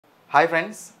Hi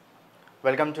friends,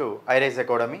 welcome to iRise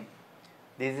Academy.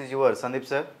 This is your Sandeep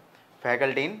sir,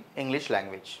 faculty in English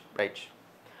language. Right.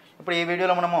 ఇప్పుడు ఈ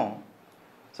వీడియోలో మనము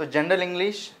general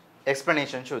English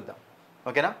explanation చూద్దాం.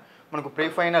 ఓకేనా? మనకు ప్రీ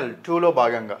ఫైనల్ 2లో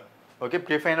భాగంగా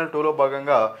ప్రీ ఫైనల్ 2లో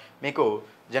భాగంగా మీకు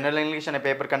జనరల్ ఇంగ్లీష్ అనే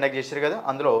పేపర్ కండక్ట్ చేశారు కదా,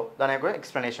 అందులో దాని యొక్క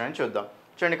ఎక్స్ప్లెనేషన్ అని చూద్దాం.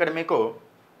 చూడండి, ఇక్కడ మీకు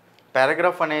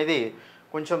పారాగ్రాఫ్ అనేది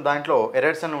కొంచెం దాంట్లో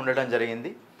ఎర్రర్స్ అని ఉండడం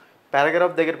జరిగింది.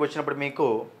 పారాగ్రాఫ్ దగ్గరికి వచ్చినప్పుడు మీకు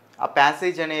ఆ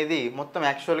ప్యాసేజ్ అనేది మొత్తం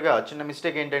యాక్చువల్గా చిన్న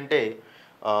మిస్టేక్ ఏంటంటే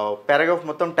పారాగ్రాఫ్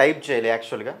మొత్తం టైప్ చేయాలి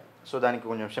యాక్చువల్గా. సో దానికి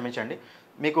కొంచెం క్షమించండి.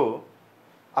 మీకు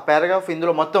ఆ పారాగ్రాఫ్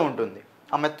ఇందులో మొత్తం ఉంటుంది,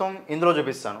 ఆ మొత్తం ఇందులో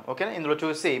చూపిస్తాను. ఓకేనా? ఇందులో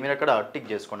చూసి మీరు అక్కడ టిక్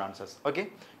చేసుకోండి ఆన్సర్స్. ఓకే,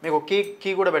 మీకు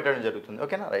కీ కూడా పెట్టడం జరుగుతుంది.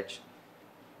 ఓకేనా? రైట్.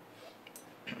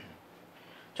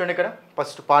 చూడండి, ఇక్కడ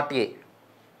first part A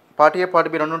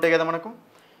part B రెండు ఉంటాయి కదా మనకు.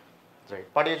 రైట్,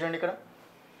 పార్ట్ ఏ చూడండి. ఇక్కడ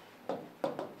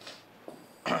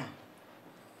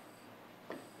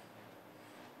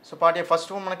సో పార్ట్ ఏ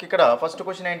ఫస్ట్ మనకి ఇక్కడ ఫస్ట్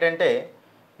క్వశ్చన్ ఏంటంటే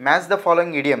మ్యాచ్ ద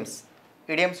ఫాలోయింగ్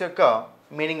ఇడియమ్స్ యొక్క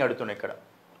మీనింగ్ అడుగుతున్నాయి ఇక్కడ.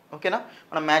 ఓకేనా?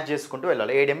 మనం మ్యాచ్ చేసుకుంటూ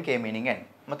వెళ్ళాలి. ఏడియంకి ఏ మీనింగ్ అని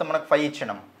మొత్తం మనకు 5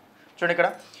 ఇచ్చినాము. చూడండి, ఇక్కడ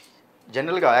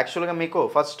జనరల్గా యాక్చువల్గా మీకు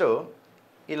ఫస్ట్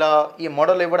ఇలా ఈ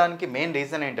మోడల్ ఇవ్వడానికి మెయిన్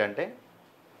రీజన్ ఏంటంటే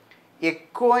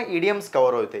ఎక్కువ ఇడియమ్స్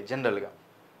కవర్ అవుతాయి. జనరల్గా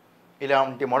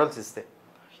ఇలాంటి మోడల్స్ ఇస్తే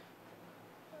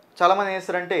చాలామంది ఏం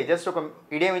చేస్తారంటే జస్ట్ ఒక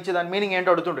ఇడియం ఇచ్చి దాని మీనింగ్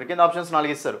ఏంటో అడుగుతుంటారు. కింద ఆప్షన్స్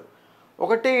 4 ఇస్తారు,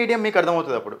 ఒకటే ఇడియం మీకు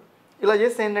అర్థమవుతుంది. అప్పుడు ఇలా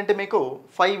చేస్తే ఏంటంటే మీకు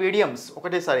 5 ఇడియమ్స్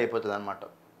ఒకటేసారి అయిపోతుంది అనమాట.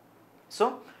 సో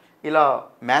ఇలా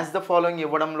మ్యాచ్ ద ఫాలోయింగ్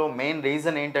ఇవ్వడంలో మెయిన్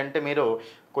రీజన్ ఏంటంటే మీరు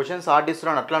క్వశ్చన్స్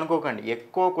ఆర్టిస్తున్నాను అట్లా అనుకోకండి,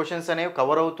 ఎక్కువ క్వశ్చన్స్ అనేవి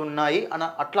కవర్ అవుతున్నాయి అని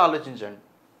అట్లా ఆలోచించండి.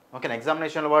 ఓకేనా?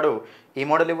 ఎగ్జామినేషన్లో వాడు ఈ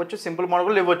మోడల్ ఇవ్వచ్చు, సింపుల్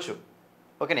మోడల్ ఇవ్వచ్చు.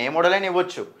 ఓకేనా? ఏ మోడల్ అయినా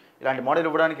ఇవ్వచ్చు. ఇలాంటి మోడల్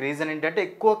ఇవ్వడానికి రీజన్ ఏంటంటే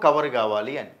ఎక్కువ కవర్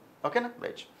కావాలి అని. ఓకేనా?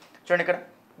 రైట్. చూడండి, ఇక్కడ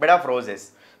bed of roses.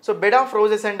 So bed of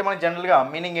roses అంటే మనకి జనరల్గా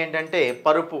మీనింగ్ ఏంటంటే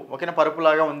పరుపు. ఓకేనా?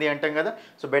 పరుపులాగా ఉంది అంటాం కదా.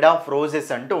 సో బెడ్ ఆఫ్ రోజెస్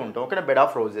అంటూ ఉంటాం. ఓకేనా? బెడ్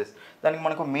ఆఫ్ రోజెస్ దానికి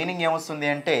మనకు మీనింగ్ ఏమొస్తుంది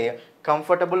అంటే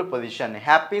కంఫర్టబుల్ పొజిషన్,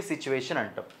 హ్యాపీ సిచ్యువేషన్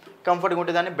అంటాం. కంఫర్ట్గా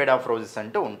ఉంటే దాన్ని బెడ్ ఆఫ్ రోజెస్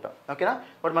అంటూ ఉంటాం. ఓకేనా?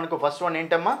 బట్ మనకు ఫస్ట్ వన్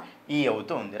ఏంటమ్మా ఈ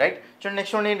అవుతూ ఉంది. రైట్. చూడండి,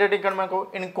 నెక్స్ట్ వన్ ఏంటంటే ఇక్కడ మనకు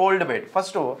in cold bed.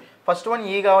 First one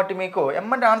ఈ కాబట్టి మీకు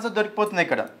ఎమ్మంటే ఆన్సర్ దొరికిపోతుంది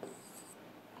ఇక్కడ.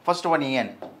 ఫస్ట్ వన్ ఈ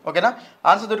అని. ఓకేనా?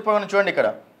 ఆన్సర్ దొరికిపోగానే చూడండి, ఇక్కడ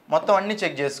మొత్తం అన్నీ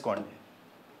చెక్ చేసుకోండి.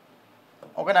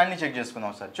 ఓకేనా? అన్నీ చెక్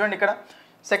చేసుకుందాం సార్. చూడండి, ఇక్కడ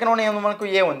సెకండ్ వన్ ఏమో మనకు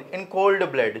ఏ ఉంది, ఇన్ కోల్డ్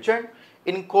బ్లడ్. చూడండి,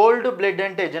 ఇన్ కోల్డ్ బ్లడ్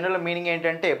అంటే జనరల్ మీనింగ్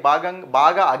ఏంటంటే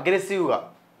బాగా అగ్రెసివ్గా,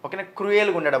 ఓకేనా,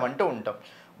 క్రూయల్గా ఉండడం అంటూ ఉంటాం.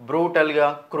 బ్రూటల్గా,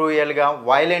 క్రూయల్గా,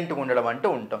 వైలెంట్గా ఉండడం అంటూ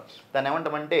ఉంటాం. దాన్ని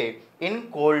ఏమంటామంటే ఇన్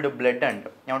కోల్డ్ బ్లడ్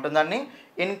అంటాం. ఏమంటాం దాన్ని?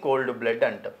 ఇన్ కోల్డ్ బ్లడ్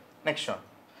అంటాం. నెక్స్ట్ వన్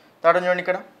థర్డ్ వన్ చూడండి,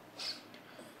 ఇక్కడ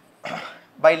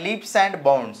బై లీప్స్ అండ్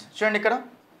బౌండ్స్. చూడండి, ఇక్కడ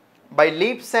బై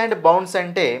లీప్స్ అండ్ బౌండ్స్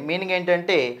అంటే మీనింగ్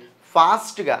ఏంటంటే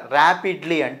ఫాస్ట్గా,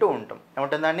 ర్యాపిడ్లీ అంటూ ఉంటాం.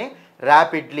 ఏమంటాం దాన్ని?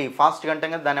 ర్యాపిడ్లీ. ఫాస్ట్గా అంటాం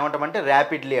కదా, దాన్ని ఏమంటామంటే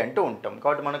ర్యాపిడ్లీ అంటూ ఉంటాం.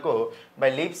 కాబట్టి మనకు బై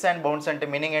లీప్స్ అండ్ బౌండ్స్ అంటే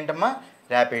మీనింగ్ ఏంటమ్మా?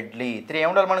 ర్యాపిడ్లీ. 3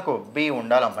 ఏముండాలి మనకు? బి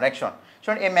ఉండాలమ్మా. నెక్స్ట్ వన్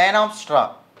చూడండి, ఏ మ్యాన్ ఆఫ్ స్ట్రా.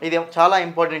 ఇది చాలా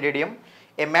important idiom.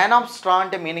 A man of straw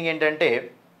అంటే మీనింగ్ ఏంటంటే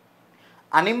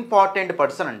అన్ఇంపార్టెంట్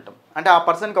పర్సన్ అంటాం. అంటే ఆ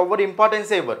పర్సన్కి ఎవ్వరు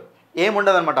ఇంపార్టెన్సే ఇవ్వరు,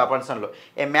 ఏముండదు అనమాట ఆ పర్సన్లో.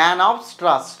 ఏ మ్యాన్ ఆఫ్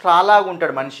స్ట్రాలాగా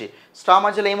ఉంటాడు మనిషి. స్ట్రా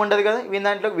మధ్యలో ఏముండదు కదా,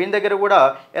 వీని దగ్గర కూడా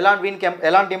వీనికి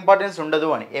ఎలాంటి ఇంపార్టెన్స్ ఉండదు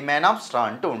అని ఏ మ్యాన్ ఆఫ్ స్ట్రా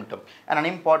అంటూ ఉంటాం. అండ్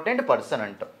అన్ఇంపార్టెంట్ పర్సన్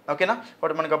అంటాం. ఓకేనా?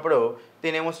 బట్ మనకు అప్పుడు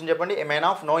దీని ఏమొస్తుంది చెప్పండి? ఏ man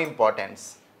of no importance.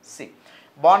 C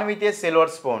born with a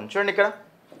silver spoon. చూడండి, ఇక్కడ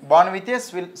born with a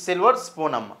silver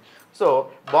spoon అమ్మ. So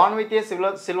born with a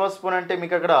silver spoon అంటే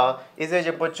మీకు అక్కడ ఈజీగా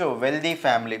చెప్పొచ్చు wealthy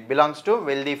family, belongs to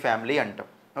wealthy family అంటాం.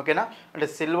 ఓకేనా? అంటే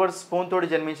సిల్వర్ స్పూన్ తోటి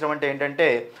జన్మించడం అంటే ఏంటంటే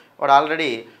వాడు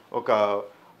ఆల్రెడీ ఒక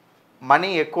మనీ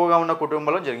ఎక్కువగా ఉన్న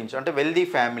కుటుంబంలో జన్మించాడు, అంటే వెల్దీ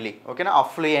ఫ్యామిలీ. ఓకేనా?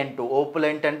 అఫ్లుయెంట్,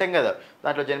 ఓపులెంట్ అంటాం కదా,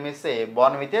 దాంట్లో జన్మిస్తే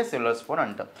born with a silver spoon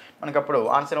అంటాం. మనకు అప్పుడు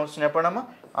ఆన్సర్ ఏమొస్తుంది చెప్పండమ్మా?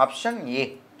 Option A.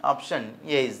 Option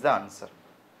A is the answer.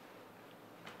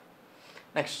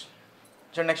 Next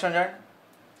one చూడండి.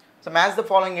 So match the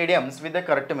following idioms with the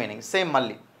correct meaning. Same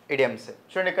మళ్ళీ ఇడియమ్స్.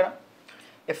 చూడండి, ఇక్కడ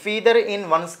ఎ feather in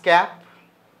one's cap,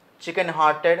 chicken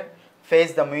hearted,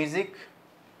 face the music,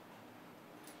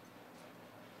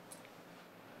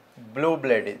 blue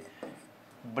blood. ఇది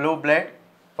blue blood,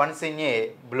 once in a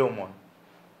blue moon.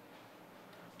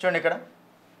 చూడండి, ఇక్కడ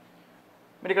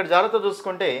మీరు ఇక్కడ జాగ్రత్త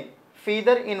చూసుకుంటే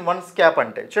ఫీదర్ ఇన్ వన్స్ క్యాప్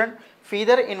అంటే చూడండి,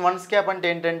 ఫీదర్ ఇన్ వన్స్ క్యాప్ అంటే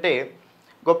ఏంటంటే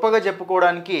గొప్పగా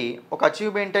చెప్పుకోవడానికి ఒక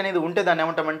అచీవ్మెంట్ అనేది ఉంటే దాన్ని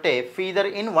ఏమంటామంటే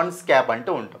ఫీదర్ ఇన్ వన్స్ క్యాప్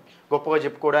అంటూ ఉంటాం. గొప్పగా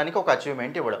చెప్పుకోవడానికి ఒక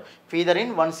అచీవ్మెంట్ ఇవ్వడం, ఫీదర్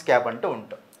ఇన్ వన్స్ క్యాప్ అంటూ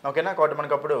ఉంటాం. ఓకేనా? కాబట్టి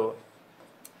మనకు అప్పుడు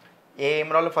ఏం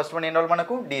రావాలి? ఫస్ట్ వన్ ఏం రావాలి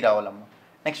మనకు? D రావాలమ్మా.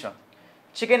 Next one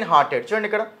chicken hearted. చూడండి,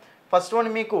 ఇక్కడ ఫస్ట్ వన్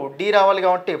మీకు డి రావాలి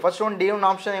కాబట్టి ఫస్ట్ వన్ డి ఉన్న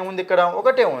ఆప్షన్ ఏముంది? ఇక్కడ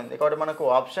ఒకటే ఉంది. కాబట్టి మనకు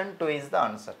option 2 is the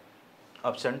answer.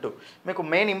 Option 2 మీకు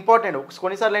మెయిన్ ఇంపార్టెంట్.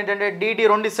 కొన్నిసార్లు ఏంటంటే డిడి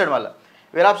 2 ఇస్తాడు, మళ్ళీ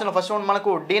వేరే ఆప్షన్లో ఫస్ట్ వన్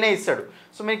మనకు డీనే ఇస్తాడు.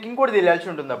 సో మీకు ఇంకోటి తెలియాల్సి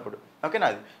ఉంటుంది అప్పుడు. ఓకేనా?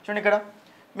 అది చూడండి ఇక్కడ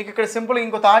మీకు ఇక్కడ సింపుల్గా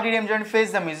ఇంకో థర్డ్ ఇడియం చూడండి,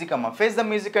 ఫేస్ ద మ్యూజిక్ అమ్మ. ఫేస్ ద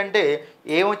మ్యూజిక్ అంటే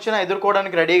ఏమొచ్చినా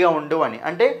ఎదుర్కోవడానికి రెడీగా ఉండు అని,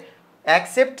 అంటే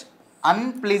యాక్సెప్ట్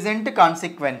అన్ప్లిజెంట్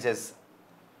కాన్సిక్వెన్సెస్.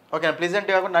 ఓకేనా? ప్లిజెంట్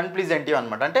కాకుండా అన్ప్లిజెంటివ్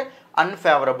అనమాట, అంటే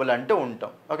అన్ఫేవరబుల్ అంటూ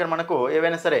ఉంటాం. ఓకే, మనకు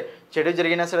ఏవైనా సరే చెడు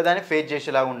జరిగినా సరే దాన్ని ఫేస్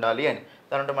చేసేలాగా ఉండాలి అని.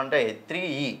 దాని ఉంటామంటే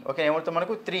 3E. ఓకే, ఏమవుతుంది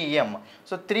మనకు 3E అమ్మ.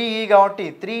 సో 3E కాబట్టి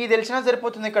 3E తెలిసినా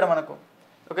సరిపోతుంది ఇక్కడ మనకు.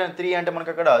 ఓకే, 3 అంటే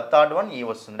మనకు అక్కడ థర్డ్ వన్ E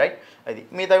వస్తుంది, రైట్? అది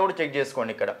మిగతా కూడా చెక్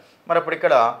చేసుకోండి ఇక్కడ. మరి అప్పుడు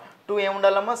ఇక్కడ 2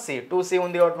 ఏముండాలమ్మా? C. 2C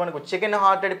ఉంది కాబట్టి మనకు చికెన్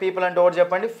హార్టెడ్ పీపుల్ అంటే ఒకటి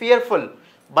చెప్పండి, ఫియర్ఫుల్,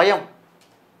 భయం.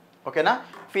 ఓకేనా?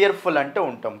 ఫియర్ఫుల్ అంటూ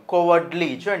ఉంటాం. కోవర్డ్లీ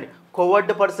చూడండి,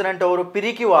 కోవర్డ్ పర్సన్ అంటే ఎవరు?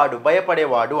 పిరికివాడు,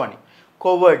 భయపడేవాడు అని.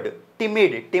 కోవర్డ్,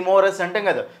 టిమిడ్, టిమోరస్ అంటాం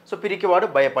కదా. సో పిరికివాడు,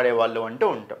 భయపడేవాళ్ళు అంటూ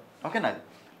ఉంటాం. ఓకేనా? అది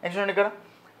నెక్స్ట్ చూడండి ఇక్కడ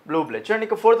బ్లూ బ్లడ్. చూడండి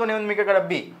ఇక్కడ ఫోర్త్ వన్ ఏముంది మీకు ఇక్కడ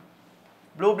B.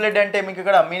 బ్లూ బ్లడ్ అంటే మీకు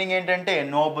ఇక్కడ మీనింగ్ ఏంటంటే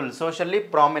నోబుల్, సోషల్లీ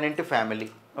ప్రామినెంట్ ఫ్యామిలీ.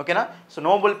 ఓకేనా? సో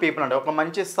నోబుల్ పీపుల్ అంటే ఒక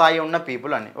మంచి స్థాయి ఉన్న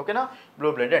పీపుల్ అని. ఓకేనా?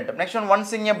 బ్లూ బ్లడ్ అంటాం. Next one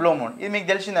once in a blue moon. ఇది మీకు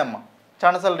తెలిసిందే అమ్మ,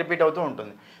 చాలాసార్లు రిపీట్ అవుతూ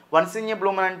ఉంటుంది. Once in a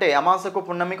blue moon అంటే అమాసకు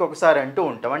పున్నమికి ఒకసారి అంటూ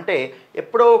ఉంటాం, అంటే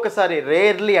ఎప్పుడో ఒకసారి,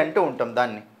 రేర్లీ అంటూ ఉంటాం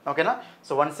దాన్ని. ఓకేనా?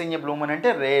 So once in a blue moon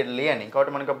అంటే రేర్లీ అని.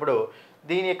 కాబట్టి మనకు అప్పుడు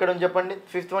దీని ఎక్కడ ఉంది చెప్పండి?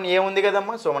 ఫిఫ్త్ వన్ ఏముంది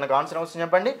కదమ్మా? సో మనకు ఆన్సర్ వస్తుంది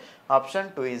చెప్పండి, ఆప్షన్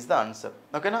 2 ఈజ్ ద ఆన్సర్.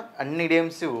 ఓకేనా? అన్ని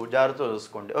ఇడియమ్స్ జాగ్రత్తగా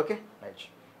చూసుకోండి. Okay, right.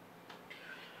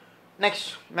 Next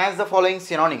match the following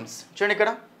synonyms. చూడండి ఇక్కడ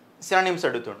సినానిమ్స్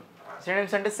అడుగుతుండు.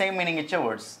 సినానిమ్స్ అంటే సేమ్ మీనింగ్ ఇచ్చే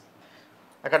వర్డ్స్.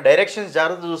 అక్కడ డైరెక్షన్స్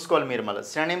జాగ్రత్త చూసుకోవాలి మీరు. మళ్ళీ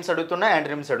సినానిమ్స్ అడుగుతున్నా,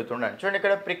 యాంటోనిమ్స్ అడుగుతున్నా. చూడండి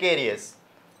ఇక్కడ ప్రికేరియస్.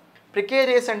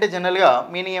 ప్రికేరియస్ అంటే జనరల్గా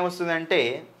మీనింగ్ ఏమొస్తుందంటే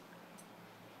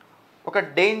ఒక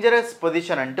డేంజరస్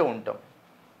పొజిషన్ అంటూ ఉంటాం,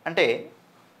 అంటే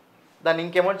దాన్ని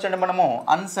ఇంకేమొచ్చంటే మనము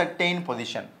అన్సర్టైన్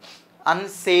పొజిషన్,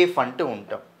 అన్సేఫ్ అంటూ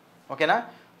ఉంటాం. ఓకేనా?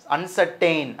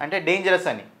 అన్సర్టైన్ అంటే డేంజరస్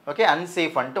అని. ఓకే,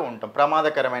 అన్సేఫ్ అంటూ ఉంటాం,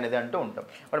 ప్రమాదకరమైనది అంటూ ఉంటాం.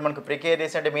 బట్ మనకు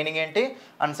ప్రికేరియస్ అంటే మీనింగ్ ఏంటి?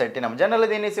 అన్సర్టైన్. జనరల్గా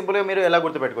దీన్ని సింపుల్గా మీరు ఎలా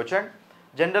గుర్తుపెట్టుకోవచ్చు అండి?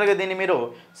 జనరల్గా దీన్ని మీరు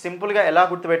సింపుల్గా ఎలా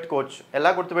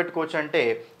గుర్తుపెట్టుకోవచ్చు అంటే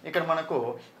ఇక్కడ మనకు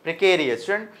ప్రికేరియస్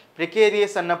చూడండి.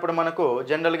 ప్రికేరియస్ అన్నప్పుడు మనకు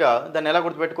జనరల్గా దాన్ని ఎలా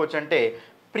గుర్తుపెట్టుకోవచ్చు అంటే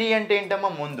ప్రీ అంటే ఏంటమ్మా?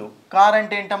 ముందు. కార్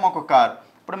అంటే ఏంటమ్మా? ఒక కార్.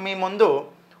 ఇప్పుడు మీ ముందు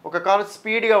ఒక కార్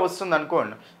స్పీడ్గా వస్తుంది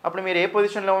అనుకోండి, అప్పుడు మీరు ఏ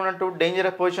పొజిషన్లో ఉన్నట్టు?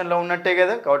 డేంజరస్ పొజిషన్లో ఉన్నట్టే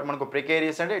కదా. కాబట్టి మనకు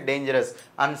ప్రికేరియస్ అంటే డేంజరస్,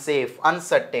 అన్సేఫ్,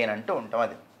 అన్సర్టైన్ అంటూ ఉంటాం.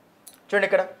 అది చూడండి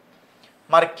ఇక్కడ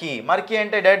మర్కీ. మర్కీ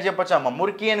అంటే డైరెక్ట్ చెప్పొచ్చు అమ్మ,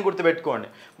 మురికి అని గుర్తుపెట్టుకోండి.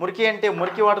 మురికి అంటే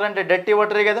మురికి వాటర్ అంటే డర్టీ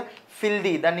వాటరే కదా.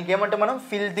 ఫిల్దీ, దానికి ఏమంటే మనం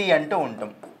ఫిల్దీ అంటూ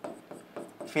ఉంటాం.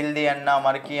 ఫిల్దీ అన్న,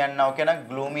 మర్కీ అన్న, ఓకేనా,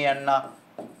 గ్లూమీ అన్న,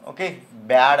 ఓకే,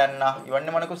 బ్యాడ్ అన్న,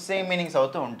 ఇవన్నీ మనకు సేమ్ మీనింగ్స్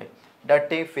అవుతూ ఉంటాయి.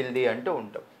 డర్టీ, ఫిల్దీ అంటూ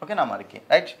ఉంటాం. ఓకేనా మరికి,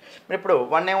 రైట్? మరి ఇప్పుడు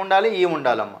 1 ఉండాలి, ఈ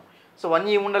ఉండాలమ్మ. సో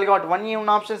 1E ఉండాలి కాబట్టి 1E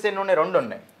ఉన్న ఆప్షన్స్ ఎన్ని ఉన్నాయి? 2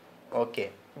 ఉన్నాయి. ఓకే,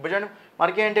 ఇప్పుడు చూడండి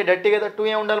మనకి అంటే డర్టీ కదా.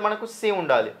 2 ఉండాలి మనకు, C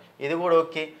ఉండాలి, ఇది కూడా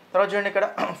ఓకే. తర్వాత చూడండి ఇక్కడ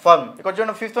ఫర్మ్. ఇక్కడ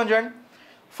చూడండి ఫిఫ్త్ వన్ చూడండి.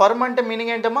 ఫర్మ్ అంటే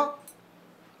మీనింగ్ ఏంటమ్మా?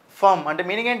 ఫర్మ్ అంటే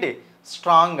మీనింగ్ ఏంటి?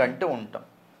 స్ట్రాంగ్ అంటూ ఉంటాం.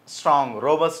 స్ట్రాంగ్,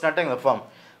 రోబస్ట్ అంటే కదా ఫర్మ్.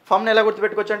 ఫామ్ని ఎలా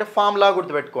గుర్తుపెట్టుకోవచ్చు అంటే ఫామ్ లాగా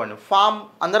గుర్తుపెట్టుకోండి. ఫామ్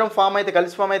అందరం ఫామ్ అయితే,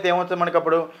 కలిసి ఫామ్ అయితే ఏమవుతుంది మనకు?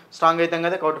 అప్పుడు స్ట్రాంగ్ అవుతాం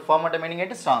కదా. కాబట్టి ఫామ్ అంటే మీనింగ్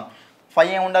ఏంటి? స్ట్రాంగ్.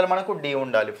 5 ఉండాలి మనకు, D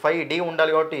ఉండాలి. 5D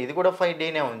ఉండాలి కాబట్టి ఇది కూడా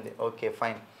 5Dనే ఉంది. Okay,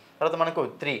 fine. తర్వాత మనకు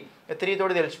 3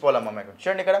 తోటి తెలిసిపోవాలమ్మా మీకు.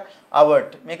 చూడండి ఇక్కడ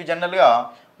అవర్ట్. మీకు జనరల్గా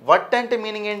వట్ అంటే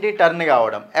మీనింగ్ ఏంటి? టర్న్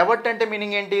కావడం. అవర్ట్ అంటే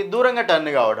మీనింగ్ ఏంటి? దూరంగా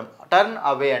టర్న్ కావడం, టర్న్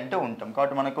అవే అంటూ ఉంటాం.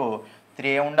 కాబట్టి మనకు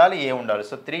 3A ఉండాలి, A ఉండాలి.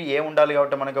 సో 3A ఉండాలి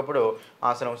కాబట్టి మనకు అప్పుడు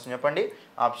ఆన్సర్ వస్తుంది చెప్పండి,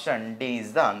 option D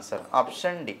is the answer.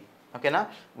 Option D. ఓకేనా?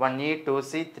 1E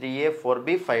 2C 3A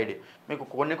 4B 5D. మీకు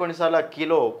కొన్నిసార్లు ఆ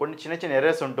కీలో కొన్ని చిన్న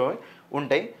ఎర్రర్స్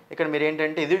ఉంటాయి. ఇక్కడ మీరు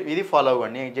ఏంటంటే ఇది ఫాలో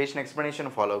అవ్వండి, నేను చేసిన ఎక్స్ప్లెనేషన్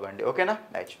ఫాలో అవ్వండి. ఓకేనా?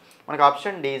 రైట్. మనకు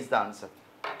option D is the answer.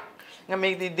 ఇంకా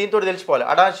మీకు దీంతో తెలిసిపోవాలి.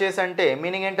 అడాషియస్ అంటే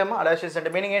మీనింగ్ ఏంటమ్మా? అడాషియస్ అంటే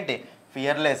మీనింగ్ ఏంటి?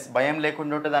 ఫియర్లెస్, భయం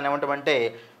లేకుండా ఉంటుంది, దాన్ని ఏమంటామంటే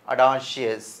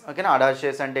అడాషియస్. ఓకేనా?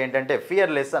 అడాషియస్ అంటే ఏంటంటే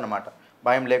ఫియర్లెస్ అనమాట,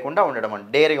 భయం లేకుండా ఉండడం, అంటే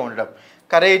డేర్గా ఉండడం.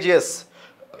 కరేజియస్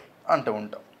అంటూ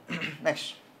ఉంటాం. నెక్స్ట్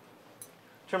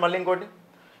చూడండి మళ్ళీ ఇంకోటి,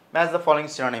 మ్యాచ్ ద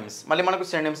ఫాలోయింగ్ సినోనిమ్స్. మళ్ళీ మనకు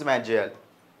సినోనిమ్స్ మ్యాచ్ చేయాలి.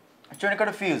 చూడండి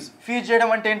ఇక్కడ ఫ్యూజ్. ఫ్యూజ్ చేయడం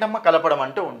అంటే ఏంటమ్మా? కలపడం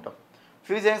అంటూ ఉంటాం.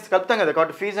 ఫ్యూజ్ కలుపుతాం కదా,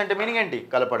 కాబట్టి ఫ్యూజ్ అంటే మీనింగ్ ఏంటి?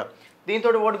 కలపడం. దీంతో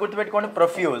ఒకటి గుర్తుపెట్టుకోండి,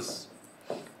 ప్రొఫ్యూజ్.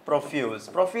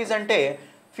 ప్రొఫ్యూజ్ అంటే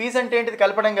ఫీజ్ అంటే ఏంటిది?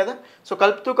 కలపడం కదా. సో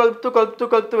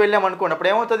కలుపుతూ వెళ్ళామనుకోండి, అప్పుడు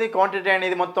ఏమవుతుంది? క్వాంటిటీ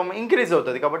అనేది మొత్తం ఇంక్రీజ్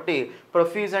అవుతుంది. కాబట్టి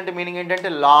ప్రొఫ్యూజ్ అంటే మీనింగ్ ఏంటంటే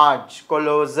large,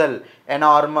 colossal,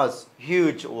 enormous,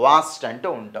 huge, vast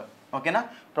అంటూ ఉంటాం. ఓకేనా?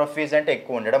 ప్రొఫ్యూజ్ అంటే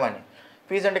ఎక్కువ ఉండడం అని.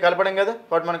 ఫీజ్ అంటే కలపడం కదా,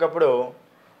 కాబట్టి మనకు అప్పుడు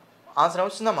ఆన్సర్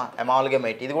వస్తుందమ్మా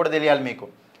అమాల్గమేట్. ఇది కూడా తెలియాలి మీకు.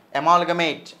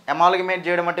 అమాల్గమేట్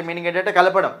చేయడం అంటే మీనింగ్ ఏంటంటే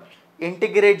కలపడం.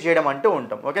 ఇంటిగ్రేట్ చేయడం అంటూ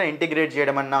ఉంటాం. ఓకేనా? ఇంటిగ్రేట్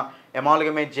చేయడం అన్నా,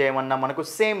 అమాల్గమేట్ చేయమన్నా మనకు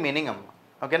సేమ్ మీనింగ్ అమ్మ.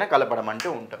 ఓకేనా? కలపడం అంటూ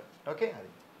ఉంటాం. ఓకే, అది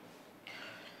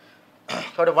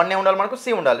కాబట్టి 1 ఉండాలి మనకు,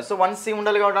 C ఉండాలి. సో 1C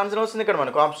ఉండాలి కాబట్టి ఆన్సర్ వస్తుంది ఇక్కడ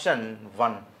మనకు option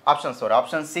 1. Option sorry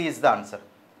option C is the answer.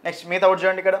 Next మిగతా ఒకటి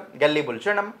చూడండి ఇక్కడ గల్లీబుల్.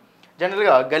 చూడండి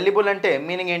జనరల్గా గల్లీబుల్ అంటే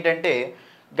మీనింగ్ ఏంటంటే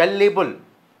గల్లీబుల్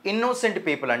ఇన్నోసెంట్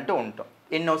పీపుల్ అంటూ ఉంటాం.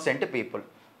 ఇన్నోసెంట్ పీపుల్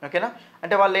ఓకేనా.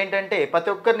 అంటే వాళ్ళు ఏంటంటే ప్రతి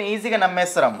ఒక్కరిని ఈజీగా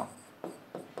నమ్మేస్తారమ్మ.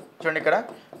 చూడండి ఇక్కడ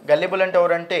గల్లీబుల్ అంటే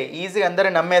ఎవరంటే ఈజీగా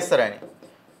అందరిని నమ్మేస్తారని.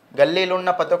 గల్లీలో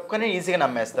ఉన్న ప్రతి ఒక్కరిని ఈజీగా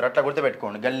నమ్మేస్తారు, అట్లా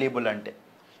గుర్తుపెట్టుకోండి. గల్లీబుల్ అంటే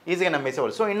ఈజీగా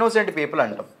నమ్మేసేవాళ్ళు. సో ఇన్నోసెంట్ పీపుల్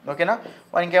అంటాం ఓకేనా.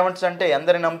 వాళ్ళు ఇంకేమంటారు అంటే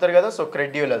అందరిని నమ్ముతారు కదా, సో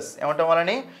క్రెడ్యులస్ ఏమంటాం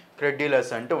వాళ్ళని,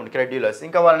 క్రెడ్యులస్ అంటూ ఉంది క్రెడ్యులస్.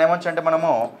 ఇంకా వాళ్ళని ఏమంటారు అంటే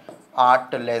మనము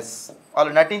ఆర్ట్లెస్,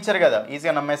 వాళ్ళు నటించరు కదా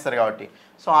ఈజీగా నమ్మేస్తారు కాబట్టి,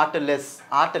 సో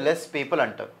ఆర్ట్లెస్ పీపుల్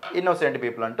అంటారు, ఇన్నోసెంట్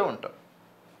పీపుల్ అంటూ ఉంటాం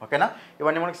ఓకేనా.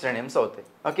 ఇవన్నీ మనకి సినోనిమ్స్ అవుతాయి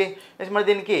ఓకే. నెక్స్ట్ మరి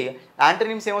దీనికి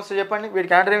యాంటోనిమ్స్ ఏమొస్తాయి చెప్పండి.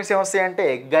 వీటికి యాంటోనిమ్స్ ఏమొస్తాయి అంటే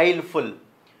గైల్ఫుల్,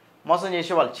 మోసం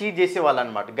చేసేవాళ్ళు, చీట్ చేసేవాళ్ళు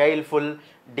అనమాట. గైల్ఫుల్,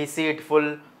 డిసీట్ఫుల్,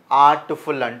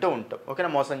 ఆర్ట్ఫుల్ అంటూ ఉంటాం ఓకేనా,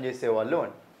 మోసం చేసేవాళ్ళు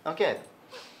అని ఓకే.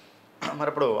 మరి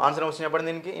ఇప్పుడు ఆన్సర్ వస్తుంది చెప్పండి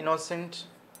దీనికి. ఇన్నోసెంట్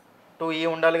 2E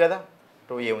ఉండాలి కదా,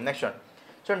 2E ఉంది. నెక్స్ట్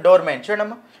చూడండి డోర్మెంట్.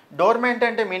 చూడమ్మా డోర్మెంట్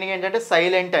అంటే మీనింగ్ ఏంటంటే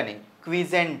సైలెంట్ అని,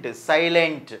 క్విజెంట్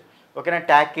సైలెంట్ ఓకేనా,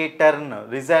 టాకీటర్న్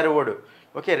రిజర్వ్డ్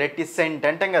ఓకే, రెటిసెంట్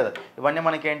అంటాం కదా. ఇవన్నీ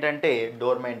మనకి ఏంటంటే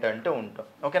డోర్మెంట్ అంటూ ఉంటాం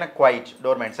ఓకేనా. క్వైట్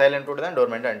డోర్మెంట్ సైలెంట్ ఉంటుందని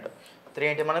డోర్మెంట్ అంటాం. 3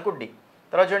 ఏంటి మనకు డి.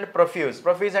 తర్వాత చూడండి ప్రొఫ్యూజ్.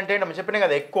 ప్రొఫ్యూజ్ అంటే ఏంటో చెప్పినా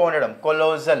కదా ఎక్కువ ఉండడం,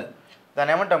 కొలోజల్,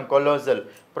 దాన్ని ఏమంటాం కొలోజల్.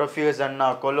 ప్రొఫ్యూజ్ అన్నా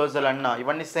కొలోజల్ అన్నా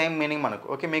ఇవన్నీ సేమ్ మీనింగ్ మనకు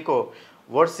ఓకే. మీకు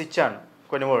వర్డ్స్ ఇచ్చాను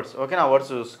కొన్ని వర్డ్స్ ఓకేనా,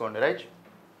 వర్డ్స్ చూసుకోండి రైట్.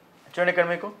 చూడండి ఇక్కడ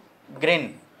మీకు గ్రీన్.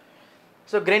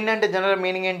 సో గ్రీన్ అంటే జనరల్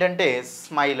మీనింగ్ ఏంటంటే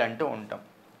స్మైల్ అంటూ ఉంటాం.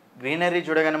 గ్రీనరీ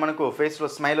చూడగానే మనకు ఫేస్లో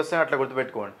స్మైల్ వస్తే అట్లా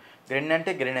గుర్తుపెట్టుకోండి. గ్రీన్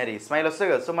అంటే గ్రీనరీ, స్మైల్ వస్తుంది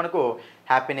కదా, సో మనకు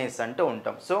హ్యాపీనెస్ అంటూ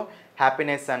ఉంటాం. సో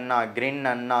హ్యాపీనెస్ అన్నా, గ్రీన్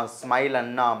అన్నా, స్మైల్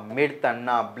అన్నా, మిర్త్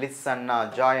అన్నా, బ్లిస్ అన్నా,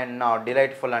 జాయ్ అన్నా,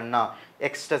 డిలైట్ఫుల్ అన్నా,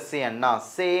 ఎక్స్టసీ అన్నా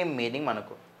సేమ్ మీనింగ్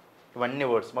మనకు. ఇవన్నీ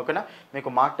వర్డ్స్ ఓకేనా.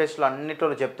 మీకు మార్క్ టెస్ట్లో అన్నిట్లో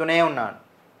చెప్తూనే ఉన్నాను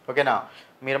ఓకేనా.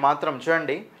 మీరు మాత్రం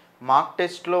చూడండి మార్క్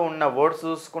టెస్ట్లో ఉన్న వర్డ్స్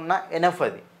చూసుకున్న ఎనఫ్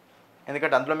అది,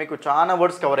 ఎందుకంటే అందులో మీకు చాలా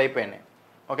వర్డ్స్ కవర్ అయిపోయినాయి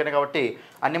ఓకేనా. కాబట్టి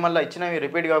అన్ని మళ్ళీ ఇచ్చినవి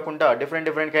రిపీట్ కాకుండా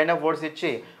డిఫరెంట్ కైండ్ ఆఫ్ వర్డ్స్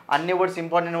ఇచ్చి అన్ని వర్డ్స్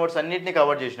ఇంపార్టెంట్ వర్డ్స్ అన్నింటినీ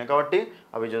కవర్ చేసినాయి కాబట్టి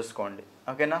అవి చూసుకోండి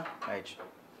ఓకేనా రైట్.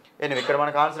 ఎనివే ఇక్కడ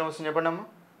మనకు ఆన్సర్ వస్తుంది చెప్పండి అమ్మా.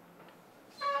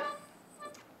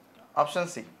 Option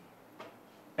C.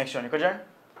 నెక్స్ట్ వన్ ఇక్కడ చూడండి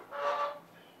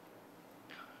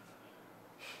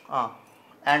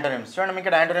యాంటోనిమ్స్. చూడండి మీకు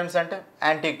ఇక్కడ యాంటోనిమ్స్ అంటే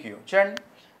యాంటిక్యూ. చూడండి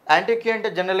యాంటిక్యూ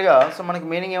అంటే జనరల్గా సో మనకి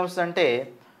మీనింగ్ ఏమొస్తుందంటే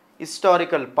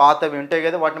హిస్టారికల్, పాతవి ఉంటాయి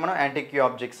కదా వాటిని మనం యాంటిక్యూ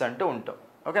ఆబ్జెక్ట్స్ అంటూ ఉంటాం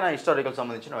ఓకేనా, హిస్టారికల్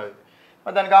సంబంధించినవి.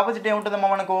 మరి దానికి ఆపోజిట్ ఏముంటుందమ్మా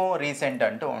మనకు రీసెంట్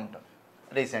అంటూ ఉంటాం,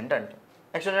 రీసెంట్ అంటే.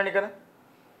 నెక్స్ట్ చూడండి ఇక్కడ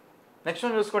నెక్స్ట్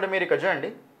వన్ చూసుకోండి మీరు ఇక్కడ చూడండి.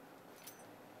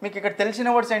 మీకు ఇక్కడ తెలిసిన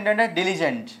వర్డ్స్ ఏంటంటే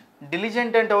డిలిజెంట్.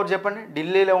 డిలిజెంట్ అంటే ఎవరు చెప్పండి,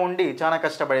 ఢిల్లీలో ఉండి చాలా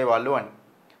కష్టపడే వాళ్ళు అని,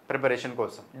 ప్రిపరేషన్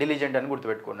కోసం డిలిజెంట్ అని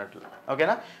గుర్తుపెట్టుకున్నట్లు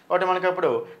ఓకేనా. కాబట్టి మనకి అప్పుడు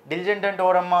డిలిజెంట్ అంటే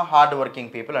ఎవరమ్మా, హార్డ్ వర్కింగ్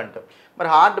పీపుల్ అంటాం. మరి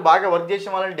హార్డ్ బాగా వర్క్ చేసే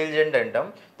వాళ్ళని డిలిజెంట్ అంటాం.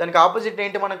 దానికి ఆపోజిట్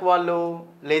ఏంటి మనకు, వాళ్ళు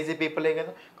లేజీ పీపులే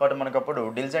కదా. కాబట్టి మనకు అప్పుడు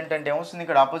డిలిజెంట్ అంటే ఏమొస్తుంది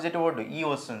ఇక్కడ ఆపోజిట్ వర్డ్ ఈ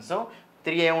వస్తుంది. సో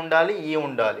 3A ఉండాలి, ఈ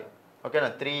ఉండాలి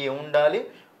ఓకేనా, 3A ఉండాలి,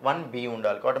 1B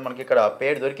ఉండాలి. కాబట్టి మనకి ఇక్కడ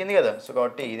పేరు దొరికింది కదా, సో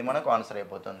కాబట్టి ఇది మనకు ఆన్సర్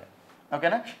అయిపోతుంది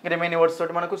ఓకేనా. రిమైనింగ్ వర్డ్స్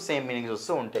తోటి మనకు సేమ్ మీనింగ్స్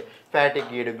వస్తూ ఉంటాయి.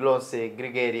 ఫ్యాటిగ్యూడ్, గ్లోసీ,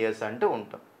 గ్రిగేరియస్ అంటూ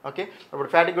ఉంటాం ఓకే. ఇప్పుడు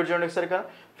ఫ్యాటిగ్యూడ్ చూడండి ఒకసారి.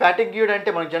 ఫ్యాటిగ్యూడ్ అంటే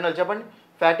మనకు జనరల్ చెప్పండి.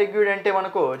 ఫ్యాటిగ్యూడ్ అంటే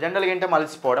మనకు జనరల్గా ఏంటంటే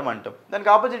అలసిపోవడం అంటాం. దానికి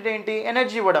ఆపోజిట్ ఏంటి,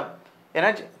 ఎనర్జీ ఇవ్వడం.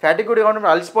 ఎనర్జీ ఫ్యాటిగ్యూడ్ కాబట్టి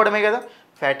అలసిపోవడమే కదా,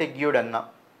 ఫ్యాటిగ్యూడ్ అన్నా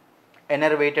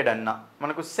ఎనర్వేటెడ్ అన్నా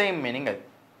మనకు సేమ్ మీనింగ్ అది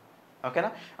ఓకేనా.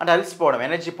 అంటే అలసిపోవడం,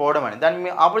 ఎనర్జీ పోవడం అని.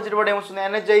 దాని ఆపోజిట్ వర్డ్ ఏమొస్తుంది,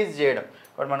 ఎనర్జైజ్ చేయడం.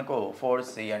 కాబట్టి మనకు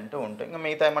 4C అంటూ ఉంటుంది. ఇంకా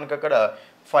మిగతా మనకు అక్కడ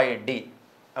 5D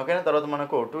ఓకేనా. తర్వాత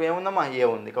మనకు 2 ఏముందమ్మా, ఏ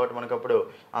ఉంది. కాబట్టి మనకు అప్పుడు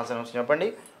ఆన్సర్ వస్తుంది చెప్పండి.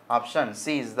 Option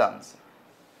C is the answer.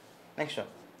 Next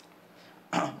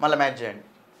మళ్ళీ మ్యాచ్ చేయండి.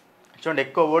 చూడండి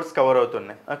ఎక్కువ వర్డ్స్ కవర్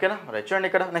అవుతున్నాయి ఓకేనా రైట్. చూడండి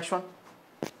ఇక్కడ నెక్స్ట్ వన్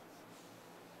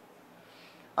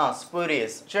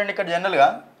స్పూరియస్. చూడండి ఇక్కడ జనరల్గా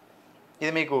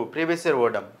ఇది మీకు ప్రీవియస్ ఇయర్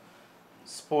వర్డ్ అమ్మ,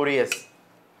 స్పూరియస్.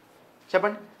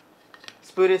 చెప్పండి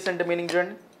స్పూరియస్ అంటే మీనింగ్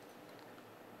చూడండి.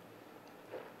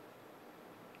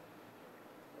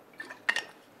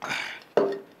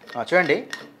 చూడండి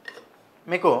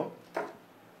మీకు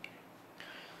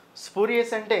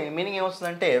స్పూరియస్ అంటే మీనింగ్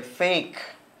ఏమొస్తుందంటే ఫేక్.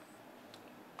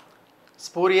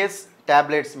 స్పూరియస్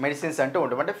ట్యాబ్లెట్స్, మెడిసిన్స్ అంటూ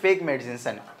ఉంటాం, అంటే ఫేక్ మెడిసిన్స్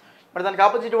అని. మరి దానికి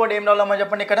ఆపోజిట్ వర్డ్ ఏం రావాలమ్మా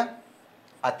చెప్పండి ఇక్కడ,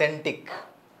 అథెంటిక్.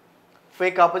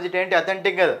 ఫేక్ ఆపోజిట్ ఏంటి,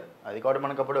 అథెంటిక్ కదా. అది కాబట్టి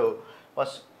మనకు అప్పుడు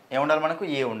ఫస్ట్ ఏముండాలి మనకు,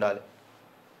 ఏ ఉండాలి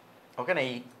ఓకేనా.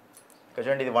 ఈ ఇక్కడ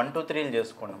చూడండి ఇది 1 2 3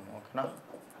 చేసుకున్నాము ఓకేనా.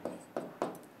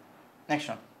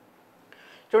 నెక్స్ట్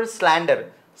చూడండి స్లాండర్.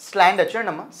 స్లాండర్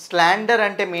చూడండి అమ్మా, స్లాండర్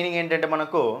అంటే మీనింగ్ ఏంటంటే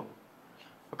మనకు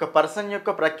ఒక పర్సన్ యొక్క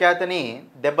ప్రఖ్యాతిని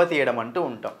దెబ్బతీయడం అంటూ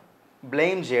ఉంటాం,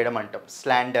 బ్లేమ్ చేయడం అంటాం.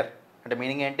 స్లాండర్ అంటే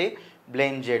మీనింగ్ ఏంటి,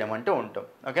 బ్లేమ్ చేయడం అంటూ ఉంటాం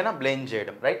ఓకేనా, బ్లేమ్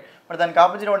చేయడం రైట్. మరి దానికి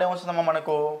ఆపోజిట్ వర్డ్ ఏమొస్తుందమ్మా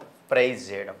మనకు, ప్రైజ్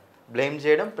చేయడం. బ్లేమ్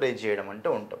చేయడం, ప్రేజ్ చేయడం అంటూ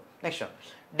ఉంటాం. నెక్స్ట్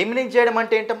డిమినిష్ చేయడం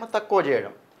అంటే ఏంటమ్మా? తక్కువ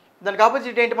చేయడం. దానికి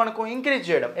ఆపోజిట్ ఏంటి మనకు? ఇంక్రీజ్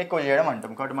చేయడం, ఎక్కువ చేయడం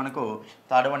అంటాం. కాబట్టి మనకు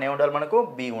థర్డ్ వన్ ఏముండాలి? మనకు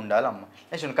బి ఉండాలమ్మ.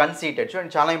 Next conceited.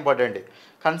 చూడండి చాలా ఇంపార్టెంట్.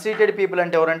 కన్సీటెడ్ పీపుల్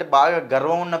అంటే ఎవరంటే బాగా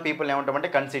గర్వం ఉన్న పీపుల్ ఏమంటామంటే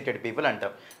కన్సీటెడ్ పీపుల్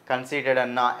అంటాం. కన్సీటెడ్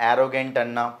అన్నా, యారోగెంట్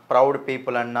అన్నా, ప్రౌడ్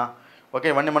పీపుల్ అన్నా, ఓకే,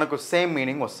 ఇవన్నీ మనకు సేమ్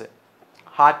మీనింగ్ వస్తాయి.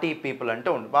 హార్టీ పీపుల్ అంటే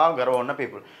ఉంది, బాగా గర్వం ఉన్న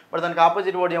పీపుల్. బట్ దానికి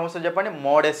ఆపోజిట్ వర్డ్ ఏమొస్తుంది చెప్పండి?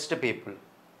 Modest people.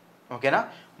 ఓకేనా?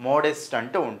 మోడెస్ట్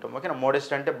అంటూ ఉంటాం. ఓకేనా?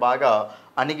 మోడెస్ట్ అంటే బాగా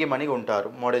అణిగిమణిగి ఉంటారు,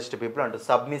 మోడెస్ట్ పీపుల్ అంటారు.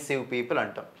 సబ్మిసివ్ పీపుల్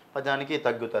అంటాం, పదానికి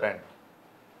తగ్గుతారండి.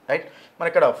 రైట్. మరి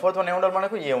ఇక్కడ ఫోర్త్ వన్ ఏముండాలి?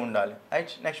 మనకు ఏ ఉండాలి.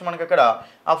 రైట్. నెక్స్ట్ మనకి అక్కడ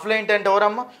అఫ్లుయెంట్ అంటే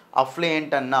ఎవరమ్మా?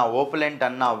 అఫ్లుయెంట్ అన్నా, ఓపులెంట్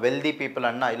అన్నా, వెల్దీ పీపుల్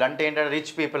అన్నా, ఇలాంటి ఏంటంటే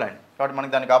రిచ్ పీపుల్ అండి. కాబట్టి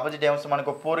మనకి దానికి ఆపోజిట్ ఏమొస్తుంది?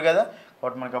 మనకు పూర్ కదా.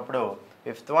 కాబట్టి మనకు అప్పుడు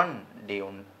ఫిఫ్త్ వన్ డి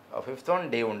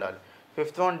ఉండాలి.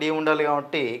 ఫిఫ్త్ వన్ డి ఉండాలి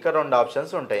కాబట్టి ఇక్కడ 2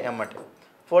 ఆప్షన్స్ ఉంటాయి ఎమ్మటి.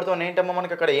 ఫోర్త్ వన్ ఏంటమ్మా?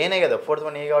 మనకి అక్కడ ఏనే కదా. ఫోర్త్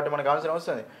వన్ ఏ కాబట్టి మనకు ఆన్సర్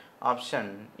వస్తుంది. Option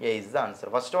A is the answer.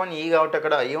 First one ఈ కాబట్టి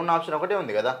అక్కడ ఏ ఉన్న ఆప్షన్ ఒకటే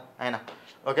ఉంది కదా ఆయన.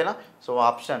 ఓకేనా? So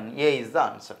option A is the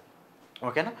answer.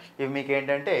 ఓకేనా? ఇవి మీకు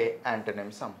ఏంటంటే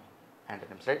antonyms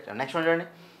antonyms. Right. Next one చూడండి.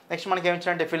 నెక్స్ట్ మనకి ఏమి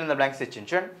ఇచ్చారంటే ఫిల్ ఇన్ ద బ్లాంక్స్ ఇచ్చింది.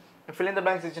 చూడండి, ఫిల్ ఇన్ ద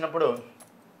బ్లాంక్స్ ఇచ్చినప్పుడు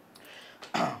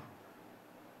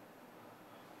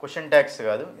క్వశ్చన్ ట్యాగ్స్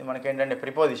కాదు, ఇది మనకి ఏంటంటే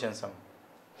ప్రిపోజిషన్స్.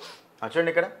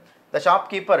 చూడండి ఇక్కడ the shop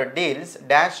keeper deals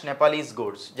dash నెపాలీస్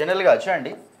goods. జనరల్గా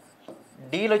చూడండి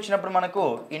డీల్ వచ్చినప్పుడు మనకు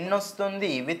ఇన్ వస్తుంది,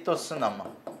 విత్ వస్తుందమ్మా.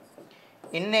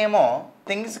 ఇన్ ఏమో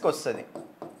థింగ్స్కి వస్తుంది,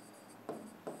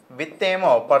 విత్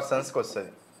ఏమో పర్సన్స్కి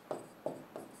వస్తుంది.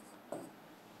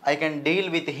 I can deal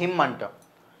with him అంటాం.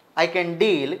 I can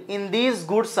deal in these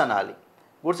goods అనాలి.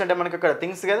 గూడ్స్ అంటే మనకి ఇక్కడ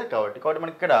థింగ్స్ కదా. కాబట్టి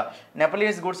మనకి ఇక్కడ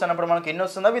నెపాలీస్ గూడ్స్ అన్నప్పుడు మనకి ఇన్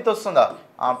వస్తుందా, విత్ వస్తుందా?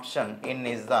 Option in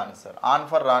is the answer. On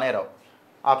for రానే రావు.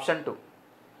 Option 2.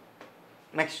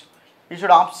 Next you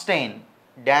should abstain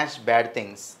dash bad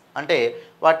things అంటే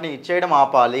వాటిని చేయడం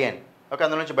ఆపాలి అని. ఓకే,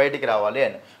 అందులో నుంచి బయటికి రావాలి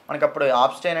అని. మనకి అప్పుడు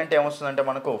అబ్స్టైన్ అంటే ఏమొస్తుందంటే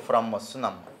మనకు ఫ్రమ్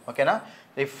వస్తుందమ్మ. ఓకేనా?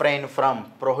 Refrain from,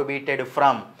 prohibited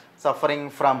from, suffering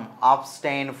from,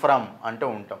 abstain from అంటూ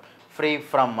ఉంటాం. ఫ్రీ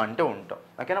ఫ్రమ్ అంటూ ఉంటాం.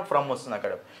 ఓకేనా? ఫ్రమ్ వస్తుంది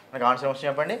అక్కడ. మనకి ఆన్సర్ వస్తుంది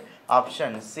చెప్పండి.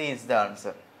 Option C is the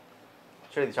answer.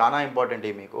 చూడండి ఇది చాలా ఇంపార్టెంట్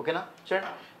ఇది మీకు. ఓకేనా? చూడండి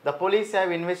the police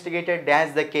have investigated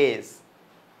dash the case.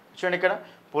 చూడండి ఇక్కడ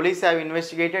police have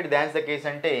investigated dash the case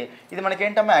అంటే ఇది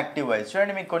మనకేంటమ్మా? Active voice.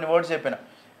 చూడండి మీకు కొన్ని వర్డ్స్ చెప్పిన.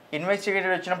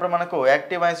 ఇన్వెస్టిగేటెడ్ వచ్చినప్పుడు మనకు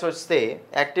యాక్టివ్ వాయిస్ వస్తే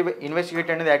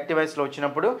ఇన్వెస్టిగేటెడ్ అనేది యాక్టివ్ వాయిస్లో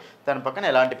వచ్చినప్పుడు దాని పక్కన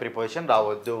ఎలాంటి ప్రిపోజిషన్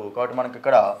రావద్దు. కాబట్టి మనకి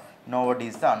ఇక్కడ no word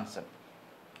is the answer.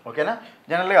 ఓకేనా?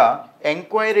 జనరల్గా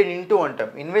ఎంక్వైరీడ్ ఇంటూ అంటాం.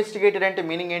 ఇన్వెస్టిగేటెడ్ అంటే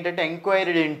మీనింగ్ ఏంటంటే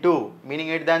ఎంక్వైరీడ్ ఇంటూ.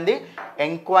 మీనింగ్ ఏంటి దాన్ని?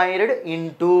 ఎంక్వైరీడ్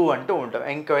ఇంటూ అంటూ ఉంటాం.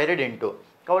 ఎంక్వైరీడ్ ఇంటూ.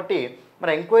 కాబట్టి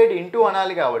మరి ఎంక్వైరీడ్ ఇంటూ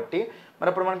అనాలి కాబట్టి మరి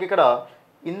అప్పుడు మనకి ఇక్కడ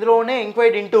ఇందులోనే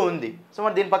ఎంక్వైరీడ్ ఇంటూ ఉంది. సో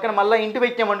మరి దీని పక్కన మళ్ళీ ఇంటూ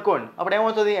పెట్టామనుకోండి, అప్పుడు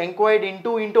ఏమవుతుంది? ఎంక్వైరీడ్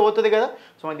ఇంటూ అవుతుంది కదా.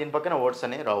 సో మరి దీని పక్కన వర్డ్స్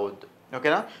అనేవి రావద్దు.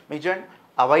 ఓకేనా? మీకు చూడండి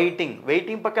అవైటింగ్,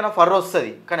 వెయిటింగ్ పక్కన ఫర్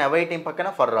వస్తుంది కానీ అవైటింగ్ పక్కన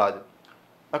ఫర్ రాదు.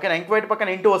 ఓకేనా? ఎంక్వైరీ పక్కన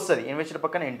ఇంటూ వస్తుంది, ఇన్వెస్టెడ్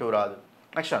పక్కన ఇంటూ రాదు.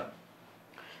 నెక్స్ట్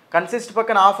కన్సిస్ట్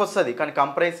పక్కన ఆఫ్ వస్తుంది కానీ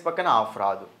కంప్రైజ్ పక్కన ఆఫ్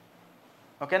రాదు.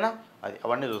 ఓకేనా? అది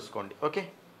అవన్నీ చూసుకోండి. Okay.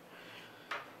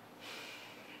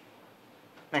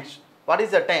 Next what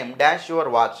is the time dash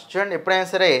your watch. చూడండి ఎప్పుడైనా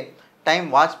సరే టైం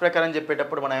వాచ్ ప్రకారం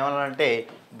చెప్పేటప్పుడు మనం ఏమన్నానంటే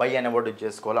బై అనే వర్డ్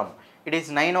చేసుకోలేం. It is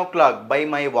 9 o'clock by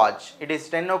my watch, it is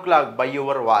 10 o'clock by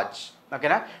your watch.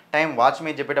 ఓకేనా? టైం వాచ్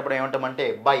మీద చెప్పేటప్పుడు ఏమంటామంటే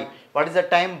by. What is the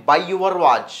time by your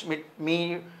watch. Me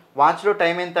వాచ్లో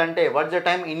time ఎంత అంటే what is the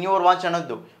time in your watch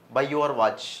అనొద్దు, by your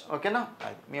watch. ఓకేనా?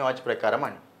 అది మీ watch ప్రకారం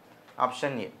అని.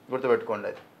 ఆప్షన్ ఏ గుర్తుపెట్టుకోండి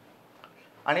అది.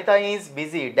 Anitha is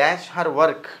busy dash her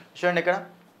work. చూడండి ఇక్కడ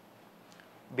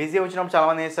బిజీ వచ్చినప్పుడు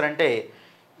చాలామంది ఏం చేస్తారంటే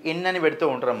ఇన్ అని పెడుతూ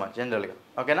ఉంటారమ్మా జనరల్గా.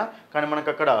 ఓకేనా? కానీ మనకు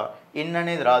అక్కడ ఇన్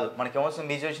అనేది రాదు. మనకి ఏమొస్తుంది?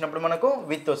 బిజీ వచ్చినప్పుడు మనకు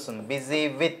విత్ వస్తుంది, బిజీ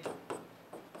విత్.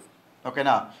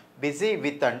 ఓకేనా? బిజీ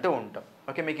విత్ అంటూ ఉంటాం.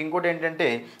 ఓకే. మీకు ఇంకోటి ఏంటంటే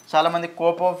చాలామంది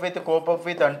కోప్ ఆఫ్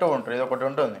విత్ అంటూ ఉంటారు. ఇది ఒకటి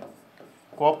ఉంటుంది,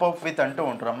 కోప్ ఆఫ్ విత్ అంటూ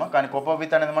ఉంటారమ్మా. కానీ కోప్ ఆఫ్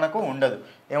విత్ అనేది మనకు ఉండదు.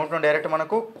 ఏముంటుంది? డైరెక్ట్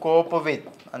మనకు కోప్ విత్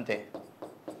అంతే.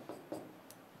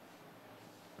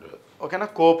 ఓకేనా?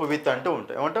 కోప్ విత్ అంటూ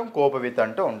ఉంటాం. ఏమంటాం? కోప్ విత్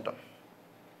అంటూ ఉంటాం.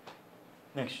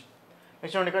 నెక్స్ట్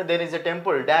చూడండి ఇక్కడ there is a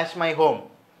temple dash my home.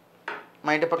 మా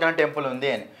ఇంటి పక్కన టెంపుల్ ఉంది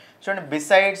అని. చూడండి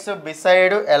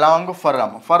బిసైడ్ ఎలాంగ్ ఫర్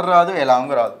అమ్మ. ఫర్ రాదు,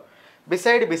 ఎలాంగ్ రాదు.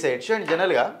 బిసైడ్ చూడండి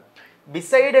జనరల్గా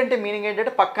బిసైడ్ అంటే మీనింగ్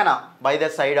ఏంటంటే పక్కన, బై ద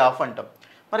సైడ్ ఆఫ్ అంటాం.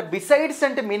 మరి బిసైడ్స్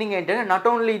అంటే మీనింగ్ ఏంటంటే not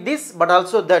only this but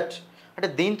also that, అంటే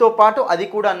దీంతో పాటు అది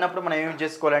కూడా అన్నప్పుడు మనం ఏం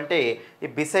చేసుకోవాలంటే ఈ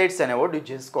బిసైడ్స్ అనే వర్డ్ యూజ్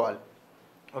చేసుకోవాలి.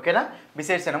 ఓకేనా?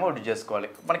 బిసైడ్స్ అనే వర్డ్ యూజ్ చేసుకోవాలి.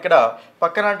 మనకి ఇక్కడ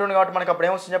పక్కన అంటుంది కాబట్టి మనకి అప్పుడు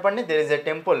ఏమొస్తుంది చెప్పండి? There is a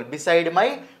temple beside my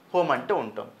home అంటూ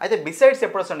ఉంటాం. అయితే బిసైడ్స్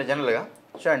ఎప్పుడు వస్తుంది జనరల్గా?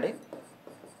 చూడండి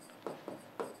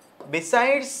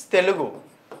besides Telugu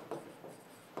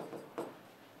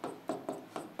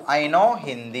I know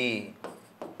Hindi.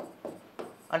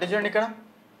 అంటే చూడండి ఇక్కడ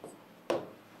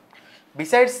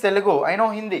besides Telugu I know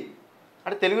Hindi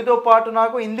అంటే తెలుగుతో పాటు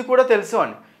నాకు హిందీ కూడా తెలుసు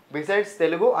అని. Besides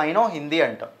Telugu I know Hindi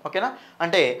అంట. ఓకేనా,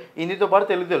 అంటే హిందీతో పాటు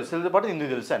తెలుగు తెలుసు, తెలుగుతో పాటు హిందీ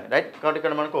తెలుసు అని, రైట్. కాబట్టి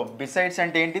ఇక్కడ మనకు బిసైడ్స్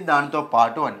అంటే ఏంటి, దానితో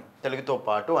పాటు అని, తెలుగుతో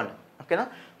పాటు అని. ఓకేనా,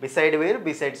 బిసైడ్ వేరు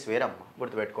బిసైడ్స్ వేరు అమ్మ,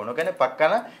 గుర్తుపెట్టుకోండి. ఓకేనా,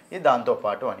 పక్కన ఇది దాంతో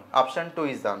పాటు అని. Option 2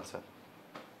 is the answer.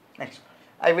 Next,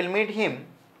 I will meet him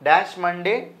dash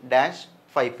Monday dash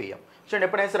 5 PM. చూడండి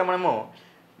ఎప్పుడైనా సరే మనము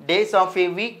days of A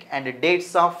week and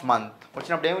dates of month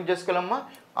వచ్చినప్పుడు ఏమి యూజ్ చేసుకోవాలమ్మా,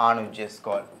 ఆన్ యూజ్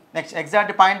చేసుకోవాలి. Next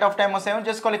exact point of time వస్తే ఏమి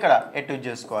చేసుకోవాలి, ఇక్కడ ఎట్ యూజ్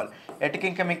చేసుకోవాలి. ఎట్కి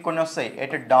ఇంకా మీకు కొన్ని వస్తాయి,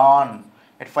 at don,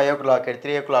 at 5 o'clock, at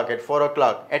 3 o'clock, at 4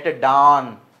 o'clock, at don.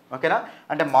 ఓకేనా,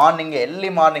 అంటే morning,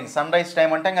 early morning, sun rise time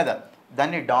అంటాం కదా,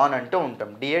 దాన్ని డాన్ అంటూ ఉంటాం,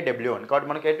 DAW అని. కాబట్టి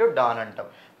మనకి ఎటు డాన్ అంటాం.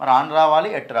 మరి ఆన్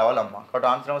రావాలి, ఎట్ రావాలమ్మ. కాబట్టి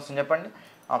ఆన్సర్ వస్తుంది చెప్పండి,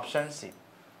 ఆప్షన్ సి.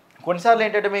 కొన్నిసార్లు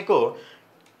ఏంటంటే మీకు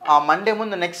ఆ మండే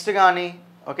ముందు నెక్స్ట్ కానీ,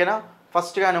 ఓకేనా,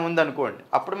 ఫస్ట్ కానీ ఉందనుకోండి,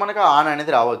 అప్పుడు మనకు ఆన్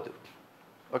అనేది రావద్దు.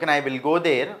 ఓకేనా, I will go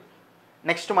there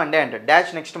next Monday అంటాడు,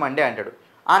 డాష్ నెక్స్ట్ మండే అంటాడు.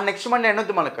 ఆ నెక్స్ట్ మండే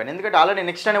అనొద్దు మనకు, ఎందుకంటే ఆల్రెడీ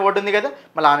నెక్స్ట్ అనే వర్డ్ ఉంది కదా,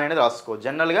 మళ్ళీ ఆన్ అనేది రాసుకో.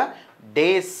 జనరల్గా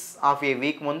డేస్ ఆఫ్ ఏ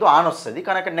వీక్ ముందు ఆన్ వస్తుంది,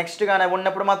 కానీ అక్కడ నెక్స్ట్ కానీ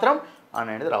ఉన్నప్పుడు మాత్రం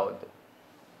ఆన్ అనేది రావద్దు.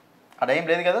 అదేం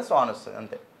లేదు కదా, సో ఆన్ వస్తుంది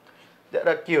అంతే.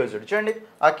 అక్యూజ్డ్, చూడండి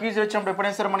అక్యూజ్డ్ వచ్చినప్పుడు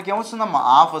ఎప్పుడైనా సరే మనకి ఏమొస్తుందమ్మా,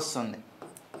 ఆఫ్ వస్తుంది.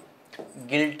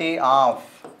 గిల్టీ ఆఫ్,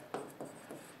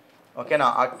 ఓకేనా,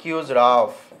 accused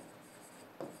of,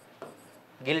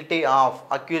 guilty of,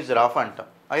 accused of అంటాం.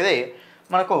 అదే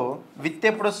మనకు విత్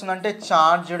ఎప్పుడు వస్తుందంటే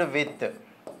చార్జ్డ్ విత్,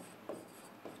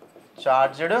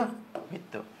 చార్జ్డ్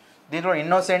విత్. దీంట్లో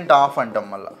ఇన్నోసెంట్ ఆఫ్ అంటాం,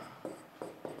 మళ్ళీ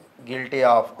guilty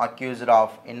of, accused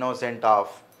of, innocent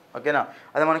of. ఓకేనా,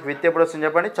 అదే మనకి విత్ ఎప్పుడు వస్తుంది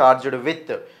చెప్పండి, చార్జ్డ్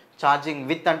విత్. ఛార్జింగ్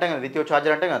విత్ అంటే కదా, విత్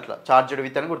చార్జర్ అంటే అట్లా, చార్జ్డ్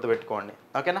విత్ అని గుర్తుపెట్టుకోండి.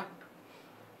 ఓకేనా,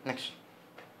 నెక్స్ట్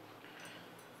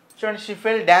చూడండి, she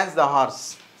full dance the horse.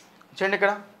 చూడండి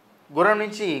ఇక్కడ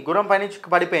గుర్రం పైనుంచి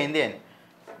పడిపోయింది అని,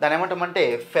 దాన్ని ఏమంటామంటే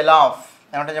ఫెల్ ఆఫ్.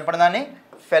 ఏమంటాం చెప్పండి, దాన్ని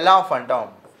ఫెల్ ఆఫ్ అంటాం,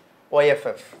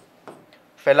 OFF,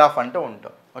 ఫెల్ ఆఫ్ అంటూ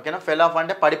ఉంటాం. ఓకేనా, ఫెల్ ఆఫ్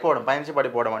అంటే పడిపోవడం, పైనుంచి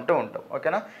పడిపోవడం అంటూ ఉంటాం.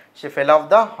 ఓకేనా, she full of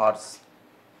the horse.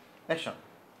 Next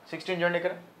 16 చూడండి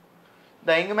ఇక్కడ,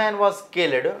 the young man was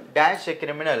killed dash a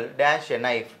criminal dash a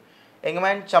knife. Young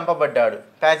man చంపబడ్డాడు,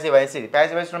 passive voice. ఇది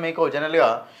ప్యాసివ్ వాయిస్లో మీకు జనరల్గా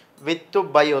విత్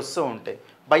బై వస్తూ ఉంటాయి.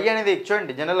 బై అనేది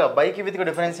చూడండి, జనరల్గా బైకి విత్కి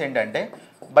డిఫరెన్స్ ఏంటంటే,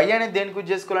 బై అనేది దేనికి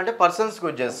యూజ్ చేసుకోవాలంటే పర్సన్స్కి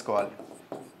యూజ్ చేసుకోవాలి,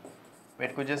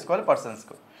 వెట్కి యూజ్ చేసుకోవాలి,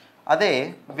 పర్సన్స్కు. అదే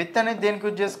విత్ అనేది దేనికి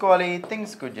యూజ్ చేసుకోవాలి,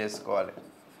 థింగ్స్కి యూజ్ చేసుకోవాలి,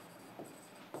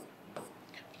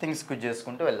 థింగ్స్కి యూజ్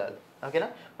చేసుకుంటూ వెళ్ళాలి. ఓకేనా,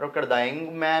 ఇక్కడ the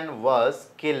young man was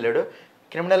killed,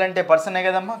 criminal అంటే పర్సనే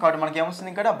కదమ్మా, కాబట్టి మనకి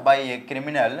ఏమొస్తుంది ఇక్కడ, by A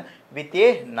criminal with a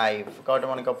knife. కాబట్టి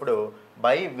మనకు అప్పుడు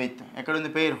బై విత్ ఎక్కడ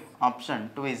ఉంది పేరు, option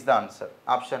 2 is the answer,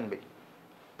 option B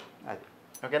అది.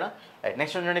 ఓకేనా, రైట్.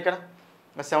 నెక్స్ట్ చూడండి ఇక్కడ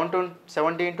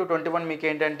 17 to 21 మీకు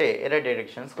ఏంటంటే error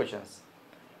detections questions,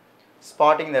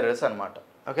 spotting the errors అనమాట.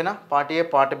 ఓకేనా, part A,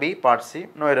 part B, part C,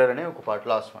 no error అని ఒక పార్ట్,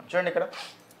 లాస్ట్ వన్. చూడండి ఇక్కడ,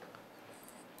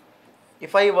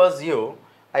 if I was you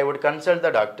I would consult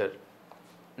the doctor.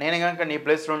 నేను కనుక నీ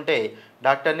ప్లేస్లో ఉంటే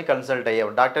డాక్టర్ని కన్సల్ట్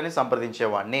అయ్యేవాడు, డాక్టర్ని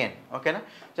సంప్రదించేవాడిని అని. ఓకేనా,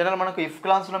 జనరల్ మనకు ఇఫ్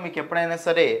క్లాస్లో మీకు ఎప్పుడైనా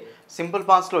సరే సింపుల్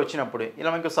పాస్ట్లో వచ్చినప్పుడు ఇలా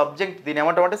మీకు సబ్జెక్ట్, దీని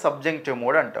ఏమంటామంటే సబ్జెక్టివ్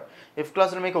మోడ్ అంటాం. ఇఫ్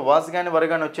క్లాస్లో మీకు వాస్ కానీ వర్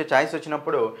కానీ వచ్చే ఛాయిస్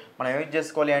వచ్చినప్పుడు మనం యూజ్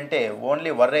చేసుకోవాలి అంటే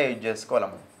ఓన్లీ వర్రే యూజ్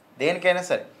చేసుకోవాలమ్మ. దేనికైనా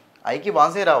సరే ఐకి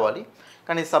వాసే రావాలి,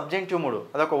 కానీ సబ్జెక్టివ్ మూడు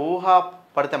అదొక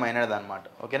ఊహాపరితమైనది అనమాట.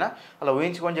 ఓకేనా, అలా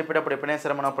ఊహించుకొని చెప్పేటప్పుడు ఎప్పుడైనా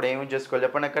సరే మనం అప్పుడు ఏం యూజ్ చేసుకోవాలి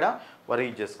చెప్పండి, అక్కడ వర్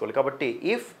యూజ్ చేసుకోవాలి. కాబట్టి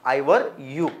ఇఫ్ ఐ వర్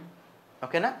యూ,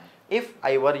 ఓకేనా, ఇఫ్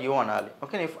ఐ వర్ యూ అనాలి.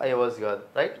 ఓకేనా, ఇఫ్ ఐ వాజ్ కాదు,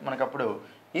 రైట్. మనకు అప్పుడు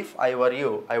if I were you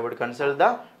I would consult the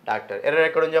doctor. Error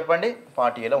ఎక్కడ ఉంది చెప్పండి,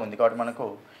 పార్ట్ ఏలో ఉంది. కాబట్టి మనకు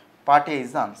part A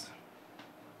is the answer.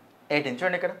 18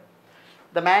 చూడండి ఇక్కడ,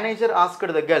 the manager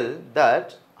asked the girl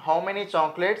that how many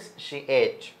chocolates she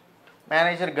at.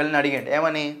 Manager గర్ల్ని అడిగండి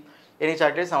ఏమని, ఎన్ని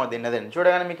చాక్లెట్స్ ఆమె తిన్నదని.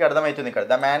 చూడగానే మీకు అర్థమవుతుంది ఇక్కడ,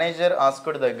 the manager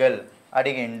asked the girl,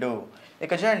 అడిగిండు.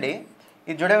 ఇక చూడండి,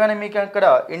 ఇది చూడగానే మీకు అక్కడ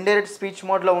ఇండైరెక్ట్ స్పీచ్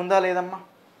మోడ్లో ఉందా లేదమ్మా,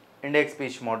 ఇండైరెక్ట్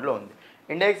స్పీచ్ మోడ్లో ఉంది.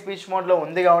 ఇండైరెక్ట్ స్పీచ్ మోడ్లో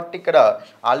ఉంది కాబట్టి ఇక్కడ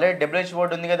ఆల్రెడీ డబ్ల్యూహెచ్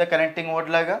వర్డ్ ఉంది కదా, కనెక్టింగ్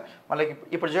వర్డ్ లాగా. మళ్ళీ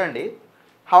ఇప్పుడు చూడండి,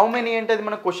 హౌ మెనీ అంటే అది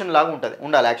మనకు క్వశ్చన్ లాగా ఉంటుంది,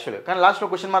 ఉండాలి యాక్చువల్గా, కానీ లాస్ట్లో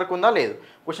క్వశ్చన్ మార్క్ ఉందా లేదు,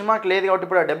 క్వశ్చన్ మార్క్ లేదు. కాబట్టి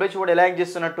ఇప్పుడు డబ్ల్యూహెచ్ వర్డ్ ఎలా యాక్ట్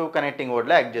చేస్తున్నట్టు, కనెక్టింగ్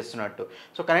వర్డ్లో యాక్ట్ చేస్తున్నట్టు.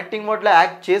 సో కనెక్టింగ్ వర్డ్లో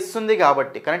యాక్ట్ చేస్తుంది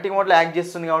కాబట్టి, కనెక్టింగ్ వర్డ్లో యాక్ట్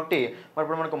చేస్తుంది కాబట్టి మరి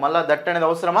ఇప్పుడు మనకు మళ్ళీ దట్ అనేది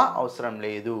అవసరమా, అవసరం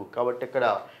లేదు. కాబట్టి ఇక్కడ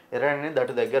ఎర్రర్ అనేది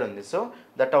దట్ దగ్గర ఉంది. సో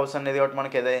దట్ అవసరం అనేది కాబట్టి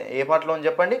మనకి ఏ పార్ట్లో ఉంది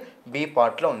చెప్పండి, బి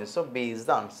పార్ట్లో ఉంది. So B is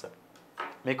the answer.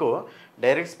 మీకు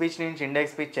డైరెక్ట్ స్పీచ్ నుంచి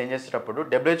ఇండైరెక్ట్ స్పీచ్ చేంజ్ చేసేటప్పుడు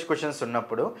డబ్ల్యూహెచ్ క్వశ్చన్స్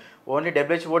ఉన్నప్పుడు ఓన్లీ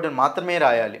డబ్ల్యూహెచ్ వర్డ్ని మాత్రమే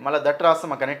రాయాలి, మళ్ళీ దట్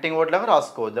రాస్తాం కనెక్టింగ్ వర్డ్ లాగా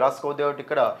రాసుకోవద్దు కాబట్టి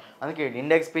ఇక్కడ అందుకే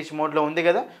ఇండైరెక్ట్ స్పీచ్ మోడ్లో ఉంది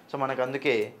కదా. సో మనకు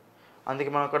అందుకే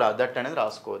మనం కూడా దట్ అనేది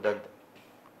రాసుకోవద్దు అంతే.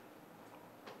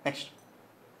 నెక్స్ట్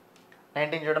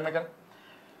 19 చూడడం ఇక్కడ,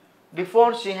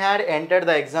 before she had entered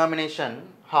the examination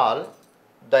hall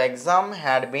the exam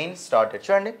had been started.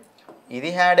 చూడండి, ఇది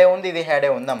హ్యాడే ఉంది, ఇది హ్యాడే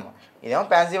ఉందమ్మ. ఇదేమో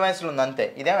ప్యాసివ్ వాయిస్లో ఉంది అంతే,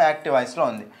 ఇదేమో యాక్టివ్ వాయిస్లో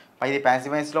ఉంది. ఇది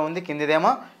ప్యాసివ్ వాయిస్లో ఉంది,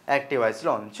 కిందిదేమో యాక్టివ్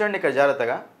వాయిస్లో ఉంది. చూడండి ఇక్కడ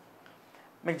జాగ్రత్తగా,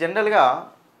 మీకు జనరల్గా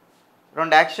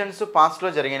రెండు యాక్షన్స్ పాస్ట్లో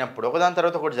జరిగినప్పుడు ఒకదాని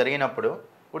తర్వాత ఒకటి జరిగినప్పుడు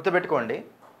గుర్తుపెట్టుకోండి,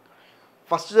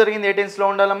 ఫస్ట్ జరిగింది ఏ టెన్స్లో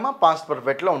ఉండాలమ్మా, పాస్ట్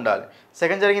పర్ఫెక్ట్లో ఉండాలి.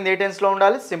 సెకండ్ జరిగింది ఏ టెన్స్లో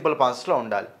ఉండాలి, సింపుల్ పాస్ట్లో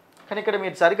ఉండాలి. కానీ ఇక్కడ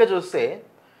మీరు సరిగ్గా చూస్తే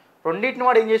రెండింటిని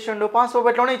వాడు ఏం చేసిండు, పాస్ట్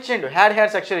పర్ఫెక్ట్లోనే ఇచ్చిండు,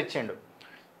 హ్యాడ్ అక్షర్ ఇచ్చిండు.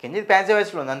 కింది ప్యాసివ్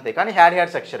వాయిస్లో ఉంది అంతే, కానీ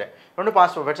హ్యాడ్ అక్షరే. రెండు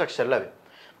పాస్ట్ పర్ఫెక్ట్స్ అక్షరాలు అవి.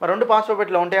 మరి రెండు పాస్ట్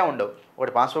పర్ఫెక్ట్లో ఉంటాయా ఉండవు,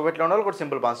 ఒకటి పాస్ట్ పర్ఫెక్ట్లో ఉండాలి, ఒకటి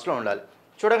సింపుల్ పాస్ట్లో ఉండాలి.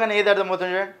 చూడగానే ఏది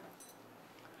అర్థమవుతుంది చూడండి,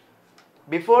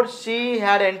 before she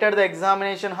had entered the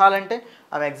examination hall అంటే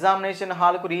ఆమె ఎగ్జామినేషన్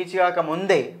హాల్కు రీచ్ కాక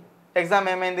ముందే ఎగ్జామ్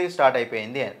ఏమైంది, స్టార్ట్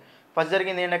అయిపోయింది అని. ఫస్ట్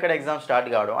జరిగింది ఏంటి, అక్కడ ఎగ్జామ్ స్టార్ట్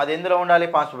కావడం. అది ఎందులో ఉండాలి,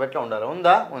 పాస్ట్ పర్ఫెక్ట్లో ఉండాలి.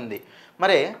 ఉందా, ఉంది.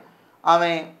 మరి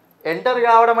ఆమె ఎంటర్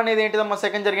కావడం అనేది ఏంటిదమ్మా,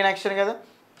 సెకండ్ జరిగిన యాక్షన్ కదా.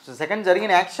 సో సెకండ్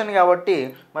జరిగిన యాక్షన్ కాబట్టి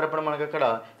మరి ఇప్పుడు మనకు అక్కడ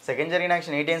సెకండ్ జరిగిన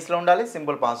యాక్షన్ ఏ టెన్స్లో ఉండాలి,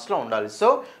 సింపుల్ పాస్ట్లో ఉండాలి. సో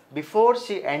బిఫోర్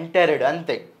షీ ఎంటర్డ్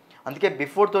అంతే. అందుకే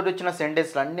బిఫోర్ తోటి వచ్చిన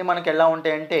సెంటెన్స్లు అన్నీ మనకి ఎలా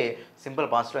ఉంటాయంటే సింపుల్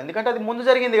పాస్ట్లో, ఎందుకంటే అది ముందు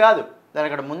జరిగింది కాదు, దాని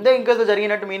అక్కడ ముందే ఇంకా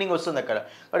జరిగినట్టు మీనింగ్ వస్తుంది అక్కడ.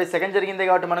 కాబట్టి సెకండ్ జరిగిందే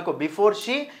కాబట్టి మనకు before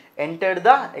she entered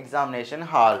the examination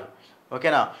hall.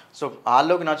 ఓకేనా. సో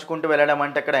హాల్లోకి నడుచుకుంటూ వెళ్ళడం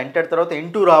అంటే అక్కడ ఎంటర్ తర్వాత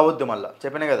ఇంటూ రావద్దు, మళ్ళీ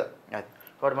చెప్పినా కదా అది.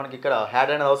 కాబట్టి మనకి ఇక్కడ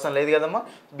హ్యాడ్ అనేది అవసరం లేదు కదమ్మా.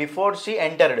 Before she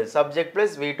entered subject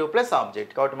plus V2 plus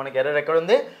object. కాబట్టి మనకి ఎర్రర్ ఎక్కడ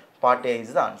ఉంది, part A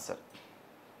is the answer.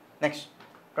 Next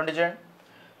 20 చూడండి,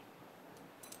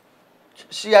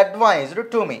 షీ అడ్వైజ్డ్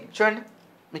టు మీ. చూడండి,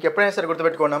 మీకు ఎప్పుడైనా సరే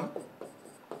గుర్తుపెట్టుకున్నాం,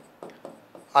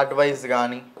 అడ్వైజ్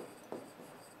కానీ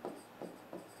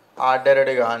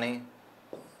ఆర్డర్డ్ కానీ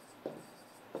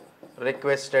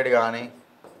రిక్వెస్టెడ్ కానీ,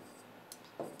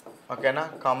 ఓకేనా,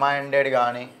 కమాండెడ్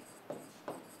కానీ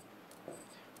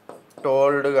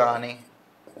టోల్డ్ కానీ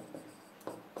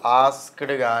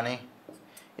ఆస్క్డ్ కానీ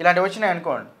ఇలాంటివి వచ్చినాయి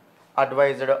అనుకోండి,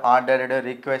 advised, ordered,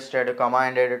 requested,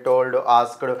 commanded, told,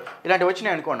 asked ఇలాంటివి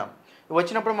వచ్చినాయి అనుకున్నాం. ఇవి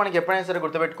వచ్చినప్పుడు మనకి ఎప్పుడైనా సరే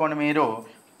గుర్తుపెట్టుకోండి, మీరు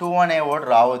టూ అనే వర్డ్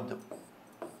రావద్దు,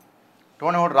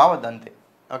 అంతే.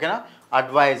 ఓకేనా.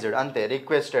 అడ్వైజ్డ్ అంతే,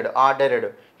 requested, ordered,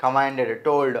 commanded,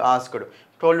 told, asked.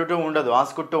 Told two ఉండదు,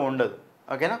 ఆస్క్డ్ టూ ఉండదు.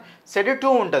 ఓకేనా. సెట్ టూ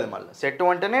ఉంటుంది, మళ్ళీ సెట్ టూ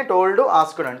అంటేనే టోల్డ్,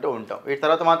 ఆస్క్డ్ అంటూ ఉంటాం. వీటి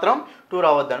తర్వాత మాత్రం టూ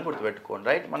రావద్దని గుర్తుపెట్టుకోండి,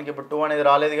 రైట్. మనకి ఇప్పుడు టూ అనేది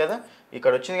రాలేదు కదా,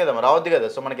 ఇక్కడ వచ్చింది కదా, రావద్దు కదా.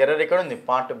 సో మనకి ఎర్రర్ ఎక్కడ ఉంది,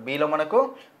 పార్ట్ బిలో మనకు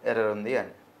ఎర్రర్ ఉంది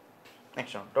అని.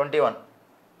 నెక్స్ట్ 21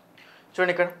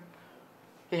 చూడండి, ఇక్కడ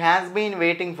he has been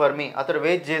waiting for me, అతడు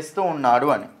వెయిట్ చేస్తూ ఉన్నాడు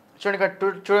అని. చూడండి ఇక్కడ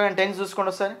చూడండి, టెన్స్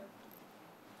చూసుకోండి ఒకసారి.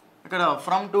 ఇక్కడ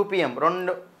ఫ్రమ్ 2 PM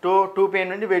 2 PM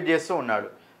నుండి వెయిట్ చేస్తూ ఉన్నాడు.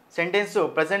 సెంటెన్స్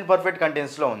ప్రెజెంట్ పర్ఫెక్ట్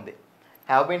కంటెన్స్లో ఉంది.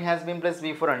 Have been, has been plus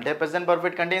V4 అంటే ప్రెజెంట్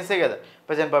పర్ఫెక్ట్ కంటెన్సే కదా,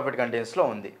 ప్రెజెంట్ పర్ఫెక్ట్ కంటెన్స్లో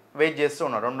ఉంది. వెయిట్ చేస్తూ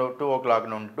ఉన్నాడు 2 o'clock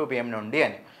నుండి 2 PM నుండి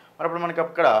అని. మరి అప్పుడు మనకి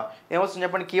అక్కడ ఏమొస్తుంది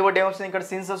చెప్పండి, కీవర్డ్ ఏమొస్తుంది, ఇక్కడ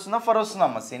సిన్స్ వస్తుందా, ఫర్ వస్తుందా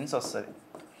అమ్మ, సిన్స్ వస్తుంది.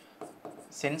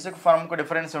 సిన్స్కి ఫర్మ్కు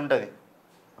డిఫరెన్స్ ఉంటుంది.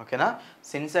 ఓకేనా.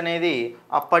 సిన్స్ అనేది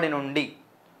అప్పటి నుండి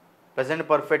present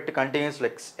perfect కంటిన్యూస్లో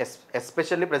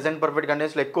especially present perfect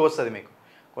కంటిన్యూస్లో ఎక్కువ వస్తుంది మీకు,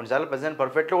 కొన్నిసార్లు ప్రెజెంట్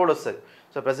పర్ఫెక్ట్లో కూడా వస్తుంది.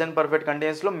 సో ప్రెజెంట్ పర్ఫెక్ట్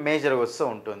కంటిన్యూస్లో మేజర్గా వస్తూ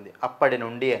ఉంటుంది, అప్పటి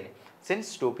నుండి అని.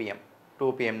 సిన్స్ 2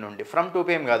 PM నుండి, ఫ్రమ్ 2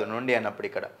 PM కాదు, నుండి అన్నప్పుడు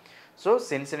ఇక్కడ. సో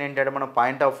సిన్స్ ఏంటంటే మనం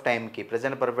పాయింట్ ఆఫ్ టైంకి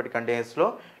ప్రెజెంట్ పర్ఫెక్ట్ కంటిన్యూస్లో,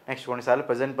 నెక్స్ట్ కొన్నిసార్లు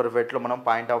ప్రెజెంట్ పర్ఫెక్ట్లో మనం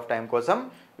పాయింట్ ఆఫ్ టైం కోసం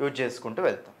యూజ్ చేసుకుంటూ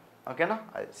వెళ్తాం. ఓకేనా,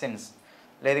 అది సిన్స్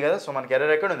లేదు కదా. సో మనకి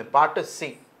ఎర్రర్ ఎక్కడ ఉంది, part C,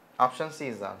 option C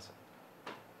is the answer.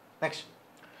 Next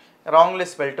wrongly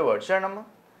spelled word. చూడండి అమ్మా,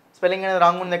 స్పెల్లింగ్ అనేది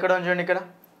రాంగ్ ఉంది, ఎక్కడ ఉంది చూడండి, ఇక్కడ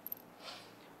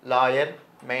lawyer,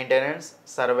 maintenance,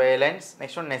 surveillance,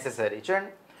 next necessary.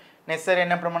 చూడండి, నెసెసరీ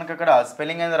అయినప్పుడు మనకి అక్కడ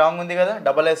స్పెల్లింగ్ అనేది రాంగ్ ఉంది కదా,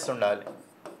 SS ఉండాలి.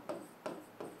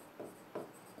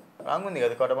 రాంగ్ ఉంది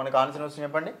కదా, కాబట్టి మనకు ఆన్సర్ వస్తుంది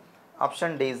చెప్పండి,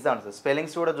 option D is the answer.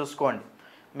 Spellings కూడా చూసుకోండి,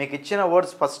 మీకు ఇచ్చిన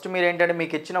వర్డ్స్ ఫస్ట్ మీరు ఏంటంటే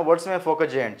మీకు ఇచ్చిన వర్డ్స్ మీద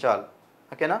ఫోకస్ చేయండి చాలు.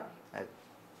 ఓకేనా, అది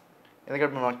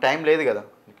ఎందుకంటే మనకు టైం లేదు కదా.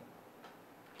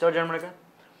 చూడండి మనకి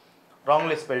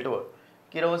wrongly spelled word.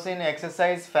 Kerosene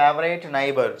exercise favourite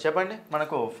neighbour. చెప్పండి,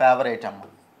 మనకు ఫేవరెట్ అమ్మ,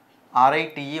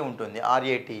 RITE ఉంటుంది,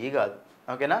 RATE కాదు.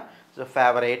 ఓకేనా. సో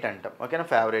ఫేవరెట్ అంటాం. ఓకేనా,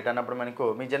 ఫేవరెట్ అన్నప్పుడు మనకు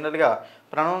మీ జనరల్గా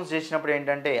ప్రొనౌన్స్ చేసినప్పుడు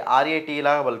ఏంటంటే RATE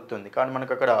లాగా పలుకుతుంది, కానీ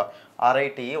మనకు అక్కడ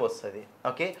RITE వస్తుంది.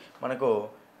 ఓకే, మనకు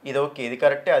ఇది ఓకే, ఇది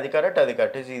కరెక్టే, అది కరెక్ట్, అది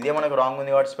కరెక్ట్. ఇదే మనకు రాంగ్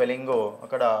ఉంది వాటి స్పెల్లింగ్,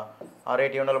 అక్కడ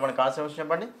RITE ఉండాలి. మనకు ఆన్సర్ వచ్చి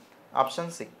చెప్పండి,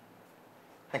 ఆప్షన్ సి.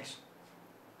 నెక్స్ట్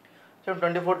చూడండి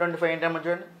 24, 25 ఏంటమ్మా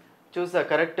చూడండి, choose the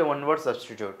correct one word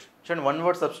substitute. చూడండి, వన్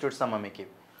వర్డ్ సబ్స్టిట్యూట్స్ అమ్మ మీకు.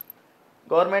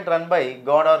 Government run by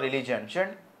God are religion.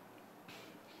 చూడండి,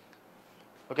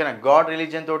 ఓకేనా, గాడ్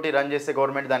రిలీజియన్ తోటి రన్ చేసే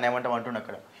గవర్నమెంట్ దాన్ని ఏమంటాం అంటున్నా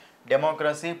అక్కడ.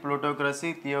 Democracy, plutocracy,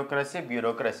 theocracy,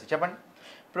 bureaucracy. చెప్పండి,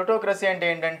 ప్లూటోక్రసీ అంటే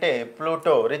ఏంటంటే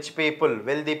Pluto rich people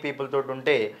wealthy people తోటి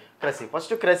ఉంటే క్రసీ.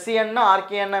 ఫస్ట్ క్రసీ అన్న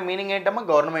ఆర్కే అన్న మీనింగ్ ఏంటమ్మా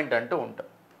గవర్నమెంట్ అంటూ ఉంటాం.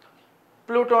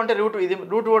 ప్లూటో అంటే ఇది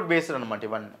రూట్ వర్డ్ బేస్డ్ అనమాట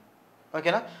ఇవన్నీ.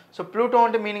 ఓకేనా. సో ప్లూటో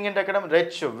అంటే మీనింగ్ ఏంటి అక్కడ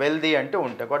రిచ్ వెల్దీ అంటూ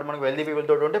ఉంటాం కాబట్టి మనకు వెల్దీ పీపుల్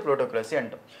తోటి ఉంటే ప్లూటోక్రసీ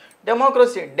అంటాం.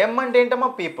 డెమోక్రసీ డెమ్ అంటే ఏంటమ్మా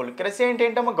పీపుల్, క్రసీ అంటే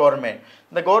ఏంటమ్మా government.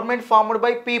 The government formed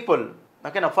by people.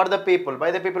 ఓకేనా. For the people by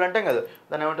the people అంటాం కదా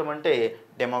దాన్ని ఏమంటామంటే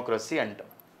డెమోక్రసీ అంటాం.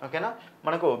 ఓకేనా.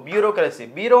 మనకు బ్యూరోక్రసీ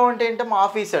బ్యూరో అంటే ఏంటమ్మా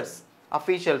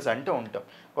అఫీషియల్స్ అంటూ ఉంటాం.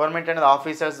 గవర్నమెంట్ అనేది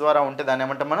ఆఫీసర్స్ ద్వారా ఉంటే దాన్ని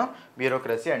ఏమంటాం మనం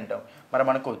బ్యూరోక్రసీ అంటాం. మరి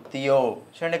మనకు థియో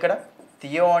చూడండి ఇక్కడ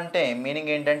థియో అంటే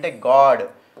మీనింగ్ ఏంటంటే గాడ్.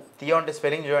 థియో అంటే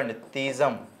స్పెల్లింగ్ చూడండి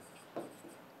థీజం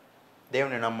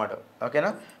దేవుని నమ్మడం. ఓకేనా.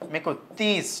 మీకు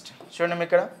థీస్ట్ చూడండి మీకు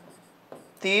ఇక్కడ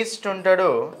థీస్ట్ ఉంటాడు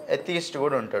ఎథీస్ట్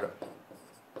కూడా ఉంటాడు.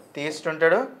 థీస్ట్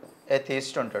ఉంటాడు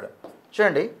ఎథీస్ట్ ఉంటాడు.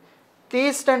 చూడండి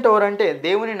థీస్ట్ అంటే ఎవరంటే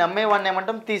దేవుని నమ్మేవాడిని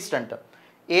ఏమంటాం థీస్ట్ అంటాం.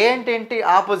 ఏ అంటే ఏంటి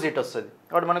ఆపోజిట్ వస్తుంది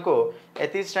కాబట్టి మనకు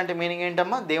ఎథీస్ట్ అంటే మీనింగ్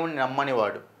ఏంటమ్మా దేవుని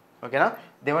నమ్మనివాడు. ఓకేనా.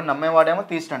 దేవుని నమ్మేవాడేమో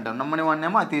థీస్ట్ అంటాం, నమ్మని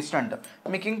వాడినేమో అథీస్ట్ అంటాం.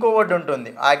 మీకు ఇంకో వర్డ్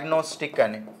ఉంటుంది ఆగ్నోస్టిక్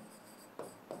అని.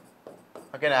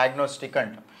 ఓకేనా. ఆగ్నోస్టిక్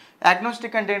అంటాం.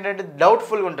 ఆగ్నోస్టిక్ అంటే ఏంటంటే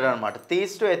డౌట్ఫుల్గా ఉంటుంది అనమాట.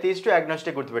 థీస్ట్ ఎథీస్ట్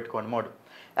ఆగ్నోస్టిక్ గుర్తుపెట్టుకోండి మూడు.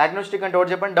 ఆగ్నోస్టిక్ అంటే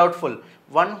ఒకటి చెప్పండి doubtful,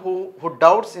 one who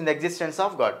doubts in the existence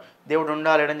of God. దేవుడు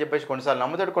ఉండాలి అని చెప్పేసి కొన్నిసార్లు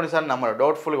నమ్ముతాడు కొన్నిసార్లు నమ్మడు,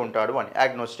 డౌట్ఫుల్గా ఉంటాడు అని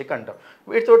ఆగ్నోస్టిక్ అంటాం.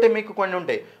 వీటితోటి మీకు కొన్ని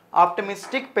ఉంటాయి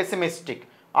ఆప్టమిస్టిక్ పెసిమిస్టిక్.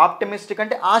 ఆప్టమిస్టిక్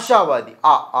అంటే ఆశావాది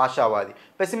ఆశావాది,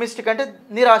 పెసిమిస్టిక్ అంటే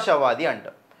నిరాశావాది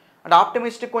అంటాం. అంటే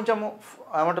ఆప్టమిస్టిక్ కొంచెం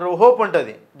ఏమంటారు హోప్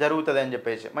ఉంటుంది జరుగుతుంది అని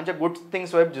చెప్పేసి మంచిగా గుడ్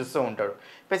థింగ్స్ వైపు చూస్తూ ఉంటాడు.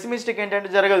 పెసిమిస్టిక్ ఏంటంటే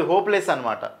జరగదు హోప్లెస్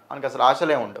అనమాట, మనకు అసలు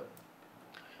ఆశలే ఉండవు.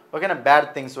 ఓకేనా. బ్యాడ్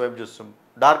థింగ్స్ వైపు చూస్తాం,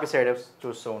 డార్క్ సైడ్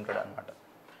చూస్తూ ఉంటాడు అనమాట.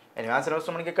 ఎనీ ఆన్సర్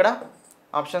వస్తుంది మనకి ఇక్కడ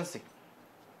option C.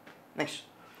 Next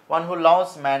one who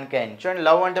loves man kind. చూడండి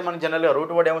లవ్ అంటే మనకి జనరల్గా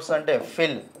రూట్ వర్డ్ ఏమొస్తుంది అంటే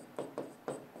ఫిల్.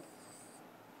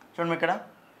 చూడండి ఇక్కడ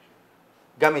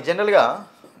గమి. జనరల్గా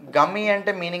గమి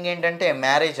అంటే మీనింగ్ ఏంటంటే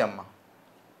మ్యారేజ్ అమ్మ,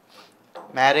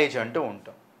 మ్యారేజ్ అంటూ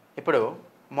ఉంటాం. ఇప్పుడు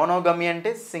మోనోగమి అంటే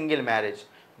సింగిల్ మ్యారేజ్,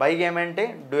 బైగమి అంటే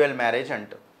డ్యూయల్ మ్యారేజ్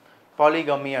అంటాం,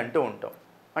 పాలిగమి అంటూ ఉంటాం.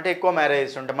 అంటే ఎక్కువ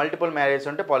మ్యారేజెస్ ఉంటాయి, మల్టిపుల్ మ్యారేజెస్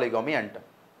ఉంటే పాలిగమి అంటాం.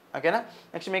 ఓకేనా.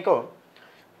 నెక్స్ట్ మీకు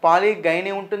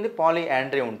పాలిగైని ఉంటుంది,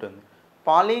 పాలియాండ్రీ ఉంటుంది.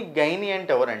 పాలిగైని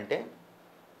అంటే ఎవరంటే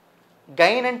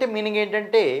గైన్ అంటే మీనింగ్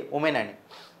ఏంటంటే ఉమెన్ అని.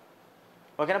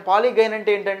 ఓకేనా. పాలిగైన్ అంటే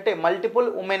ఏంటంటే మల్టిపుల్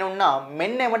ఉమెన్ ఉన్న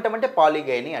మెన్ ఏమంటామంటే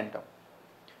పాలిగైని అంటాం.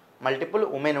 మల్టిపుల్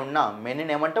ఉమెన్ ఉన్న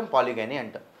మెన్ని ఏమంటాం పాలిగైని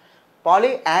అంటాం.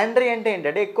 పాలియాండ్రీ అంటే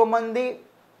ఏంటంటే ఎక్కువ మంది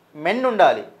మెన్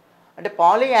ఉండాలి అంటే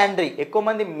పాలియాండ్రీ, ఎక్కువ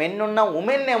మంది మెన్ ఉన్న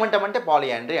ఉమెన్ ఏమంటామంటే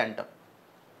పాలియాండ్రీ అంటాం.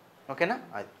 ఓకేనా.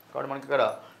 అది కాబట్టి మనకి ఇక్కడ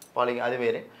అది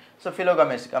వేరే. సో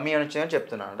ఫిలోగమిస్ట్ గమి అని వచ్చిందని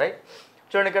చెప్తున్నాను రైట్.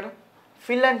 చూడండి ఇక్కడ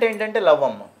ఫిల్ అంటే ఏంటంటే లవ్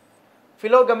అమ్మ,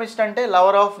 ఫిలోగమిస్ట్ అంటే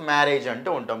లవర్ ఆఫ్ మ్యారేజ్ అంటూ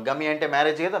ఉంటాం. గమి అంటే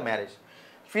మ్యారేజ్ కదా మ్యారేజ్.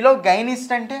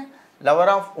 ఫిలోగైనిస్ట్ అంటే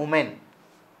లవర్ ఆఫ్ ఉమెన్.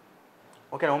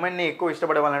 ఓకే. ఉమెన్ని ఎక్కువ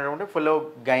ఇష్టపడే వాళ్ళంటే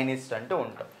ఫిలోగైనిస్ట్ అంటూ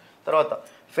ఉంటాం. తర్వాత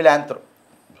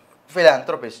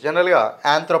ఫిలాంథ్రోపిస్ట్. జనరల్గా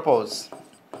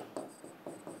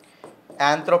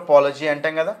యాంథ్రోపాలజీ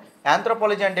అంటాం కదా.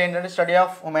 యాంథ్రోపాలజీ అంటే ఏంటంటే study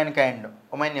of women kind,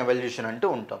 women evolution అంటూ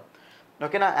ఉంటాం.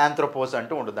 ఓకేనా. యాంథ్రోపోస్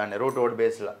అంటూ ఉంటుంది దాన్ని రూట్ వర్డ్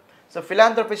బేస్లో. సో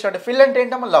ఫిలాంథ్రోపిస్ట్ అంటే ఫిల్ అంటే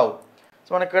ఏంటమ్మా లవ్. సో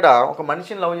మనకి ఇక్కడ ఒక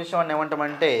మనిషిని లవ్ చేసామని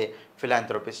ఏమంటామంటే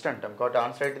ఫిలాంథ్రోపిస్ట్ అంటాం. కాబట్టి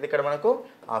ఆన్సర్ అయితే ఇక్కడ మనకు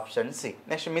ఆప్షన్ సి.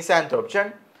 నెక్స్ట్ మిస్యాంథ్రోప్.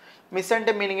 చూడండి మిస్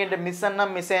అంటే మీనింగ్ ఏంటంటే మిస్ అన్న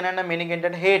మిస్ అయినా మీనింగ్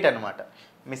ఏంటంటే హేట్ అనమాట.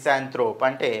 మిస్యాంథ్రోప్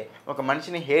అంటే ఒక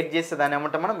మనిషిని హేట్ చేస్తే దాన్ని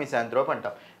ఏమంటాం మనం మిస్యాంథ్రోప్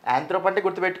అంటాం. యాంథ్రోప్ అంటే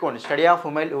గుర్తుపెట్టుకోండి స్టడీ ఆఫ్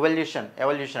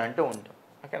ఎవల్యూషన్ అంటూ ఉంటాం.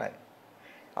 ఓకేనా.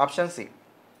 Option C.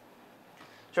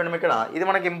 చూడండి ఇక్కడ ఇది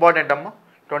మనకి ఇంపార్టెంట్ అమ్మ.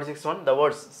 26 the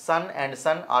words sun and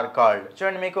sun are called.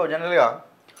 చూడండి మీకు జనరల్గా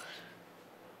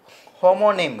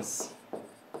హోమోనిమ్స్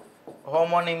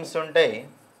ఉంటాయి,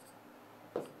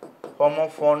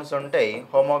 హోమోఫోన్స్ ఉంటాయి,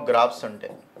 హోమోగ్రాఫ్స్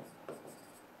ఉంటాయి.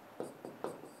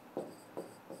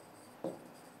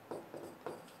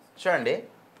 చూడండి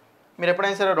మీరు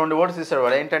ఎప్పుడైనా సరే రెండు వర్డ్స్ ఇస్తాడు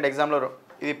వాడు ఏంటంటే ఎగ్జామ్లో,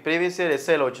 ఇది ప్రీవియస్ ఇయర్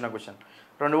ఎస్ఐలో వచ్చిన క్వశ్చన్.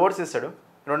 రెండు వర్డ్స్ ఇస్తాడు,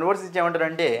 రెండు వర్డ్స్ ఇచ్చి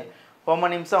ఏమంటారంటే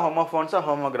హోమోనిమ్సా హోమోఫోన్సా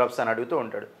హోమోగ్రాఫ్స్ అని అడుగుతూ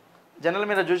ఉంటాడు. జనరల్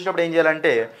మీరు చూసినప్పుడు ఏం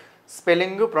చేయాలంటే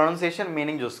స్పెల్లింగ్ ప్రొనౌన్సియేషన్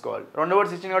మీనింగ్ చూసుకోవాలి. రెండు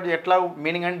వర్డ్స్ ఇచ్చిన కాబట్టి ఎట్లా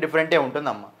మీనింగ్ అంటే డిఫరెంటే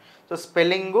ఉంటుందమ్మా. సో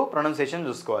స్పెల్లింగ్ ప్రొనౌన్సియేషన్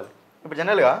చూసుకోవాలి. ఇప్పుడు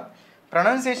జనరల్గా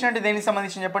ప్రొనౌన్సియేషన్ అంటే దేనికి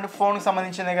సంబంధించింది చెప్పండి, ఫోన్కి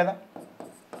సంబంధించిందే కదా.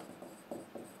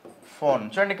 ఫోన్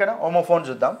చూడండి ఇక్కడ హోమోఫోన్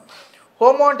చూద్దాం.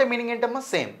 హోమో అంటే మీనింగ్ ఏంటమ్మా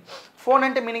సేమ్, ఫోన్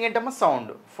అంటే మీనింగ్ ఏంటమ్మా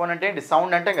సౌండ్. ఫోన్ అంటే ఏంటి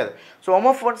సౌండ్ అంటాం కదా. సో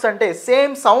హోమోఫోన్స్ అంటే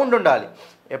సేమ్ సౌండ్ ఉండాలి.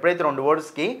 ఎప్పుడైతే రెండు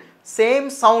వర్డ్స్కి సేమ్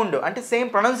సౌండ్ అంటే సేమ్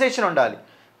ప్రొనౌన్సియేషన్ ఉండాలి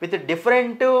with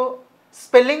different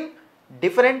spelling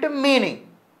different meaning,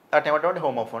 that ఏమంటే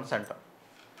హోమోఫోన్స్ అంటాం.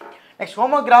 నెక్స్ట్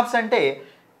హోమోగ్రాఫ్స్ అంటే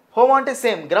హోమో అంటే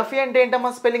సేమ్, గ్రఫీ అంటే ఏంటమ్మా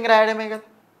స్పెల్లింగ్ రాయడమే కదా.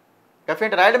 గ్రఫీ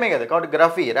అంటే రాయడమే కదా, కాబట్టి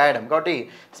గ్రఫీ రాయడం, కాబట్టి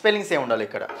స్పెల్లింగ్స్ ఏమి ఉండాలి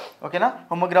ఇక్కడ. ఓకేనా.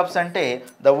 హోమోగ్రాఫ్స్ అంటే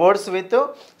the words with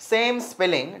same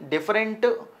spelling, different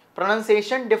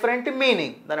pronunciation, different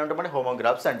meaning, దాని ఏమంటామంటే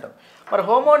హోమోగ్రాఫ్స్ అంటాం. మరి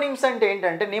హోమోనిమ్స్ అంటే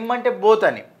ఏంటంటే నిమ్ అంటే బోత్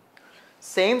అని,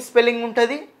 సేమ్ స్పెల్లింగ్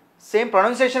ఉంటుంది, సేమ్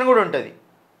ప్రొనౌన్సియేషన్ కూడా ఉంటుంది,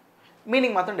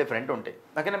 మీనింగ్ మాత్రం డిఫరెంట్ ఉంటాయి.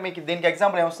 ఓకేనా. మీకు దీనికి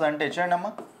ఎగ్జాంపుల్ ఏమొస్తుంది అంటే చూడండి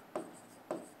అమ్మా,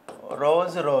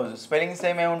 రోజ్ రోజ్ స్పెల్లింగ్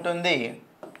సేమే ఉంటుంది,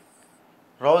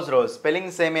 రోజ్ రోజ్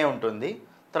స్పెల్లింగ్ సేమే ఉంటుంది,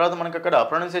 తర్వాత మనకు అక్కడ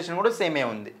ప్రొనౌన్సియేషన్ కూడా సేమే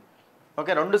ఉంది.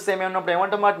 ఓకే, రెండు సేమే ఉన్నప్పుడు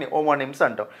ఏమంటాం వాటిని హోమోనిమ్స్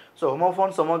అంటాం. సో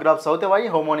హోమోఫోన్స్ హోమోగ్రాఫ్స్ అవుతే వాయి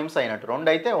హోమోనిమ్స్ అయినట్టు, రెండు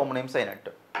అయితే హోమోనిమ్స్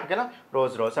అయినట్టు. ఓకేనా,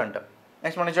 రోజ్ రోజ్ అంటాం.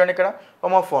 నెక్స్ట్ మనం చూడండి ఇక్కడ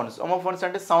హోమోఫోన్స్. హోమోఫోన్స్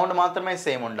అంటే సౌండ్ మాత్రమే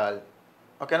సేమ్ ఉండాలి.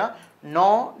 ఓకేనా. నో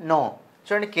నో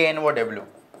చూడండి, KNOW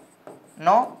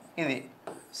నో, ఇది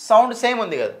సౌండ్ సేమ్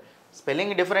ఉంది కదా,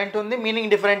 స్పెల్లింగ్ డిఫరెంట్ ఉంది,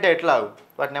 మీనింగ్ డిఫరెంట్, ఎట్లా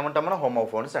వాటిని ఏమంటాం మనం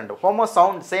హోమోఫోన్స్ అంటాం. హోమో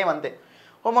సౌండ్ సేమ్ అంతే.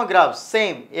 హోమోగ్రాఫ్స్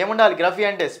సేమ్ ఏముండాలి, గ్రఫీ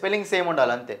అంటే స్పెల్లింగ్ సేమ్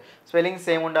ఉండాలి అంతే. స్పెల్లింగ్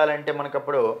సేమ్ ఉండాలంటే మనకు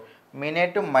అప్పుడు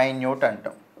మినిట్ మైన్యూట్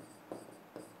అంటాం.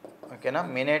 ఓకేనా,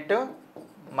 మినిట్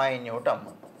మైన్యూట్ అమ్మ,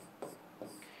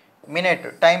 మినిట్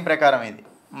టైం ప్రకారం, ఇది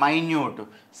మైన్యూట్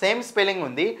సేమ్ స్పెల్లింగ్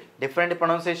ఉంది, డిఫరెంట్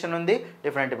ప్రొనౌన్సియేషన్ ఉంది,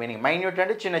 డిఫరెంట్ మీనింగ్. మైన్యూట్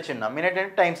అంటే చిన్న చిన్న, మినిట్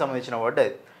అంటే టైం సంబంధించిన వర్డ్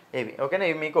అది. ఇవి ఓకేనా.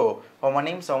 ఇవి మీకు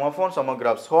హోమోనిమ్స్, హోమోఫోన్స్,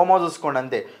 హోమోగ్రాఫ్స్. హోమో చూసుకోండి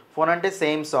అంతే, ఫోన్ అంటే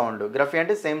సేమ్ సౌండ్, గ్రఫీ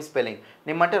అంటే సేమ్ స్పెల్లింగ్,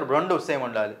 నిమ్ అంటే రెండు సేమ్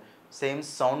ఉండాలి, సేమ్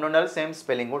సౌండ్ ఉండాలి, సేమ్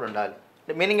స్పెల్లింగ్ కూడా ఉండాలి.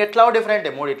 మీనింగ్ ఎట్లా డిఫరెంట్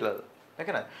మూడిట్లో.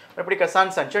 ఓకేనా. ఇప్పుడు ఇక్కడ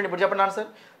సన్ సన్ చూడండి, ఇప్పుడు చెప్పండి sir,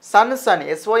 sun sun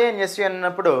SON SUN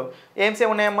అన్నప్పుడు ఏం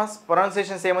సేమ్ ఉన్నాయమ్మా,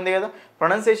 ప్రొనౌన్సియేషన్ సేమ్ ఉంది కదా,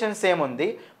 ప్రొనౌన్సియేషన్ సేమ్ ఉంది.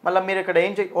 మళ్ళీ మీరు ఇక్కడ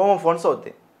ఏం చెక్, హోమోఫోన్స్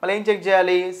అవుతాయి, మళ్ళీ ఏం చెక్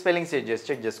చేయాలి, స్పెల్లింగ్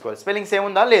చెక్ చేసుకోవాలి. స్పెల్లింగ్ సేమ్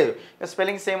ఉందా లేదు,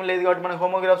 స్పెల్లింగ్ సేమ్ లేదు కాబట్టి మనకి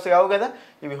హోమోగ్రాఫ్స్ కావు కదా,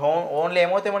 ఇవి ఓన్లీ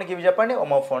ఏమవుతాయి మనకి, ఇవి చెప్పండి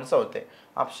హోమోఫోన్స్ అవుతాయి.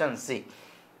 Option C.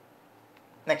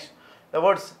 Next the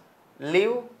words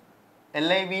live,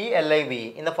 LIV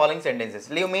in the following sentences.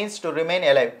 Live means to remain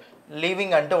alive,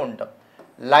 living అంటూ ఉంటాం.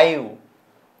 లైవ్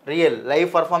రియల్, లైవ్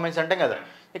పర్ఫార్మెన్స్ అంటాం కదా.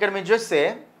 ఇక్కడ మీరు చూస్తే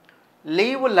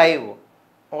లైవ్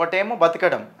ఒకటేమో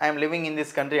బతకడం, I'm living in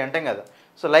this country అంటాం కదా.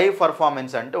 సో లైవ్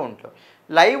పర్ఫార్మెన్స్ అంటూ ఉంటాం.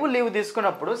 లివ్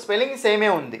తీసుకున్నప్పుడు స్పెల్లింగ్ సేమే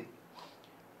ఉంది,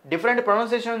 డిఫరెంట్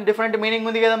ప్రొనౌన్సియేషన్, డిఫరెంట్ మీనింగ్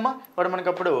ఉంది కదమ్మా. వాడు మనకు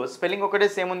అప్పుడు స్పెల్లింగ్ ఒకటే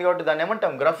సేమ్ ఉంది కాబట్టి దాన్ని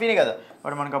ఏమంటాం గ్రఫీని కదా.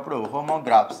 వాడు మనకు అప్పుడు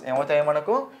హోమోగ్రాఫ్స్ ఏమవుతాయి,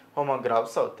 మనకు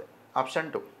హోమోగ్రాఫ్స్ అవుతాయి. ఆప్షన్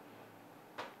 2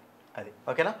 అది.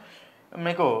 ఓకేనా.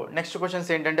 మీకు నెక్స్ట్ క్వశ్చన్స్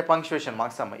ఏంటంటే పంక్చుయేషన్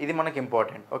మార్క్స్ అమ్మ, ఇది మనకి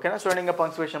ఇంపార్టెంట్. ఓకేనా. చూడండి ఇంకా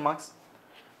పంక్చుయేషన్ మార్క్స్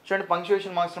చూడండి.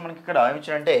 పంక్చుయేషన్ మార్క్స్లో మనకి ఇక్కడ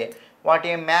ఏమిచ్చారంటే what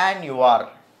a man you are.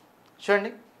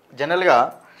 చూడండి జనరల్గా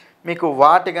మీకు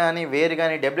వాట్ కానీ వేరు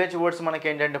కానీ WH వర్డ్స్ మనకి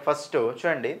ఏంటంటే ఫస్ట్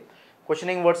చూడండి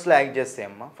questioning వర్డ్స్లో act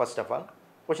చేస్తాయమ్మా. First of all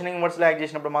questioning వర్డ్స్లో act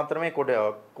చేసినప్పుడు మాత్రమే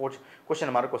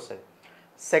క్వశ్చన్ మార్క్ వస్తుంది.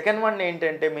 సెకండ్ వన్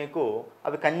ఏంటంటే మీకు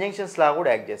అవి కంజంక్షన్స్ లాగా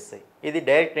కూడా యాక్ట్ చేస్తాయి. ఇది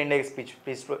డైరెక్ట్ ఇండైరెక్ట్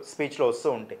స్పీచ్లో వస్తూ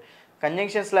ఉంటాయి.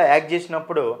 కంజంక్షన్స్లో యాక్ట్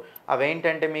చేసినప్పుడు అవి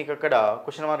ఏంటంటే మీకు అక్కడ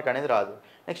క్వశ్చన్ మార్క్ అనేది రాదు.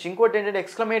 నెక్స్ట్ ఇంకోటి ఏంటంటే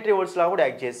ఎక్స్క్లమేటరీ వర్డ్స్ లాగా కూడా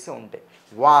యాక్ట్ చేస్తూ ఉంటాయి.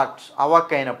 వాట్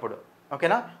అవాక్ అయినప్పుడు,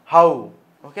 ఓకేనా. హౌ,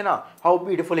 ఓకేనా, how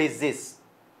beautiful is this,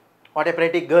 what a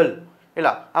pretty girl,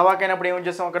 ఇలా అవాక్ అయినప్పుడు ఏం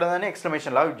చేస్తాం అక్కడ దాన్ని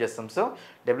ఎక్స్క్లమేషన్ లాగా యూజ్ చేస్తాం. సో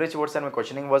WH వర్డ్స్ అని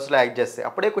క్వశ్చనింగ్ వర్డ్స్లో యాక్ట్ చేస్తాయి,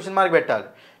 అప్పుడే క్వశ్చన్ మార్క్ పెట్టాలి.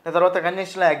 తర్వాత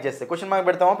కంజంక్షన్లో యాక్ట్ చేస్తాయి, క్వశ్చన్ మార్క్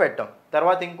పెడతామో పెట్టాం.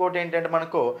 తర్వాత ఇంకోటి ఏంటంటే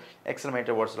మనకు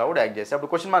ఎక్స్క్లమేటరీ వర్డ్స్లో కూడా యాక్ట్ చేస్తాయి,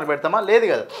 అప్పుడు క్వశ్చన్ మార్క్ పెడతామా, లేదు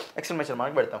కదా, ఎక్స్క్లమేషన్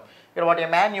మార్క్ పెడతాం. ఇక్కడ what a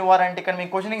man you are అంటే ఇక్కడ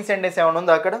మీకు క్వశ్చనింగ్ సెంటెన్స్ ఏమైనా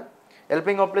ఉందా, అక్కడ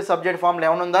హెల్పింగ్ ఆఫ్ ప్లస్ సబ్జెక్ట్ ఫామ్లో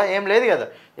ఏమైనా ఉందా, ఏం లేదు కదా,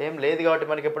 ఏం లేదు కాబట్టి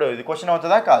మనకి ఇప్పుడు ఇది క్వశ్చన్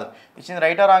అవుతుందా కాదు. ఇచ్చింది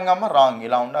రైటా రాంగ్ అమ్మ, రాంగ్,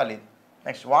 ఇలా ఉండాలి.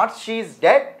 Next what she's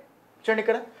dead. చూడండి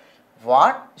ఇక్కడ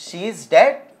వాట్ షీఈస్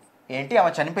డెడ్ ఏంటి, ఆమె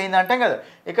చనిపోయింది అంటాం కదా.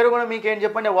 ఇక్కడ కూడా మీకు ఏం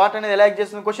చెప్పండి, వాట్ అనేది ఎలా యాక్ట్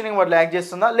చేస్తుంది, క్వశ్చనింగ్ వర్డ్లో యాక్ట్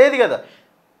చేస్తుందా, లేదు కదా.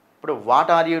 ఇప్పుడు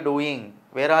what are you doing,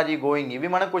 where are you going, ఇవి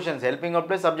మన questions helping of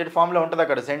plus subject ఫామ్లో ఉంటుంది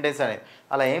అక్కడ సెంటెన్స్ అనేది.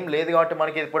 అలా ఏం లేదు కాబట్టి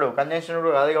మనకి ఇప్పుడు కంజంక్షన్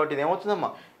కూడా కాదు కాబట్టి ఇది ఏమవుతుందమ్మా,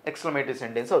 ఎక్స్క్లమేటరీ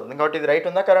సెంటెన్స్ అవుతుంది. కాబట్టి ఇది రైట్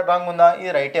ఉందా, కరెక్ట్ రాంగ్ ఉందా,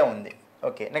 ఇది రైటే ఉంది.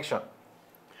 Okay. Next one,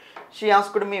 she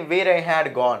asked me where I had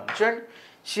gone. చూడండి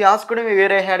she asked me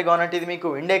where I had gone అంటే ఇది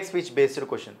మీకు ఇండెక్స్ స్పీచ్ బేస్డ్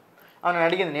క్వశ్చన్. అని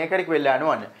అడిగింది నేను ఎక్కడికి వెళ్ళాను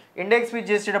అని. ఇండెక్స్ స్పీచ్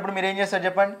చేసేటప్పుడు మీరు ఏం చేస్తారు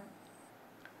చెప్పండి,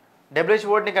 WH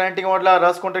వర్డ్ని కనెక్టింగ్ వర్డ్లా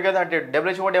రాసుకుంటారు కదా, అంటే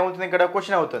WH వర్డ్ ఏమవుతుంది ఇక్కడ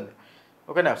క్వశ్చన్ అవుతుంది.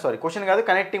 ఓకేనా, సారీ క్వశ్చన్ కాదు,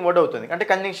 కనెక్టింగ్ వర్డ్ అవుతుంది, అంటే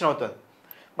కంజంక్షన్ అవుతుంది.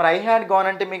 మరి ఐ హ్యాడ్ గాన్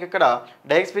అంటే మీకు ఇక్కడ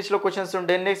డైరెక్ట్ స్పీచ్లో క్వశ్చన్స్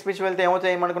ఉంటే ఇండెక్స్ స్పీచ్ వెళ్తే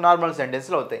ఏమవుతాయి మనకు నార్మల్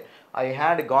సెంటెన్స్లో అవుతాయి. ఐ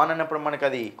హ్యాడ్ గాన్ అన్నప్పుడు మనకు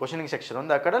అది క్వశ్చనింగ్ సెక్షన్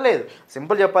ఉంది, అక్కడ లేదు.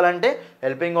 సింపుల్ చెప్పాలంటే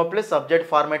helping of plus subject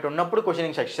format ఉన్నప్పుడు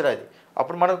క్వశ్చనింగ్ సెక్షన్ అది,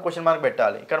 అప్పుడు మనకు క్వశ్చన్ మార్క్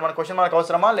పెట్టాలి. ఇక్కడ మన క్వశ్చన్ మార్క్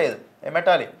అవసరమా, లేదు, ఏం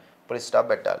పెట్టాలి, ఫుల్ స్టాప్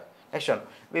పెట్టాలి. Next one,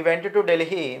 we went to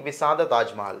Delhi we saw the Taj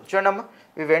Mahal. చూడమ్మా,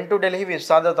 we went to Delhi we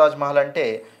saw the Taj Mahal అంటే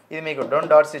ఇది మీకు 2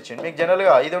 డాట్స్ ఇచ్చింది. మీకు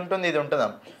జనరల్గా ఇది ఉంటుంది, ఇది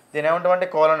ఉంటుందాం. దీని ఏమంటామంటే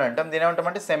కోలన్ అంటాం, దీని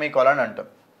ఏమంటామంటే సెమీ కోలన్ అంటాం.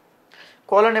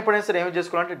 కోలన్ ఎప్పుడైనా సరే ఏమి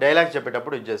చేసుకోవాలంటే డైలాగ్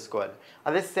చెప్పేటప్పుడు యూజ్ చేసుకోవాలి.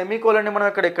 అదే సెమీకోలన్ని మనం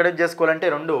ఎక్కడ యూజ్ చేసుకోవాలంటే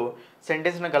రెండు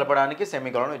సెంటెన్స్ని కలపడానికి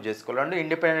సెమీకోలన్ యూజ్ చేసుకోవాలి, రెండు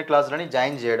ఇండిపెండెంట్ క్లాసులని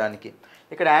జాయిన్ చేయడానికి.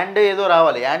 ఇక్కడ యాండ్ ఏదో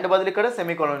రావాలి, యాండ్ బదులు ఇక్కడ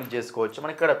సెమీకోలన్ యూజ్ చేసుకోవచ్చు.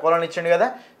 మనకి ఇక్కడ కోలన్ ఇచ్చింది కదా,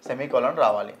 సెమీకోలన్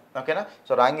రావాలి. ఓకేనా?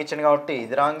 సో రాంగ్ ఇచ్చింది కాబట్టి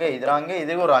ఇది రాంగే,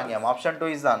 ఇది కూడా రాంగే. Option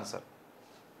 2 is the answer.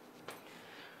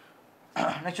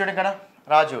 Next చూడండి ఇక్కడ,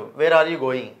 రాజు వేర్ ఆర్ యూ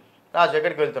గోయింగ్? రాజు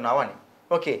ఎక్కడికి వెళ్తున్నావు అని.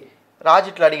 ఓకే, రాజు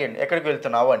ఇట్లా అడిగండి ఎక్కడికి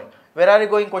వెళ్తున్నావు అని. వేర్ ఆర్ యూ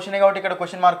గోయింగ్ క్వశ్చనే కాబట్టి ఇక్కడ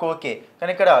క్వశ్చన్ మార్క్ ఓకే.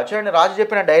 కానీ ఇక్కడ చూడండి రాజు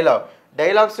చెప్పిన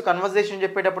డైలాగ్స్ కన్వర్జేషన్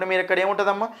చెప్పేటప్పుడు మీరు ఇక్కడ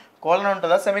ఏముంటుందమ్మా, కోలన్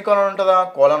ఉంటుందా సెమీకోలన్ ఉంటుందా?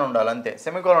 కోలన్ ఉండాలి అంతే.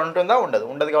 సెమీకోలన్ ఉంటుందా?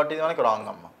 ఉండదు కాబట్టి ఇది మనకి రాంగ్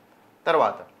అమ్మ.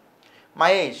 తర్వాత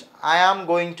Mahesh I am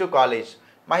going to college.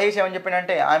 Mahesh ఏమని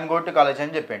చెప్పిండంటే ఐఎమ్ గోయింగ్ టు కాలేజ్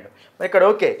అని చెప్పిండు. మరి ఇక్కడ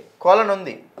ఓకే కోలన్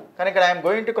ఉంది, కానీ ఇక్కడ ఐఎమ్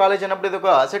గోయింగ్ టు కాలేజ్ అన్నప్పుడు ఇది ఒక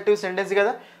అసెప్టివ్ సెంటెన్స్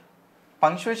కదా.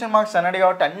 పంక్చుయేషన్ మార్క్స్ అన్నాడు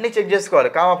కాబట్టి అన్ని చెక్ చేసుకోవాలి,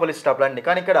 కామా పులి స్టాప్లు అన్ని.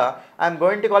 కానీ ఇక్కడ ఐఎమ్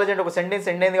గోయింగ్ టు కాలేజ్ అంటే ఒక సెంటెన్స్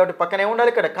ఎండ్ అయింది కాబట్టి పక్కనే ఉండాలి,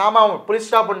 ఇక్కడ కామా పులి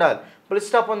స్టాప్ ఉండాలి. పులి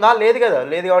స్టాప్ ఉందా? లేదు కదా,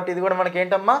 లేదు కాబట్టి ఇది కూడా మనకి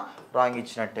ఏంటమ్మా రాంగ్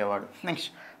ఇచ్చినట్టే వాడు. Next,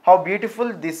 how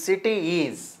beautiful this city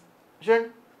is. చూడండి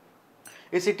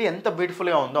ఈ సిటీ ఎంత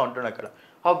బ్యూటిఫుల్గా ఉందో అంటున్నాడు అక్కడ.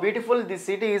 How beautiful this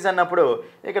city is అన్నప్పుడు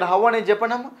ఇక్కడ హౌ అనేది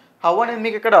చెప్పండి అమ్మా. హౌ అనేది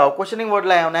మీకు ఇక్కడ క్వశ్చనింగ్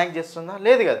వర్డ్లో ఏమైనా యాక్ట్ చేస్తుందా?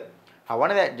 లేదు కదా. హౌ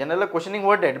అనేది జనరల్గా క్వశ్చనింగ్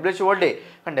వర్డే, డబ్ల్యూహెచ్ వర్డే.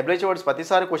 కానీ డబ్ల్యూహెచ్ వర్డ్స్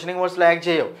ప్రతిసారి క్వశ్చనింగ్ వర్డ్స్లో యాక్ట్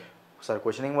చేయవు. ఒకసారి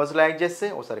క్వశ్చనింగ్ వర్డ్స్లో యాక్ట్ చేస్తే,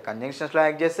 ఒకసారి కంజంక్షన్స్లో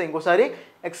యాక్ట్ చేస్తే, ఇంకోసారి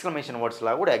ఎక్స్క్లమేషన్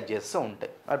వర్డ్స్లో కూడా యాక్ట్ చేస్తూ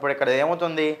ఉంటాయి. ఇప్పుడు ఇక్కడ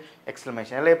ఏమవుతుంది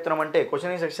ఎక్స్క్లమేషన్. ఎలా చెప్తున్నామంటే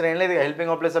క్వశ్చనింగ్ సెక్షన్ ఏం లేదు,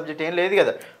 హెల్పింగ్ ఆఫ్ ప్లస్ సబ్జెక్ట్ ఏం లేదు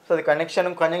కదా. సో అది కంజంక్షన్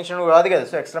రాదు కదా.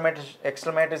 సో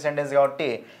ఎక్స్క్లమేటరీ సెంటెన్స్ కాబట్టి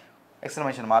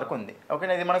ఎక్స్క్లమేషన్ మార్క్ ఉంది.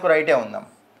 ఓకేనా, ఇది మనకు రైటే ఉందాం.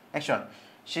 Next one,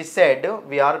 she said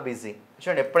we are busy.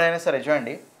 చూడండి ఎప్పుడైనా సరే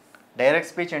చూడండి డైరెక్ట్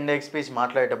స్పీచ్ ఇండైరెక్ట్ స్పీచ్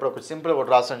మాట్లాడేటప్పుడు ఒక సింపుల్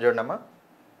ఒకటి రాస్తాను చూడండి అమ్మా.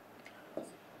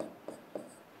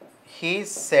 హీ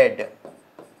సెడ్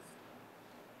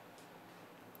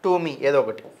టు మీ ఏదో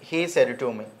ఒకటి, he said to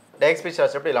me. Direct speech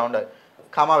రాసేటప్పుడు ఇలా ఉండాలి,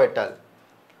 కామా పెట్టాలి.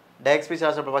 డైరెక్ట్ స్పీచ్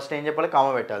రాసేటప్పుడు ఫస్ట్ ఏం చెప్పాలి,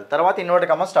 కామా పెట్టాలి. తర్వాత ఇన్వర్టెడ్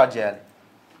కామా స్టార్ట్ చేయాలి.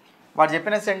 వాడు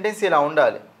చెప్పిన సెంటెన్స్ ఇలా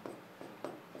ఉండాలి,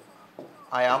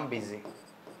 ఐ ఆమ్ బిజీ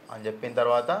అని చెప్పిన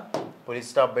తర్వాత పులి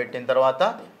స్టాప్ పెట్టిన తర్వాత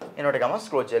ఇన్వర్టెడ్ కామాస్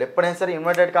క్లోజ్ చేయాలి. ఎప్పుడైనా సరే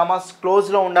ఇన్వర్టెడ్ కామాస్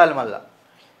క్లోజ్లో ఉండాలి మళ్ళీ,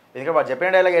 ఎందుకంటే వాడు చెప్పిన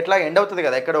డైలాగ్ ఎట్లా ఎండ్ అవుతుంది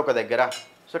కదా ఎక్కడ ఒక దగ్గర.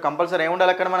 సో కంపల్సరీ ఏమి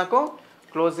ఉండాలి అక్కడ మనకు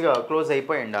క్లోజ్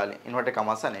అయిపోయి ఉండాలి ఇన్వర్టెడ్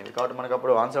కామాస్ అనేవి. కాబట్టి మనకు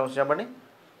అప్పుడు ఆన్సర్ వచ్చి చెప్పండి.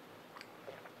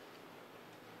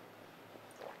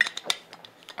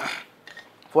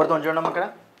 ఫోర్త్ వన్ చూడండి అక్కడ,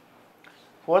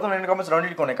 ఫోర్త్ వన్ రెండు కామాస్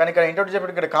రెండింటికి ఉన్నాయి. కానీ ఇక్కడ ఇంటర్వ్యూ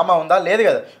చెప్పి ఇక్కడ కామా ఉందా? లేదు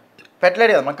కదా,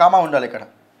 పెట్టలేదు కదా, మనకు కామా ఉండాలి ఇక్కడ.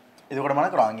 ఇది కూడా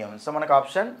మనకు రాంగ్ ఉంది. సో మనకు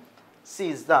option C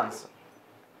is the answer.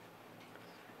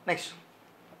 Next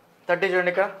 30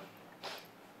 చూడండి ఇక్కడ,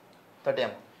 30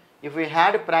 ఏమో, if you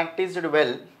had practised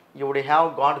well you would have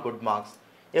got good marks.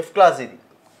 F class ఇది.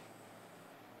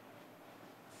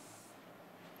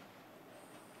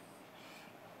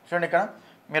 చూడండి ఇక్కడ,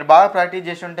 మీరు బాగా ప్రాక్టీస్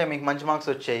చేసి ఉంటే మీకు మంచి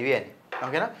మార్క్స్ వచ్చేవి అని.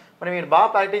 ఓకేనా, మరి మీరు బాగా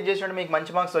ప్రాక్టీస్ చేసి ఉంటే మీకు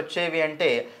మంచి మార్క్స్ వచ్చేవి అంటే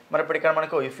మరి ఇప్పుడు ఇక్కడ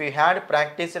మనకు if you had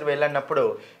practised well అన్నప్పుడు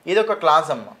ఇది ఒక క్లాస్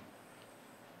అమ్మ,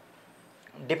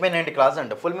 డిపెండెంట్ క్లాస్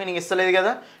అంట. ఫుల్ మీనింగ్ ఇస్తలేదు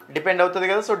కదా, డిపెండ్ అవుతుంది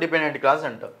కదా. సో డిపెండెంట్ క్లాస్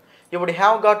అంట. ఇప్పుడు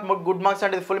హ్యావ్ గాట్ గుడ్ మార్క్స్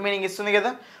అంటే ఫుల్ మీనింగ్ ఇస్తుంది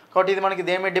కదా, కాబట్టి ఇది మనకి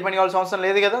దేని మీద డిపెండ్ కావాల్సిన అవసరం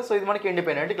లేదు కదా. సో ఇది మనకి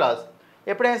ఇండిపెండెంట్ క్లాస్.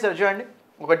 ఎప్పుడైనా సరే చూడండి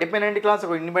ఒక డిపెండెంట్ క్లాస్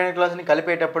ఒక ఇండిపెండెంట్ క్లాస్ని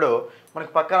కలిపేటప్పుడు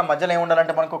మనకు పక్కన మధ్యలో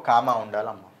ఏముండాలంటే మనకు కామా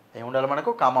ఉండాలమ్మ. ఏముండాలి మనకు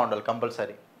కామా ఉండాలి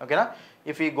కంపల్సరీ. ఓకేనా,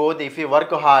 if you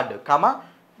work hard comma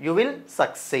you will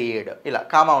succeed, ఇలా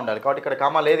కామా ఉండాలి. కాబట్టి ఇక్కడ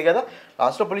కామా లేదు కదా,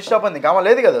 లాస్ట్లో పులి స్టాప్ ఉంది, కామా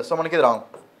లేదు కదా. సో మనకి ఇది wrong.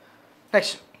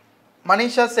 Next,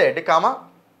 Manisha said comma,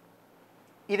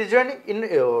 ఇది చూడండి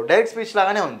డైరెక్ట్ స్పీచ్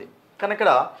లాగానే ఉంది. కానీ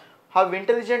ఇక్కడ హౌ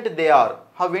ఇంటెలిజెంట్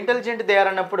దే ఆర్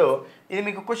అన్నప్పుడు ఇది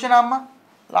మీకు క్వశ్చన్ అమ్మ.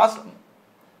 లాస్ట్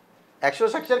యాక్చువల్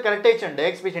స్ట్రక్చర్ కరెక్టే ఇచ్చాడు,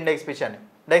 డైరెక్ట్ స్పీచ్ ఇండైరెక్ట్ స్పీచ్ అని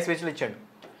డైరెక్ట్ స్పీచ్లో ఇచ్చాడు.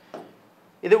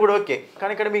 ఇది కూడా ఓకే,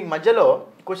 కానీ ఇక్కడ మీకు మధ్యలో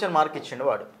క్వశ్చన్ మార్క్ ఇచ్చిండు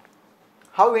వాడు.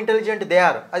 హౌ ఇంటెలిజెంట్ దే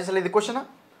ఆర్, అసలు ఇది క్వశ్చనా?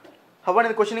 హౌ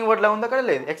అనేది క్వశ్చనింగ్ వర్డ్ లాగా ఉంది అక్కడ,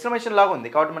 లేదు ఎక్స్క్లమేషన్ లాగా ఉంది.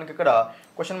 కాబట్టి మనకి ఇక్కడ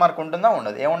క్వశ్చన్ మార్క్ ఉంటుందా?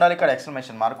 ఉండదు. ఏముండాలి ఇక్కడ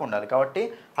ఎక్స్క్లమేషన్ మార్క్ ఉండాలి. కాబట్టి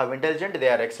how intelligent they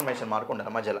are exclamation mark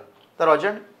ఉండాలి మధ్యలో. తర్వాత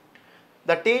చూడండి,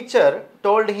 the teacher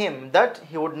told him that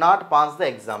he would not pass the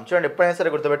exam. చూడండి ఎప్పుడైనా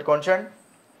సరే గుర్తుపెట్టుకోండి. చూడండి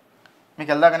మీకు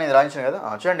వెళ్దాకనే ఇది రాయించాను కదా.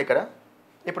 చూడండి ఇక్కడ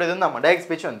ఇప్పుడు ఇది ఉందమ్మా, డైరెక్ట్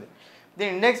స్పీచ్ ఉంది. దీని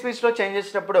ఇండైరెక్ట్ స్పీచ్లో చేంజ్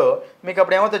చేసేటప్పుడు మీకు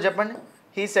అప్పుడు ఏమవుతుందో చెప్పండి.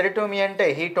 హీ సెడ్ టు మీ అంటే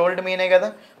హీ టోల్డ్ మీనే కదా.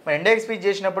 మరి ఇండైరెక్ట్ స్పీచ్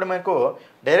చేసినప్పుడు మీకు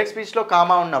డైరెక్ట్ స్పీచ్లో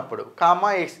కామా ఉన్నప్పుడు, కామా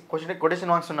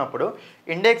కొటేషన్ మార్క్స్ ఉన్నప్పుడు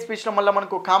ఇండైరెక్ట్ స్పీచ్లో మళ్ళీ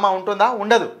మనకు కామా ఉంటుందా?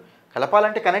 ఉండదు.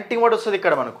 కలపాలంటే కనెక్టింగ్ వర్డ్ వస్తుంది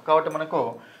ఇక్కడ మనకు. కాబట్టి మనకు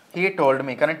he told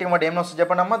me connecting word ఏం వస్తుంది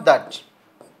చెప్పండి అమ్మ, that.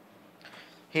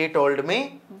 He told me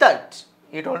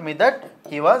that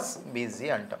he was busy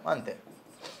అంటాం అంతే.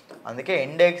 అందుకే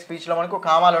ఇండైరెక్ట్ స్పీచ్లో మనకు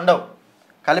కామాలు ఉండవు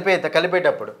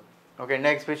కలిపేటప్పుడు. Okay,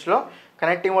 indirect స్పీచ్లో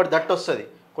connecting word that వస్తుంది.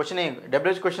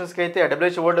 డబ్ల్యూహెచ్ క్వశ్చన్స్కి అయితే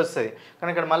డబ్ల్యూహెచ్ వర్డ్ వస్తుంది. కానీ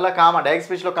ఇక్కడ మళ్ళీ కామా, డైరెక్ట్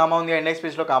స్పీచ్లో కామా ఉంది, ఇండైరెక్ట్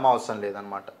స్పీచ్లో కామా అవసరం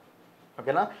లేదనమాట.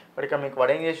 ఓకేనా. బట్ ఇక్కడ మీకు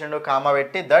వాడు ఏం చేసిండు, కామా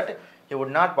పెట్టి that you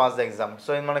would not pass the exam. So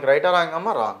ఇది మనకు రైటా రాంగ్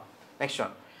అమ్మా? Wrong. Next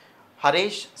one,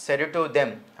 Harish said to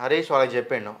them, Harish వాళ్ళకి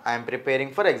చెప్పిండు ఐఎమ్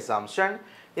ప్రిపేరింగ్ ఫర్ ఎగ్జామ్స్. చూడండి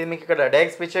ఇది మీకు ఇక్కడ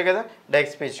డైరెక్ట్ స్పీచే కదా,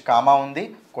 డైరెక్ట్ స్పీచ్ కామా ఉంది,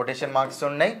 కొటేషన్ మార్క్స్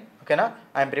ఉన్నాయి. ఓకేనా.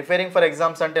 ఐఎమ్ ప్రిపేరింగ్ ఫర్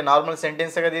ఎగ్జామ్స్ అంటే నార్మల్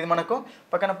సెంటెన్స్ కదా ఇది, మనకు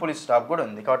పక్కన పులి స్టాప్ కూడా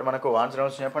ఉంది. కాబట్టి మనకు ఆన్సర్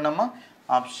వచ్చి చెప్పండి అమ్మా,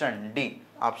 option D.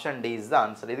 Option D is the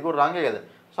answer. ఇది కూడా రాంగే కదా,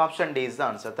 so option D is the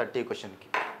answer 30 క్వశ్చన్కి.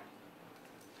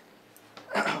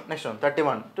 Next one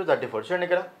 31 to 34. చూడండి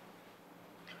ఇక్కడ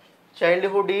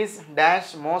childhood is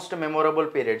dash most memorable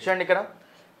period. చూడండి ఇక్కడ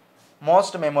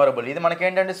మోస్ట్ మెమొరబుల్, ఇది మనకి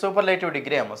ఏంటంటే సూపర్లేటివ్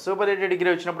డిగ్రీ అమ్మ. సూపర్లేటివ్ డిగ్రీ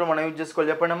వచ్చినప్పుడు మనం యూజ్ చేసుకోవాలి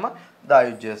చెప్పండి అమ్మ, దా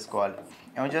యూజ్ చేసుకోవాలి.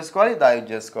 ఏం చేసుకోవాలి? దా యూజ్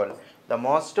చేసుకోవాలి. The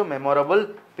most memorable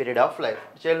period of life.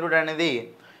 Childhood అనేది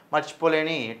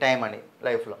మర్చిపోలేని టైం అని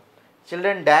లైఫ్లో.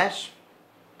 Children dash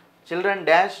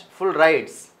full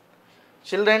rights.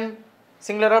 Children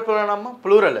singular plural అమ్మ?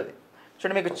 ప్లూరల్ అది.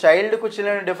 చూడండి మీకు చైల్డ్కు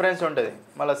చిల్డ్రన్ డిఫరెన్స్ ఉంటుంది,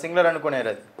 మళ్ళీ సింగులర్ అనుకునేది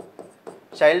అది.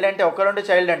 చైల్డ్ అంటే ఒకరుంటే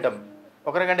చైల్డ్ అంటాం,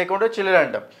 ఒకరికంటే ఎక్కువ ఉంటే చిల్డ్రన్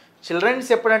అంటాం. చిల్డ్రన్స్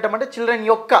ఎప్పుడు అంటామంటే చిల్డ్రన్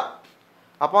యొక్క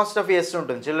అపాస్ట్రఫీ ఎస్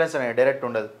ఉంటుంది, చిల్డ్రన్స్ అనేది డైరెక్ట్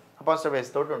ఉండదు, అపాస్ట్రఫీ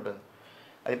ఎస్ తోటి ఉంటుంది.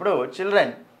 అది ఇప్పుడు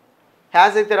చిల్డ్రన్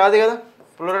హ్యాజ్ అయితే రాదు కదా,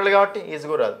 ప్లూరల్ కాబట్టి ఈజ్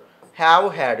కూడా రాదు. హ్యావ్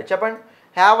హ్యాడ్ చెప్పండి,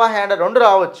 హ్యావ్ ఆ హ్యాడ్ రెండు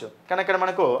రావచ్చు, కానీ అక్కడ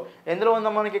మనకు ఎందులో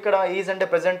ఉందా, మనకి ఇక్కడ ఈజ్ అంటే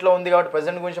ప్రెజెంట్లో ఉంది కాబట్టి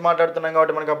ప్రెజెంట్ గురించి మాట్లాడుతున్నాం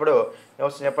కాబట్టి మనకు అప్పుడు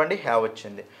ఏమొస్తుంది చెప్పండి, హ్యావ్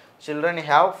వచ్చింది. Children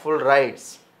have full rights.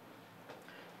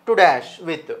 To dash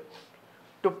with,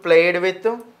 to played with,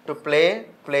 to play,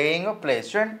 playing, place.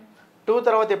 చూడండి టూ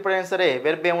తర్వాత ఎప్పుడైనా సరే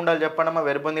వెర్బ్ ఏమి ఉండాలి చెప్పండి అమ్మా,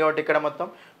 వెర్బ్ ఉంది కాబట్టి ఇక్కడ మొత్తం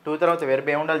టూ తర్వాత వెర్బ్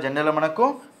ఏమి ఉండాలి, జనరల్గా మనకు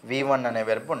V1 అనే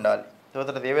వెర్బ్ ఉండాలి. టూ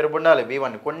తర్వాత ఏ వెర్బ్ ఉండాలి,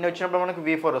 V1. కొన్ని వచ్చినప్పుడు మనకు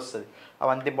V4 వస్తుంది,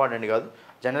 అవి అంత ఇంపార్టెంట్ కాదు.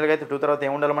 జనరల్గా అయితే టూ తర్వాత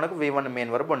ఏమి ఉండాలి మనకు, V1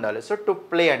 మెయిన్ వెర్బ్ ఉండాలి. సో టు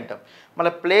ప్లే అంటాం,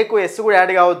 మళ్ళీ ప్లేకు ఎస్ కూడా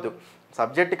యాడ్ కావద్దు,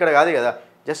 సబ్జెక్ట్ ఇక్కడ కాదు కదా,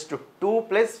 జస్ట్ 2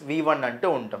 + V1 అంటూ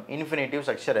ఉంటాం, ఇన్ఫినిటివ్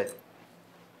స్ట్రక్చర్ అది.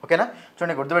 ఓకేనా.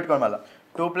 చూడండి గుర్తుపెట్టుకోండి, మళ్ళీ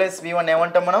 2 + V1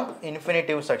 ఏమంటాం మనం,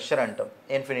 ఇన్ఫినిటివ్ స్ట్రక్చర్ అంటాం,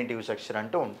 ఇన్ఫినిటివ్ స్ట్రక్చర్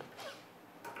అంటూ ఉంటాం.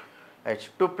 రైట్,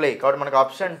 టు ప్లే కాబట్టి మనకు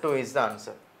option 2 is the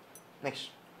answer. Next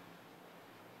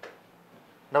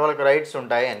అంటే వాళ్ళకి రైట్స్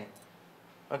ఉంటాయి అని,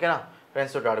 ఓకేనా,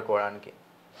 ఫ్రెండ్స్ తోటి ఆడుకోవడానికి.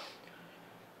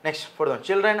 Next fourth,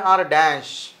 children are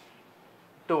dash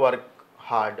to work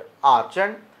hard. Are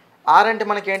చూడండి, ఆర్ అంటే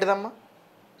మనకి ఏంటిదమ్మా,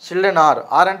 చిల్డ్రన్ ఆర్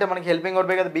అంటే మనకి హెల్పింగ్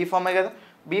వర్బే కదా, బీ ఫామే కదా.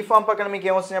 బీ ఫామ్ పక్కన మీకు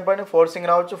ఏమొస్తుంది చెప్పండి, ఫోర్సింగ్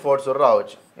రావచ్చు, ఫోర్స్డ్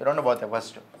రావచ్చు, ఈ రెండు పోతాయి.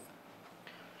 First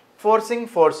forcing,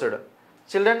 forced.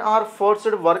 Children are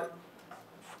forced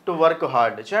to work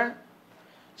hard. చూడండి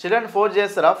చిల్డ్రన్ ఫోర్స్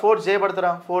చేస్తారా, ఫోర్స్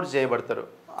చేయబడతారా, ఫోర్స్ చేయబడతారు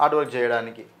హార్డ్ వర్క్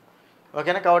చేయడానికి.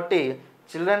 ఓకేనా. కాబట్టి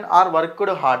చిల్డ్రన్ ఆర్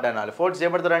వర్క్డ్ హార్డ్ అనాలి. ఫోర్స్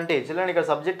చేయబడతారు అంటే చిల్డ్రన్ ఇక్కడ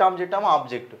సబ్జెక్ట్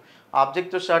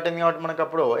ఆబ్జెక్ట్ స్టార్ట్ అయింది కాబట్టి మనకు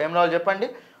అప్పుడు ఏం రావాలి చెప్పండి,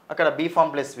 అక్కడ బీ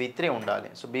ఫామ్ + V3 ఉండాలి.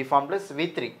 సో బీ ఫామ్ +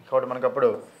 V3 కాబట్టి మనకు అప్పుడు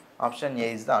option A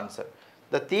is the answer.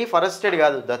 The thief arrested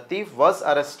కాదు, ద థీఫ్ వాజ్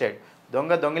అరెస్టెడ్.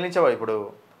 దొంగిలించేవాడు ఇప్పుడు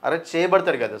అరెస్ట్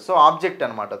చేయబడతాడు కదా, సో ఆబ్జెక్ట్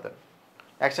అనమాట, అతను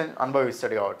యాక్షన్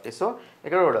అనుభవిస్తాడు కాబట్టి. సో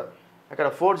ఇక్కడ కూడా అక్కడ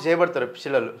ఫోర్స్ చేయబడతారు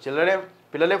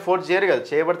పిల్లలే ఫోర్స్ చేయరు కదా,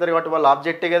 చేయబడతారు కాబట్టి వాళ్ళు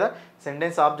ఆబ్జెక్టే కదా.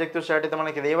 సెంటెన్స్ ఆబ్జెక్ట్ స్టార్ట్ అయితే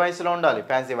మనకి ఏ వాయిస్లో ఉండాలి,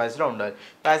 ప్యాసివ్ వాయిస్లో ఉండాలి.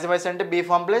 ప్యాసివ్ వాయిస్ అంటే బీ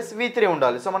ఫామ్ + V3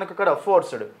 ఉండాలి. సో మనకు ఇక్కడ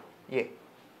ఫోర్స్డ్ ఏ.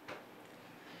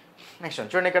 నెక్స్ట్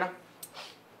చూడండి ఇక్కడ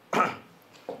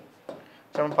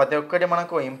ప్రతి ఒక్కటి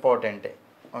మనకు ఇంపార్టెంటే,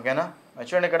 ఓకేనా.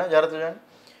 చూడండి ఇక్కడ జాగ్రత్త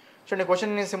చూడండి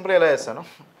క్వశ్చన్ నేను సింపుల్గా ఎలా చేస్తాను.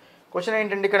 క్వశ్చన్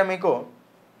ఏంటంటే ఇక్కడ మీకు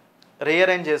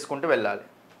రీఅరేంజ్ చేసుకుంటూ వెళ్ళాలి,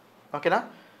 ఓకేనా.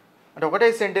 అంటే ఒకటే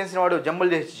సెంటెన్స్ని వాడు జంబుల్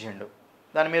చేసి ఇచ్చిండు,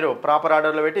 దాన్ని మీరు ప్రాపర్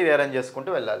ఆర్డర్లో పెట్టి రీఅరేంజ్ చేసుకుంటూ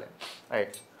వెళ్ళాలి.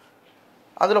 రైట్,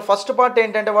 అందులో ఫస్ట్ పార్ట్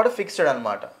ఏంటంటే వాడు ఫిక్స్డ్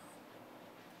అనమాట.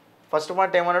 ఫస్ట్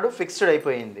పార్ట్ ఏమన్నాడు, ఫిక్స్డ్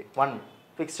అయిపోయింది, 1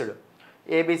 ఫిక్స్డ్,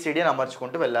 ABCD అని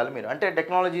అమర్చుకుంటూ వెళ్ళాలి మీరు. అంటే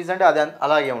టెక్నాలజీస్ అంటే అది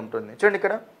అలాగే ఉంటుంది. చూడండి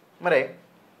ఇక్కడ మరి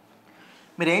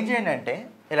మీరు ఏం చేయండి అంటే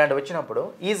ఇలాంటివి వచ్చినప్పుడు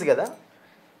ఈజ్ కదా,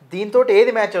 దీంతో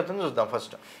ఏది మ్యాచ్ అవుతుందో చూద్దాం.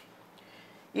 ఫస్ట్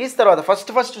ఈజ్ తర్వాత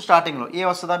ఫస్ట్ స్టార్టింగ్లో ఏ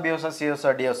వస్తుందా, B వస్తుందా, C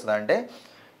వస్తుందా, D వస్తుందా అంటే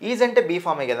ఈజ్ అంటే బీ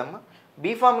ఫామే కదమ్మా,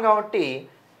 బీ ఫామ్ కాబట్టి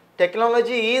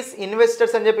టెక్నాలజీ ఈజ్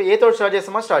ఇన్వెస్టర్స్ అని చెప్పి ఏతో స్టార్ట్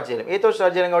చేస్తామా, స్టార్ట్ చేయలేం. ఏతో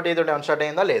స్టార్ట్ చేయలేం కాబట్టి ఏతో ఏమైనా స్టార్ట్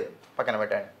అయిందా లేదు, పక్కన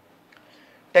పెట్టండి.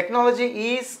 టెక్నాలజీ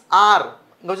ఈజ్ ఆర్,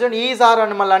 ఇంకొంచెం ఈజ్ ఆర్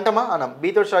అని మళ్ళీ అంటామా అన్నాం,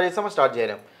 బీతో స్టార్ట్ చేస్తామా, స్టార్ట్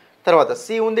చేయలేం. తర్వాత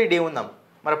C ఉంది, D ఉందాం.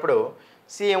 మరి అప్పుడు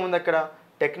C ఏముంది అక్కడ,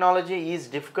 technology is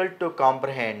difficult to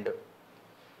comprehend.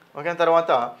 Okay,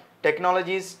 తర్వాత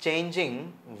technology is changing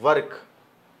work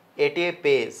at a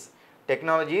face.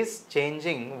 Technology is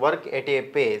changing work at a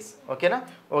face. ఓకేనా.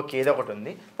 ఓకే, ఇది ఒకటి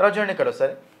ఉంది. తర్వాత చూడండి ఇక్కడ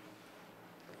ఒకసారి,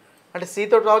 అంటే C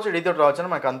తోటి రావచ్చు, D తోటి రావచ్చు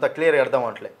అని మనకు అంత క్లియర్గా అర్థం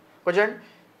అవ్వట్లేదు. కొంచెం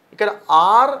ఇక్కడ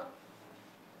ఆర్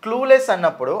క్లూలెస్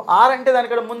అన్నప్పుడు ఆర్ అంటే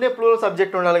దానిక్కడ ముందే ప్లూరల్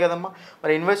సబ్జెక్ట్ ఉండాలి కదమ్మా.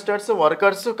 మరి investors,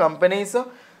 workers, companies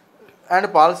and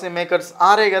policy makers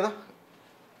ఆరే కదా.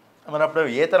 మరి అప్పుడు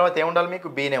ఏ తర్వాత ఏముండాలి మీకు,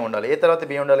 బీనే ఉండాలి. ఏ తర్వాత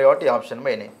బీ ఉండాలి కాబట్టి ఆప్షన్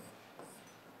బైనే,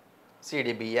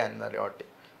 CDBA అన్నారు కాబట్టి.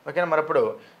 ఓకేనా. మరి అప్పుడు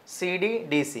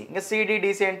సిడిడిసి, ఇంకా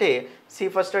సిడిడిసి అంటే C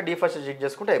first D first check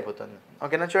చేసుకుంటే అయిపోతుంది.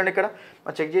 ఓకేనా. చూడండి ఇక్కడ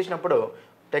మనం చెక్ చేసినప్పుడు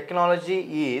technology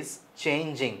is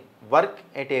changing work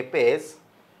at a face,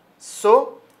 so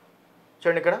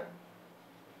చూడండి ఇక్కడ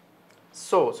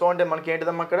సో అంటే మనకి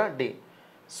ఏంటిదమ్మా ఇక్కడ D,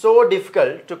 so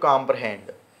difficult to comprehend,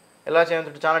 ఎలా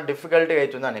చేయాలంటే చాలా డిఫికల్ట్గా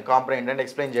అవుతుందని కాంప్రహెండ్ అంటే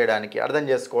ఎక్స్ప్లెయిన్ చేయడానికి, అర్థం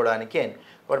చేసుకోవడానికి అని.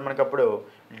 కాబట్టి మనకు అప్పుడు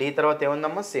డి తర్వాత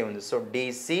ఏముందమ్మా సి ఉంది. So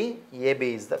DCAB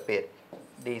is the pair,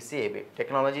 DCAB.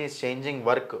 Technology is changing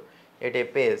work at a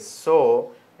face so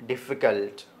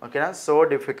difficult, ఓకేనా, so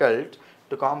difficult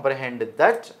to comprehend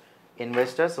that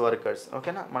investors workers.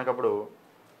 ఓకేనా. మనకు అప్పుడు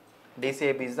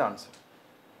DCAB is the answer.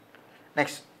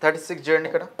 Next 36 చూడండి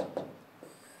ఇక్కడ.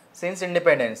 సిన్స్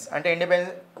ఇండిపెండెన్స్ అంటే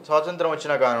ఇండిపెండెన్స్ స్వాతంత్రం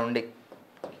వచ్చిన కానుండి,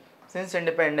 సిన్స్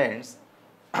ఇండిపెండెన్స్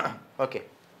ఓకే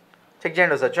చెక్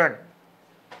చేయండి ఒకసారి. చూడండి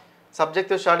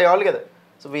సబ్జెక్ట్తో స్టార్ట్ అవ్వాలి కదా.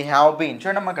 సో వీ హ్యావ్ బీన్,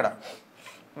 చూడండి అమ్మ ఇక్కడ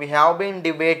వీ హ్యావ్ బీన్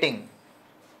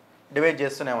డిబేట్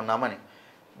చేస్తూనే ఉన్నామని.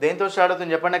 దేంతో స్టార్ట్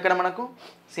అవుతుంది చెప్పండి. అక్కడ మనకు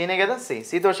సీనే కదా,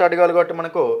 సితో స్టార్ట్ కావాలి కాబట్టి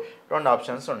మనకు 2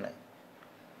 ఆప్షన్స్ ఉన్నాయి.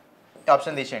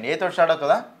 ఆప్షన్ తీసేయండి. ఏతో స్టార్ట్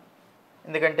అవుతుందా,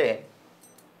 ఎందుకంటే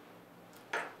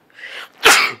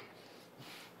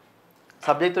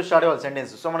సబ్జెక్ట్తో స్టార్ట్ అవ్వాలి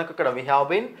సెంటెన్స్. సో మనకు ఇక్కడ we have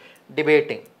been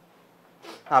debating,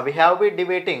 we have been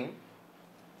debating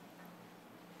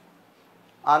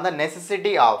on the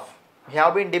necessity of, we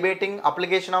have been debating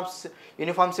application of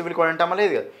uniform civil code అంటామా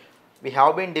లేదు కదా. we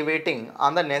have been debating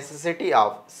on the necessity of,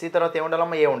 C తర్వాత ఏ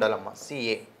ఉండాలమ్మా ఏ ఉండాలమ్మా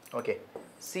CA. Okay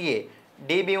CA,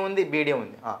 dB ఉంది బిడి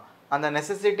ఉంది. on the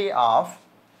necessity of,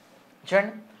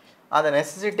 చూడండి on the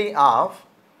necessity of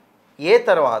ఏ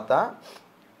తర్వాత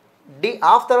డి,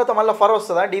 ఆఫ్ తర్వాత మళ్ళీ ఫర్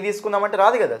వస్తుందా, డి తీసుకుందామంటే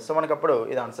రాదు కదా. సో మనకు అప్పుడు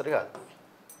ఇది ఆన్సర్ కాదు,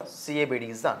 సిఏబిడి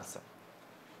ఈజ్ ద ఆన్సర్.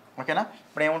 ఓకేనా.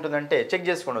 ఇప్పుడు ఏముంటుందంటే చెక్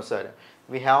చేసుకోండి ఒకసారి.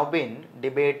 We have been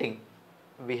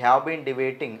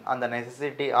debating on the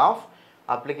necessity of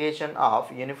application of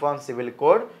uniform civil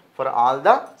code for all the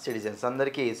citizens.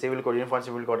 అందరికీ civil code uniform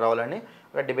civil code రావాలని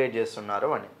డిబేట్ చేస్తున్నారు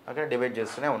అని. ఓకే డిబేట్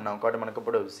చేస్తూనే ఉన్నాం కాబట్టి మనకు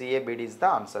ఇప్పుడు CABD is the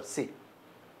answer, C.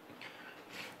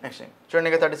 Next చూడండి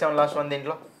ఇక 37 లాస్ట్ వన్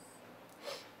దీంట్లో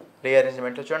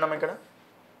రీఅరేంజ్మెంట్లో చూడండి ఇక్కడ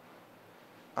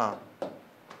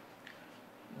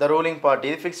ద రూలింగ్ పార్టీ,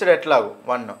 ఇది ఫిక్స్డ్ ఎట్లాగు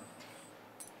 1.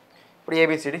 ఇప్పుడు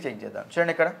ఏబిసిడి చెక్ చేద్దాం.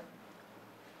 చూడండి ఇక్కడ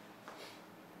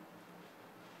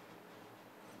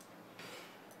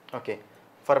okay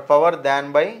for power than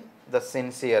by the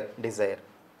sincere Dzire.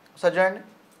 So చూడండి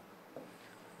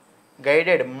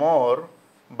guided more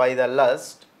by the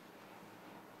lust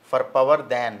for power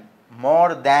than,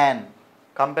 more than.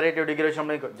 Comparative degree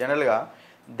వచ్చినప్పుడు జనరల్గా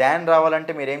దాన్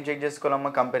రావాలంటే మీరు ఏం చెక్ చేసుకోవాలమ్మా,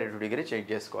 కంపారేటివ్ డిగ్రీ చెక్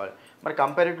చేసుకోవాలి. మరి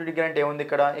కంపారేటివ్ డిగ్రీ అంటే ఏముంది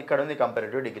ఇక్కడ ఉంది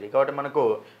కంపారేటివ్ డిగ్రీ. కాబట్టి మనకు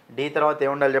డి తర్వాత ఏ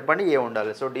ఉండాలి చెప్పండి, ఏ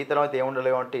ఉండాలి. సో డి తర్వాత ఏ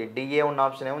ఉండాలి కాబట్టి డిఏ ఉన్న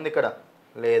ఆప్షన్ ఏముంది ఇక్కడ,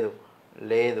 లేదు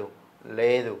లేదు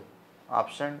లేదు.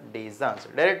 Option D is the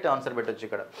answer. Direct answer పెట్టవచ్చు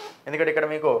ఇక్కడ, ఎందుకంటే ఇక్కడ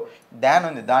మీకు దాన్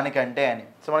ఉంది దానికంటే అని.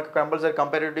 సో మనకు కంపల్సరీ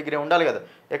కంపారేటివ్ డిగ్రీ ఉండాలి కదా.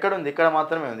 ఎక్కడ ఉంది, ఇక్కడ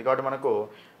మాత్రమే ఉంది. కాబట్టి మనకు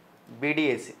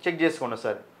బీడిఎస్సి చెక్ చేసుకోండి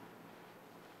sir.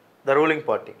 The ruling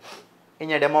party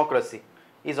in a democracy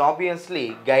is obviously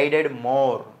guided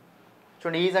more.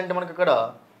 చూడండి ఈజ్ అంటే మనకు ఇక్కడ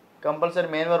కంపల్సరీ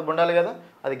మెయిన్ వర్బ్ ఉండాలి కదా,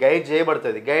 అది గైడ్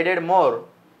చేయబడుతుంది. Guided more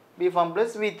be form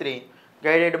plus V3,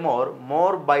 guided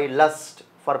more by lust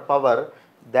for power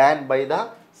than by the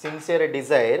sincere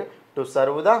desire to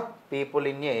serve the people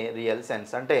in a real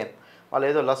sense. అంటే వాళ్ళు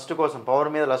ఏదో లస్ట్ కోసం, పవర్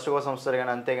మీద lust కోసం వస్తారు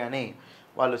కానీ అంతేగాని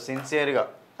వాళ్ళు సిన్సియర్గా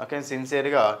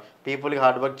సిన్సియర్గా పీపుల్కి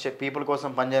హార్డ్ వర్క్ పీపుల్ కోసం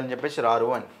పనిచేయాలని చెప్పేసి రారు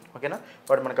అని. ఓకేనా.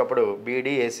 బట్ మనకు అప్పుడు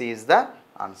బీడిఏసి ఈజ్ ద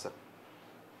ఆన్సర్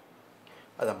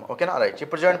అదమ్మా. ఓకేనా రైట్.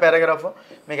 ఇప్పుడు చూడండి పారాగ్రాఫ్.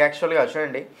 మీకు యాక్చువల్గా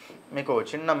చూడండి మీకు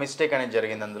చిన్న మిస్టేక్ అనేది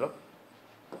జరిగింది అందులో.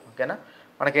 ఓకేనా.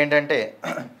 మనకేంటంటే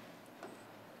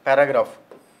పారాగ్రాఫ్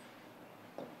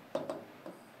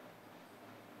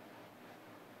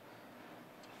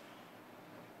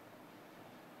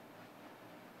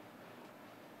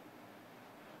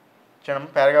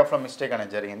చూడండి పారాగ్రాఫ్లో మిస్టేక్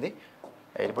అనేది జరిగింది.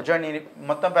 ఇప్పుడు చూడండి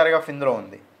మొత్తం పారాగ్రాఫ్ ఇందులో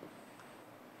ఉంది.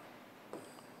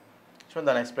 చూడండి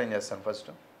దాన్ని ఎక్స్ప్లెయిన్ చేస్తాను ఫస్ట్.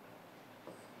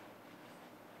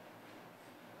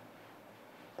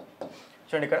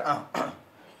 చూడండి ఇక్కడ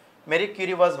merry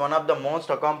Curie was one of the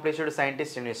most accomplished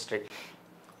scientist in history.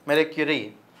 Merry Curie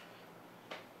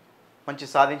మంచి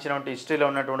సాధించినటువంటి హిస్టరీలో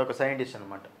ఉన్నటువంటి ఒక సైంటిస్ట్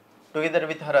అనమాట. టుగెదర్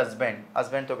విత్ హర్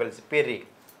హస్బెండ్తో కలిసి పిర్రీ,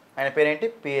 ఆయన పేరేంటి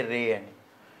పిర్రీ అని.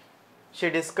 షీ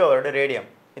డిస్కవర్డ్ రేడియం,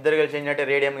 ఇద్దరు కలిసి ఏంటంటే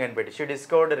రేడియం కనిపెట్టి. She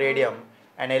discovered radium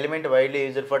and element widely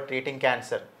used for treating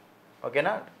cancer.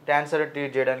 ఓకేనా. క్యాన్సర్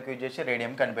ట్రీట్ చేయడానికి యూజ్ చేసి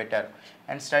రేడియం కనిపెట్టారు.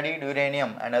 And studied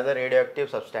uranium and other radio active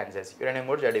substances, uranium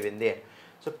కూడా చదివింది.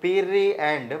 So పిర్రీ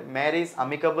and marries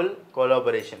amicable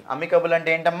collaboration. Amicable అంటే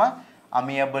ఏంటమ్మా,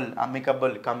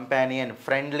 అమికబుల్ కంపానియన్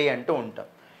ఫ్రెండ్లీ అంటూ ఉంటాం.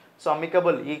 సో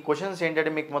అమికబుల్ ఈ క్వశ్చన్స్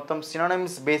ఏంటంటే మీకు మొత్తం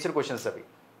సినానిమ్స్ బేస్డ్ క్వశ్చన్స్ అవి,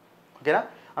 ఓకేనా.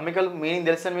 అమికబుల్ మీనింగ్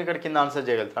తెలిస్తే మీకు ఇక్కడ కింద ఆన్సర్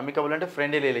చేయగలుగుతారు. అమికబుల్ అంటే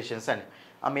ఫ్రెండ్లీ రిలేషన్స్ అని,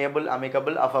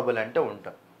 అమికబుల్ అఫబుల్ అంటే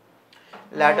ఉంటాం.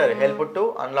 Later help to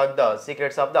unlock the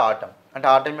secrets of the atom, అంటే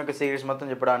ఆటమ్ యొక్క సీక్రెట్స్ మొత్తం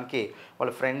చెప్పడానికి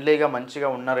వాళ్ళు ఫ్రెండ్లీగా మంచిగా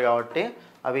ఉన్నారు కాబట్టి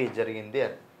అవి జరిగింది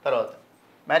అని. తర్వాత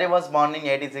marry was born in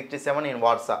 1867 in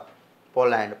Warsaw,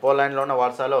 పోలాండ్లో ఉన్న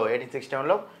వార్సాలో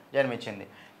 1867లో జన్మించింది.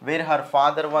 Wear her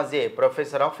father was a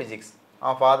professor of physics,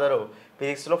 ఆ ఫాదరు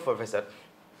ఫిజిక్స్లో ప్రొఫెసర్.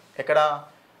 ఎక్కడ?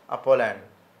 ఆ Poland.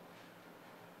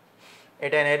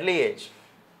 At an early age,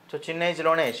 so చిన్న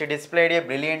ఏజ్లోనే she displayed a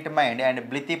brilliant mind and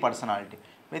బ్లితీ personality.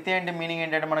 బ్లితీ అంటే మీనింగ్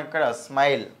ఏంటంటే మనకు ఇక్కడ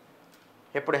స్మైల్,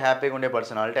 ఎప్పుడు హ్యాపీగా ఉండే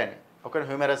పర్సనాలిటీ అని, ఒక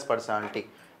హ్యూమరస్ పర్సనాలిటీ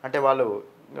అంటే వాళ్ళు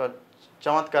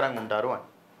చమత్కారంగా ఉంటారు అని,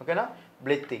 ఓకేనా.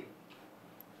 బ్లితీ.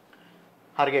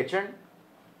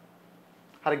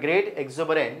 Her great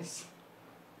ఎగ్జుబరెన్స్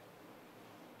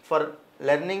for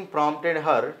learning prompted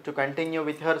her to continue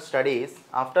with her studies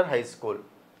after high school,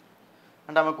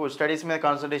 అంటే ఆమెకు స్టడీస్ మీద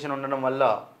కాన్సన్ట్రేషన్ ఉండడం వల్ల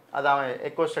అది ఆమె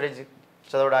ఎక్కువ స్టడీస్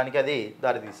చదవడానికి అది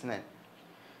దారితీస్తుంది.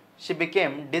 షీ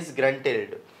బికేమ్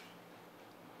డిస్గ్రంటిల్డ్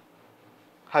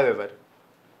హవెవర్,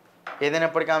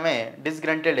 ఏదైనప్పటికీ ఆమె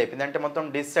డిస్గ్రంటిల్డ్ అయిపోయింది, అంటే మొత్తం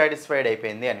డిస్సాటిస్ఫైడ్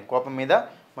అయిపోయింది అని, కోపం మీద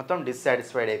మొత్తం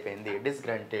డిస్సాటిస్ఫైడ్ అయిపోయింది,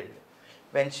 డిస్గ్రంటిల్డ్.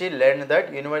 When she learn that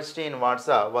university in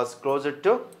Warsaw was closed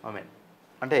to women,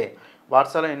 అంటే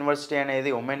వార్సాలో యూనివర్సిటీ అనేది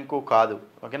ఉమెన్కు కాదు,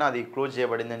 ఓకేనా, అది క్లోజ్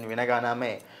చేయబడింది అని వినగానే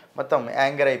ఆమె మొత్తం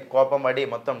యాంగర్ అయి కోపం పడి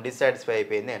మొత్తం డిస్సాటిస్ఫై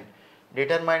అయిపోయింది అని.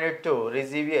 డిటర్మైనెడ్ to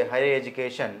receive a higher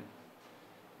education,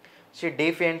 she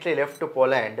defiantly left to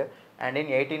Poland and in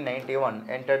 1891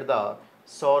 entered the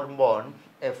Sorbonne,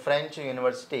 a French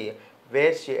university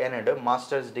where she earned a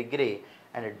master's degree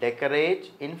and a doctorate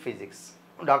in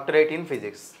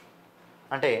physics.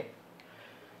 అంటే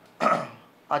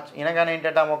వినగానే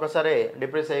ఏంటంటే ఆమె ఒకసారి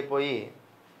డిప్రెస్ అయిపోయి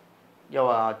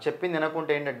చెప్పింది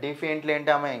వినకుంటే ఏంటంటే డిఫియంట్లీ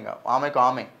అంటే ఆమె ఇంకా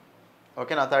ఆమె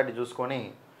ఓకేనా అథారిటీ చూసుకొని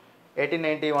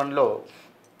 1891లో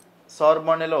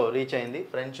సార్బోన్లో రీచ్ అయింది,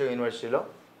 ఫ్రెంచ్ యూనివర్సిటీలో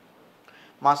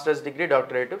మాస్టర్స్ డిగ్రీ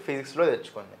డాక్టరేట్ ఫిజిక్స్లో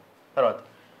తెచ్చుకుంది. తర్వాత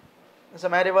so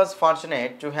marry was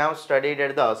fortunate to have studied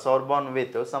at the సోర్బోన్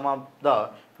with some of the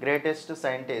greatest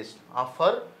scientist of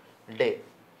her day,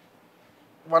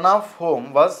 one of home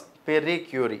was Perry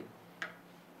Curie.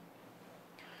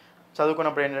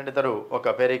 చదువుకున్నప్పుడు ఏంటంటే ఇద్దరు ఒక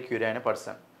పెర్రీ క్యూరీ అనే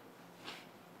person.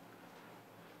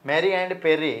 Mary and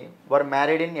Perry were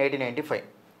married in 1895,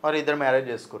 వారు ఇద్దరు marriage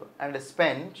చేసుకున్నారు and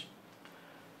spend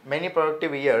many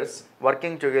productive years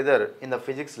working together in the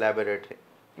physics laboratory,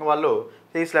 వాళ్ళు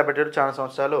physics laboratory చాలా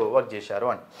సంవత్సరాలు వర్క్ చేశారు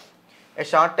అని. ఏ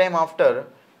short time after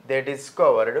they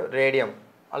discovered radium,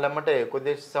 వాళ్ళు ఏమంటే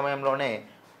కొద్ది సమయంలోనే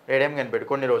రేడియం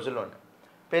కనిపెట్టు కొన్ని రోజుల్లోనే.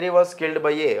 Peri was killed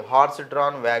by A horse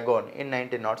drawn వ్యాగోన్ in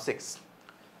 1906,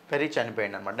 peri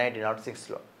చనిపోయింది అనమాట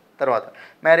 1906లో. తర్వాత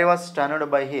marry was stunned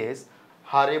by his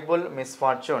horrible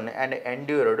misfortune and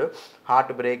endured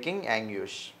heart breaking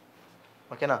యాంగ్యూష్,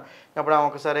 ఓకేనా. అప్పుడు ఆమె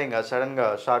ఒకసారి ఇంకా సడన్గా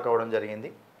షాక్ అవ్వడం జరిగింది.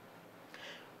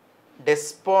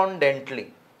 డెస్పాండెంట్లీ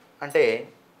అంటే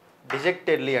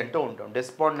డిజెక్టెడ్లీ అంటూ ఉంటాం.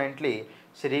 డెస్పాండెంట్లీ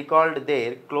she recalled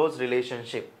there close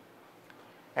relationship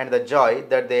and the Joy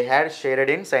that they had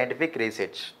shared in scientific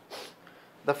research.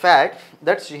 The fact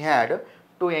that she had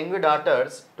 2 young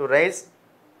daughters to rise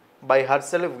by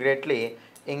herself greatly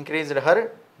increased her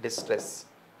distress,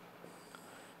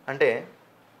 అంటే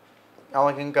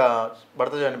ఆమెకి ఇంకా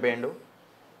భర్త చనిపోయిండు,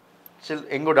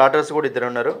 యంగ్ డాటర్స్ కూడా ఇద్దరు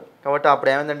ఉన్నారు కాబట్టి అప్పుడు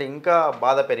ఏమైందంటే ఇంకా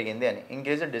బాధ పెరిగింది అని.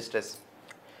 Increase distress.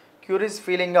 Curious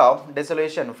feeling of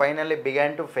డెసొలేషన్ finally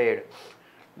began to fade.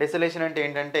 డెసొలేషన్ అంటే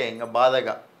ఏంటంటే ఇంకా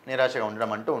బాధగా నిరాశగా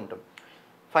ఉండడం అంటూ ఉంటుంది.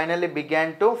 ఫైనల్లీ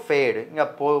బిగాన్ టు ఫేడ్, ఇంకా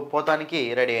పోతానికి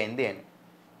రెడీ అయింది అని.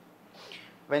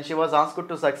 When she was asked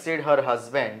to succeed her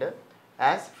husband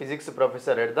as physics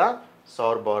professor at the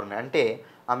సోర్బోర్న్, అంటే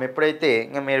ఆమె ఎప్పుడైతే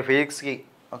ఇంకా మీరు ఫిజిక్స్కి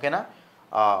ఓకేనా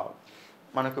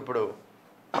మనకు ఇప్పుడు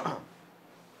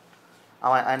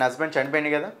ఆయన హస్బెండ్ చనిపోయింది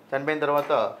కదా, చనిపోయిన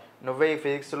తర్వాత నువ్వే ఈ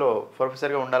ఫిజిక్స్లో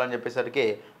ప్రొఫెసర్గా ఉండాలని చెప్పేసరికి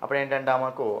అప్పుడు ఏంటంటే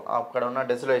ఆమెకు అక్కడ ఉన్న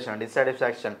డెసొలేషన్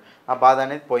డిస్సాటిస్ఫాక్షన్ ఆ బాధ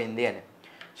అనేది పోయింది అని.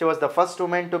 She was the first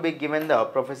women to be given the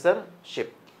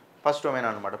professorship, first women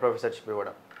అనమాట ప్రొఫెసర్షిప్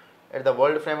ఇవ్వడం at the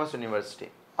world famous university,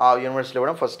 ఆ యూనివర్సిటీ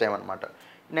ఇవ్వడం ఫస్ట్ టైం అనమాట.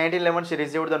 1911 she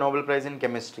received the Nobel prize in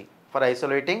chemistry for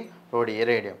isolating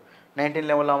radium.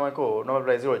 1911లో ఆమెకు Nobel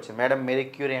prize కూడా వచ్చింది. Madam Marie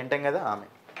Curie అంటాం కదా ఆమె.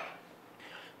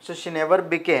 సో షీ నెవర్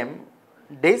బికేమ్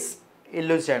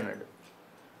డిస్ఇల్యూజనెడ్,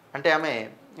 అంటే ఆమె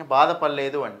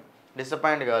బాధపడలేదు అని,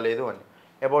 డిసప్పాయింట్ కాలేదు అని.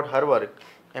 అబౌట్ హర్ వర్క్,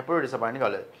 ఎప్పుడు డిసప్పాయింట్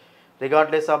కాలేదు.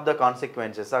 రిగార్డ్లెస్ ఆఫ్ ద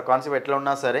కాన్సిక్వెన్సెస్, ఆ కాన్సెప్ట్ ఎట్లా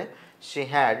ఉన్నా సరే she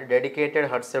had dedicated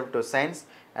her self to science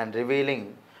and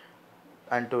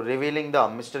revealing the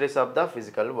mysteries of the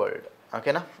physical world,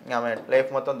 ఓకేనా. ఆమె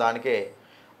లైఫ్ మొత్తం దానికే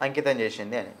అంకితం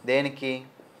చేసింది అని. దేనికి?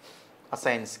 ఆ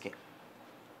సైన్స్కి.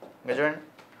 ఇంకా చూడండి,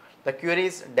 the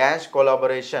cure is dash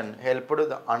collaboration helped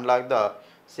the unlock the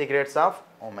secrets of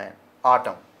women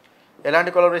atom.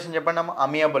 ఎలాంటి కొలాబరేషన్ చెప్పండి అమ్మ?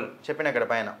 అమియబుల్ చెప్పిన ఇక్కడ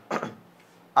పైన.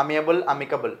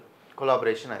 అమికబుల్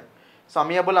కొలాబరేషన్ అది. సో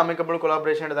అమికబుల్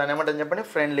కొలాబరేషన్ అంటే దాన్ని ఏమంటాం చెప్పండి?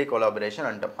 ఫ్రెండ్లీ కొలాబరేషన్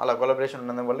అంటాం. అలా కొలాబరేషన్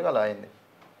ఉన్నందు వల్ల అలా అయింది.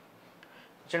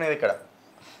 చిన్నది ఇక్కడ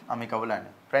అమికబుల్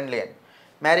అండి, ఫ్రెండ్లీ అని.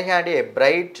 Marry had a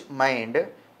bright mind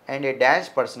and A dash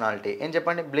personality. ఏం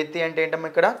చెప్పండి? బ్లిత్తి అంటే ఏంటమ్మా?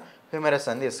 ఇక్కడ హ్యూమరస్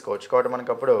అని తీసుకోవచ్చు. కాబట్టి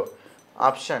మనకు అప్పుడు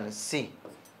ఆప్షన్ సి.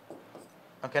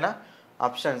 ఓకేనా?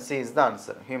 Option C is the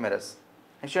answer, humorous.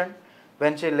 చూడండి,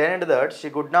 when she learned that she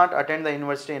could not attend the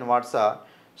university in వాట్సా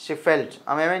she felt.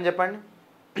 ఆమె ఏమేమి చెప్పండి?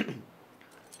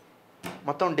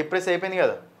 మొత్తం డిప్రెస్ అయిపోయింది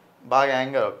కదా, బాగా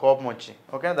యాంగర్, కోపం వచ్చి.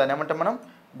 ఓకేనా? దాన్ని ఏమంటాం మనం?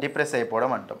 డిప్రెస్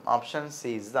అయిపోవడం అంటాం. Option C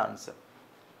is the answer.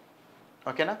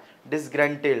 ఓకేనా?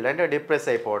 డిస్గ్రంటిల్డ్ అంటే డిప్రెస్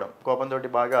అయిపోవడం, కోపంతో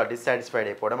బాగా డిస్సాటిస్ఫైడ్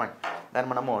అయిపోవడం అంటే దాన్ని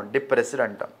మనము డిప్రెస్డ్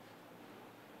అంటాం.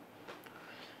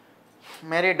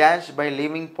 Mary dash by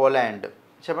leaving Poland.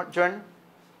 చెప్పండి, చూడండి,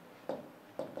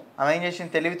 ఆమె ఏం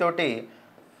చేసింది? తెలివితోటి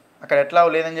అక్కడ ఎట్లా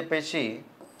లేదని చెప్పేసి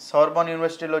సోర్బాన్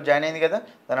యూనివర్సిటీలో జాయిన్ అయింది కదా,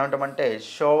 దాని ఏమంటామంటే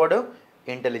షోవర్డ్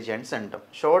ఇంటెలిజెన్స్ అంటాం.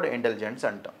 షోవర్డ్ ఇంటెలిజెన్స్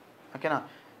అంటాం. ఓకేనా?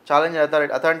 ఛాలెంజ్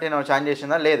అథారిటీ నేను ఛాలెంజ్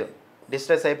చేసిందా? లేదు.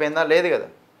 డిస్ట్రెస్ అయిపోయిందా? లేదు కదా.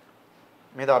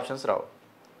 మీద options Rao.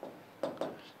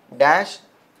 Dash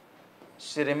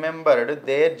she remembered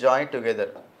there Joy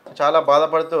together. చాలా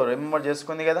బాధపడుతూ రిమెంబర్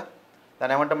చేసుకుంది కదా,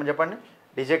 దాన్ని ఏమంటామని చెప్పండి?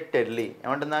 డిజెక్టెడ్లీ.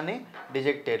 ఏమంటుంది దాన్ని?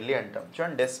 డిజెక్టెడ్లీ అంటాం.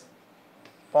 చూడండి,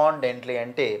 డెస్పాండెంట్లీ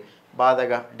అంటే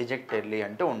బాధగా, డిజెక్టెడ్లీ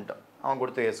అంటూ ఉంటాం. ఆమె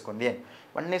గుర్తు చేసుకుంది అని.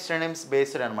 అన్ని సినోనిమ్స్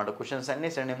బేస్డ్ అనమాట. క్వశ్చన్స్ అన్నీ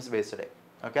సినోనిమ్స్ బేస్డే.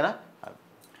 ఓకేనా?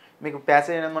 మీకు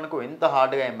ప్యాసేజ్ అనేది మనకు ఎంత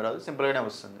హార్డ్గా ఏం రాదు, సింపుల్గానే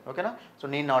వస్తుంది. ఓకేనా? So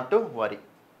need not to worry.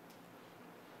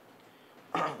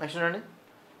 Next చూడండి,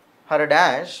 her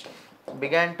dash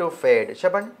began to fade.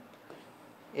 చెప్పండి,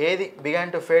 ఏది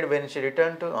began to fade when she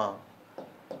return to.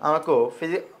 ఆమెకు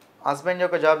హస్బెండ్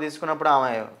యొక్క జాబ్ తీసుకున్నప్పుడు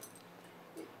ఆమె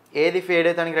ఏది ఫేడ్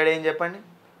అవుతానికి రెడీ అయింది చెప్పండి?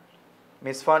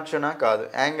 మిస్ఫార్చ్యూనా? కాదు.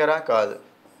 యాంగరా? కాదు.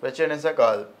 ప్రెచర్నెస్సా?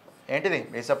 కాదు. ఏంటిది?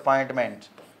 డిసప్పాయింట్మెంట్.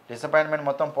 డిసప్పాయింట్మెంట్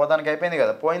మొత్తం పోతానికి అయిపోయింది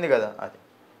కదా, పోయింది కదా అది.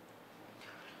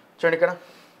 చూడండి ఇక్కడ,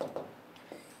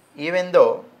 even though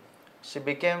she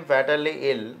became ఫ్యాటల్లీ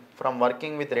ill from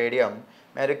working with radium,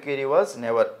 Marie Curie was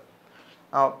never.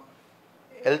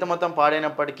 Health మొత్తం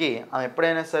పాడైనప్పటికీ ఆమె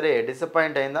ఎప్పుడైనా సరే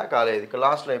డిసప్పాయింట్ అయిందా? కాలేదు. ఇక్కడ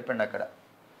లాస్ట్లో అయిపోయింది అక్కడ.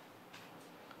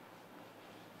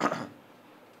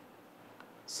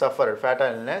 Suffered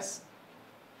fatal illness,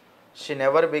 she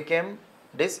never became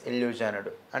డిస్ఇల్యూజనడ్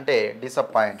అంటే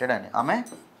డిసప్పాయింటెడ్ అని, ఆమె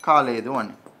కాలేదు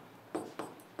అని.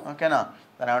 ఓకేనా?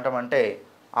 దాని ఏమంటామంటే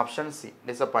ఆప్షన్ సి,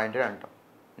 డిసప్పాయింటెడ్ అంటాం.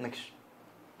 నెక్స్ట్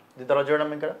దీని తర్వాత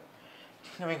చూడడం ఇక్కడ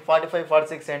మీకు 45,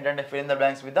 46 ఏంటంటే fill in the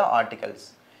blanks with the articles.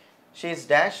 She is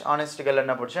dash honest girl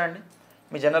అన్నప్పుడు చూడండి,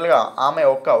 మీ జనరల్గా ఆమె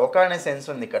ఒక అనే సెన్స్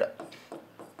ఉంది ఇక్కడ.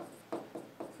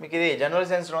 మీకు ఇది జనరల్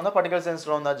సెన్స్లో ఉందా, పర్టికులర్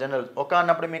సెన్స్లో ఉందా? జనరల్. ఒక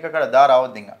అన్నప్పుడు మీకు అక్కడ దా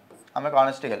రావద్దు, ఇంకా ఆమెకు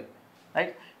ఆనెస్ట్ గర్ల్,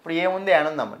 రైట్? ఇప్పుడు ఏముంది అని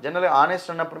ఉందాం. జనరల్గా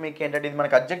ఆనెస్ట్ అన్నప్పుడు మీకు ఏంటంటే ఇది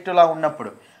మనకు అబ్జెక్టివ్ లాగా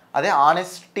ఉన్నప్పుడు, అదే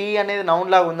ఆనెస్టీ అనేది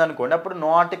నౌన్ లాగా ఉందనుకోండి, అప్పుడు నో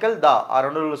ఆర్టికల్ దా, ఆ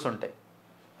 2 రూల్స్ ఉంటాయి.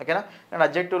 ఓకేనా? అండ్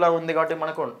అబ్జెక్టివ్ లాగా ఉంది కాబట్టి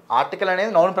మనకు ఆర్టికల్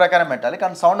అనేది నౌన్ ప్రకారం పెట్టాలి,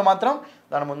 కానీ సౌండ్ మాత్రం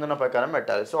దాని ముందున్న ప్రకారం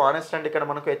పెట్టాలి. సో ఆనెస్ట్ అంటే ఇక్కడ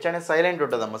మనకు హెచ్ అనేది సైలెంట్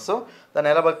ఉంటుందమ్మ. సో దాన్ని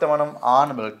ఎలా బలుకుతాం మనం?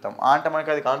 ఆన్ బలుకుతాం. ఆ అంటే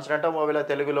మనకి అది కాన్స్టెంట్ ఓవెల్,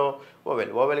 తెలుగులో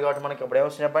ఓవెల్ కాబట్టి మనకి ఇప్పుడు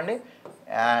ఏమొస్తుంది చెప్పండి?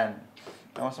 యాన్.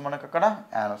 ఏమొస్తుంది మనకు అక్కడ?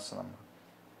 An వస్తుందమ్మ.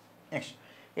 Next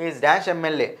is dash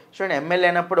MLA. చూడండి, ఎమ్మెల్యే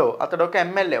అయినప్పుడు అతడు ఒక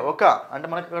ఎమ్మెల్యే. ఒక అంటే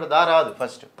మనకు అక్కడ దా రాదు,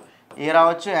 ఫస్ట్ ఏ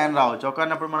రావచ్చు, యాన్ రావచ్చు. ఒక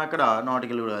అన్నప్పుడు మనకు అక్కడ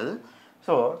నాటికల్ కూడా రాదు.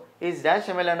 సో ఈజ్ డాష్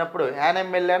ఎమ్మెల్యే అన్నప్పుడు యాన్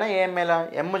ఎమ్మెల్యేనా, ఏ ఎమ్మెల్యే?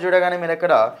 ఎమ్ చూడగానే మీరు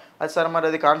ఎక్కడ అది సార్ మరి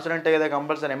అది కాన్సనెంటే కదా,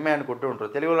 కంపల్సరీ ఎంఏ అనుకుంటూ ఉంటారు.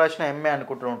 తెలుగులో రాసిన ఎంఏ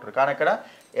అనుకుంటూ ఉంటారు, కానీ అక్కడ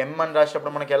ఎమ్ అని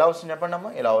రాసినప్పుడు మనకి ఎలా వస్తుంది చెప్పండి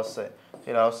అమ్మ? ఇలా వస్తుంది.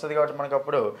 ఇలా వస్తుంది కాబట్టి మనకు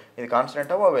అప్పుడు ఇది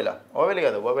కాన్సనెంటా ఓవెలా? ఓవెల్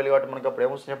కదా, ఓవెల్ కాబట్టి మనకు అప్పుడు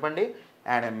ఏమొస్తుంది చెప్పండి?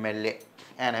 An MLA,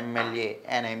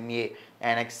 an MA,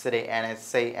 an x ray, an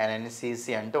SI, an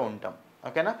NCC అంటూ ఉంటాం.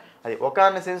 ఓకేనా? అది ఒక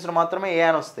అన్న సెన్స్లో మాత్రమే ఏ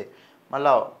అని వస్తాయి.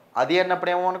 మళ్ళీ అది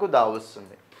అన్నప్పుడు ఏమో మనకు దా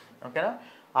వస్తుంది. ఓకేనా?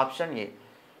 Option A.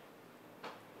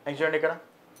 నెక్స్ట్ చూడండి, ఇక్కడ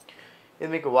ఇది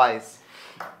మీకు వాయిస్,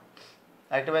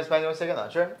 యాక్టివ్ వాయిస్ పైన వస్తాయి కదా.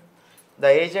 చూడండి,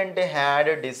 the agent had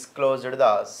disclosed the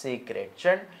secret.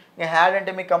 చూడండి, ఇంకా హ్యాడ్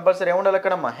అంటే మీకు కంపల్సరీ ఏముండాలి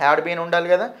అక్కడ? హ్యాడ్ బీన్ ఉండాలి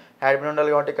కదా, హ్యాడ్ బీన్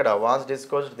ఉండాలి కాబట్టి ఇక్కడ వాజ్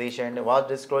డిస్క్లోజ్డ్ తీసేయండి, వాజ్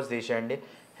డిస్క్లోజ్ తీసేయండి,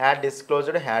 had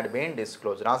disclosed, had been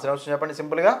disclosed. Answer ఏమొస్తుంది చెప్పండి?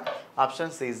 సింపుల్గా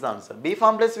option C is the answer. Be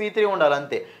form plus V3 ఉండాలి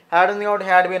అంతే. హ్యాడ్ ఉంది కాబట్టి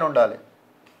హ్యాడ్ బీన్ ఉండాలి.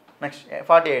 నెక్స్ట్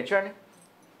 48 చూడండి,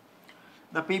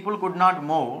 the people could not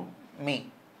move me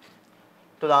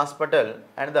to the hospital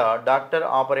and the doctor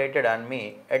operated on me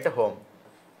at home.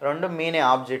 రెండు మీనే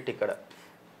ఆబ్జెక్ట్ ఇక్కడ.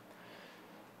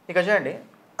 ఇక చూడండి,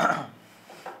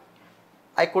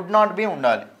 ఐ కుడ్ నాట్ బి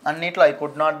ఉండాలి. అన్నిట్లో I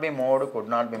could not be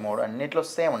mode అన్నిట్లో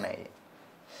సేమ్ ఉన్నాయి.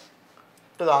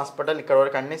 టు ద హాస్పిటల్ ఇక్కడ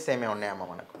వరకు అన్నీ సేమే ఉన్నాయమ్మ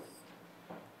మనకు.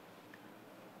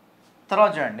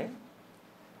 తర్వాత చూడండి,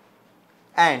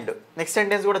 అండ్ నెక్స్ట్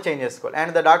సెంటెన్స్ కూడా చేంజ్ చేసుకోవాలి.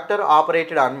 And the doctor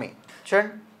operated on me.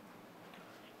 చూడండి,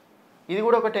 ఇది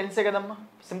కూడా ఒక టెన్సే కదమ్మా,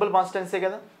 సింపుల్ పాస్ట్ టెన్సే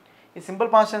కదా. ఈ సింపుల్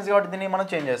పాస్ట్ టెన్స్ కాబట్టి దీన్ని మనం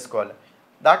చేంజ్ చేసుకోవాలి.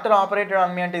 డాక్టర్ ఆపరేటెడ్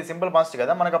ఆన్ మీ అంటే ఇది సింపుల్ పాస్ట్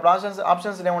కదా. మనకు అప్పుడు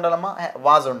ఆప్షన్స్ ఏముండాలమ్మా,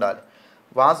 వాజ్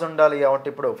ఉండాలి కాబట్టి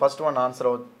ఇప్పుడు first one answer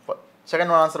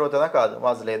second one answer అవుతుందా, కాదు,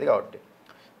 వాజ్ లేదు కాబట్టి.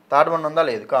 థర్డ్ వన్ ఉందా,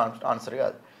 లేదు, ఆన్సర్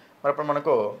కాదు. మరి ఇప్పుడు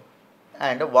మనకు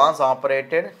and was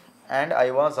operated and I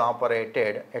was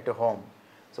operated at home.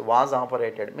 So was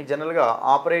operated, మీకు జనరల్గా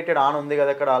ఆపరేటెడ్ ఆన్ ఉంది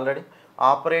కదా అక్కడ ఆల్రెడీ.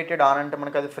 ఆపరేటెడ్ ఆన్ అంటే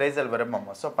మనకు అది ఫ్రేజల్ వెర్బ్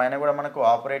అమ్మ. సో పైన కూడా మనకు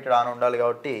ఆపరేటెడ్ ఆన్ ఉండాలి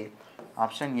కాబట్టి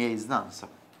option A is the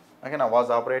answer. ఓకేనా,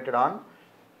 was operated on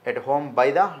at home by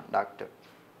the doctor.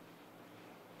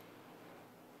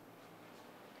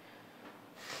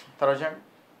 తర్వాత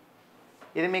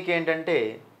ఇది మీకు ఏంటంటే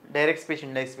direct speech,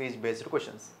 indirect speech based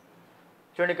questions.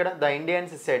 చూడండి ఇక్కడ ద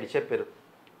ఇండియన్స్ సైడ్ చెప్పారు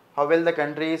how well the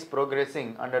country is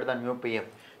progressing under the new PM.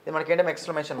 ఇది మనకేంటే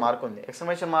exclamation mark ఉంది.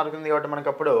 ఎక్స్క్లమేషన్ మార్క్ ఉంది కాబట్టి మనకు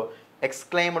అప్పుడు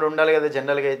ఎక్స్క్లైమ్డ్ ఉండాలి కదా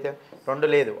జనరల్గా అయితే. రెండు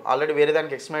లేదు, ఆల్రెడీ వేరే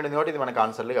దానికి ఎక్స్క్లైమ్డ్ ఉంది కాబట్టి ఇది మనకు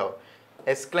ఆన్సర్లు కావు.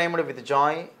 Exclaimed with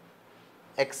Joy,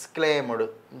 exclaimed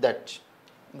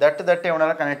that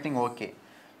ఏమన్నా కనెక్టింగ్ ఓకే.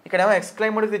 ఇక్కడేమో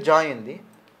ఎక్స్క్లైమ్డ్ విత్ జాయ్ ఉంది.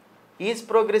 ఈజ్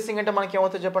ప్రోగ్రెసింగ్ అంటే మనకి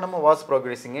ఏమవుతుంది చెప్పడము, వాజ్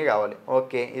ప్రోగ్రెసింగే కావాలి.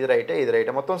 ఓకే, ఇది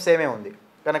రైటే మొత్తం సేమే ఉంది.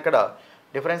 కానీ అక్కడ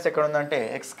డిఫరెన్స్ ఎక్కడ ఉందంటే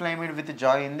ఎక్స్క్లైమ్డ్ విత్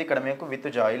జాయ్ ఉంది, ఇక్కడ మీకు విత్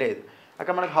జాయ్ లేదు.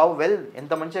 అక్కడ మనకు హౌ వెల్,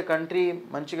 ఎంత మంచిగా కంట్రీ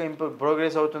మంచిగా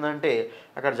ప్రోగ్రెస్ అవుతుందంటే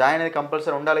అక్కడ జాయ్ అనేది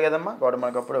కంపల్సరీ ఉండాలి కదమ్మా. కాబట్టి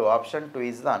మనకు అప్పుడు option 2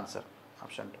 is the answer.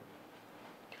 Option 2.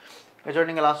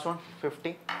 చూడండి ఇంకా last one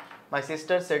 50. My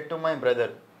sister said to my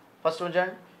brother. First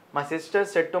చూడండి, my sister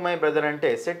said to my brother అంటే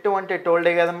సెడ్ టు అంటే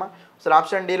టోల్డే కదమ్మా. అసలు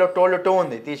ఆప్షన్ డీలో టోల్డ్ టూ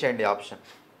ఉంది, తీసేయండి ఆప్షన్.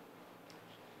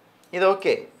 ఇది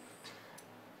ఓకే,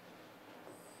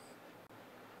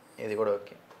 ఇది కూడా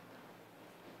okay.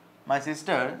 My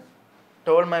sister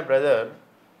told my brother.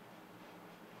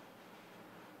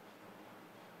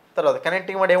 తర్వాత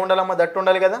కనెక్టింగ్ వర్డ్ ఏముండాలమ్మా, దట్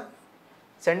ఉండాలి కదా.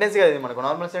 సెంటెన్స్ కదా ఇది మనకు,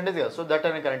 నార్మల్ సెంటెన్స్ కదా. సో దట్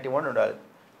అనే కనెక్టింగ్ వర్డ్ ఉండాలి.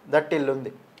 దట్ ఇల్లు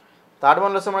ఉంది. థర్డ్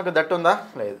వన్లో వస్తే మనకు దట్ ఉందా,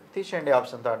 లేదు, తీసేయండి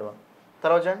ఆప్షన్ థర్డ్ వన్.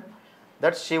 తర్వాత చూడండి,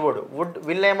 దట్ షీ వుడ్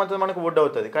విల్ ఏమవుతుంది మనకు, వుడ్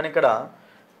అవుతుంది. కానీ ఇక్కడ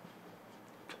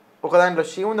ఒక దాంట్లో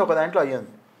షీ ఉంది, ఒక దాంట్లో అయ్యి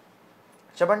ఉంది.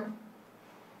 చెప్పండి,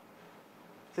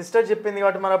 సిస్టర్ చెప్పింది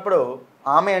కాబట్టి మన అప్పుడు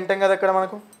ఆమె అంటాం కదా అక్కడ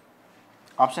మనకు.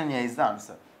 Option A is the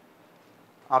answer.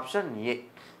 Option A.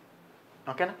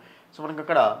 ఓకేనా. సో మనకు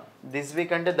అక్కడ దిస్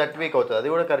వీక్ అంటే దట్ వీక్ అవుతుంది, అది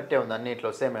కూడా కరెక్టే ఉంది,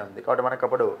 అన్నిట్లో సేమే ఉంది. కాబట్టి మనకు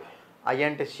అప్పుడు ఐ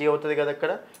అంటే షీ అవుతుంది కదా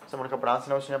అక్కడ. సో మనకు అప్పుడు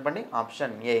ఆన్సర్ అవసరం చెప్పండి,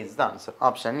 option A is the answer.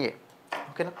 Option A.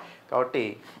 ఓకేనా. కాబట్టి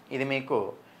ఇది మీకు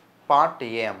పార్ట్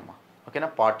ఏ అమ్మ. ఓకేనా,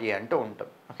 పార్ట్ ఏ అంటూ ఉంటాం.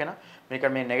 ఓకేనా. మీరు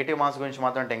ఇక్కడ మీ నెగిటివ్ మార్క్స్ గురించి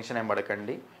మాత్రం టెన్షన్ ఏం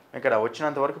పడకండి, ఇక్కడ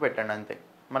వచ్చినంత వరకు పెట్టండి అంతే.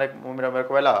 మీరు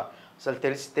ఒకవేళ అసలు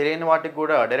తెలియని వాటికి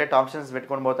కూడా డైరెక్ట్ ఆప్షన్స్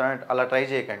పెట్టుకొని పోతానని అలా ట్రై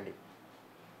చేయకండి.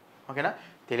 ఓకేనా,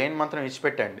 తెలియని మాత్రం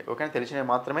ఇచ్చిపెట్టండి. ఓకేనా, తెలిసినవి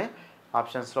మాత్రమే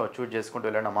ఆప్షన్స్లో చూజ్ చేసుకుంటూ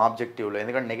వెళ్ళండి మా ఆబ్జెక్టివ్లో.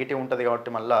 ఎందుకంటే నెగిటివ్ ఉంటుంది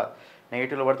కాబట్టి మళ్ళీ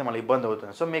నెగిటివ్లో పడితే మళ్ళీ ఇబ్బంది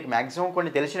అవుతుంది. సో మీకు మ్యాక్సిమం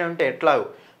కొన్ని తెలిసినవి ఉంటే ఎట్లాగో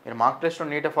మీరు మార్క్ టెస్ట్లో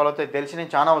నీట్గా ఫాలో అవుతాయి. తెలిసినవి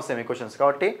చాలా వస్తాయి మీ క్వశ్చన్స్,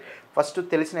 కాబట్టి ఫస్ట్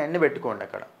తెలిసినవి అన్నీ పెట్టుకోండి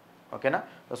అక్కడ. ఓకేనా,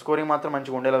 స్కోరింగ్ మాత్రం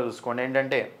మంచిగా ఉండేలా చూసుకోండి.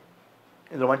 ఏంటంటే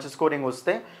ఇందులో మంచి స్కోరింగ్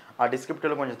వస్తే ఆ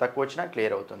డిస్క్రిప్టివ్లో కొంచెం తక్కువ వచ్చినా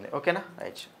క్లియర్ అవుతుంది. ఓకేనా,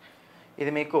 రైట్.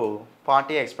 ఇది మీకు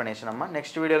పార్ట్ ఏ ఎక్స్ప్లెనేషన్ అమ్మ.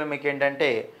 నెక్స్ట్ వీడియోలో మీకు ఏంటంటే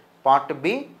పార్ట్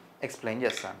బి ఎక్స్ప్లెయిన్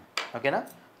చేస్తాను. ఓకేనా.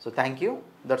 So thank you,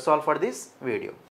 that's all for this video.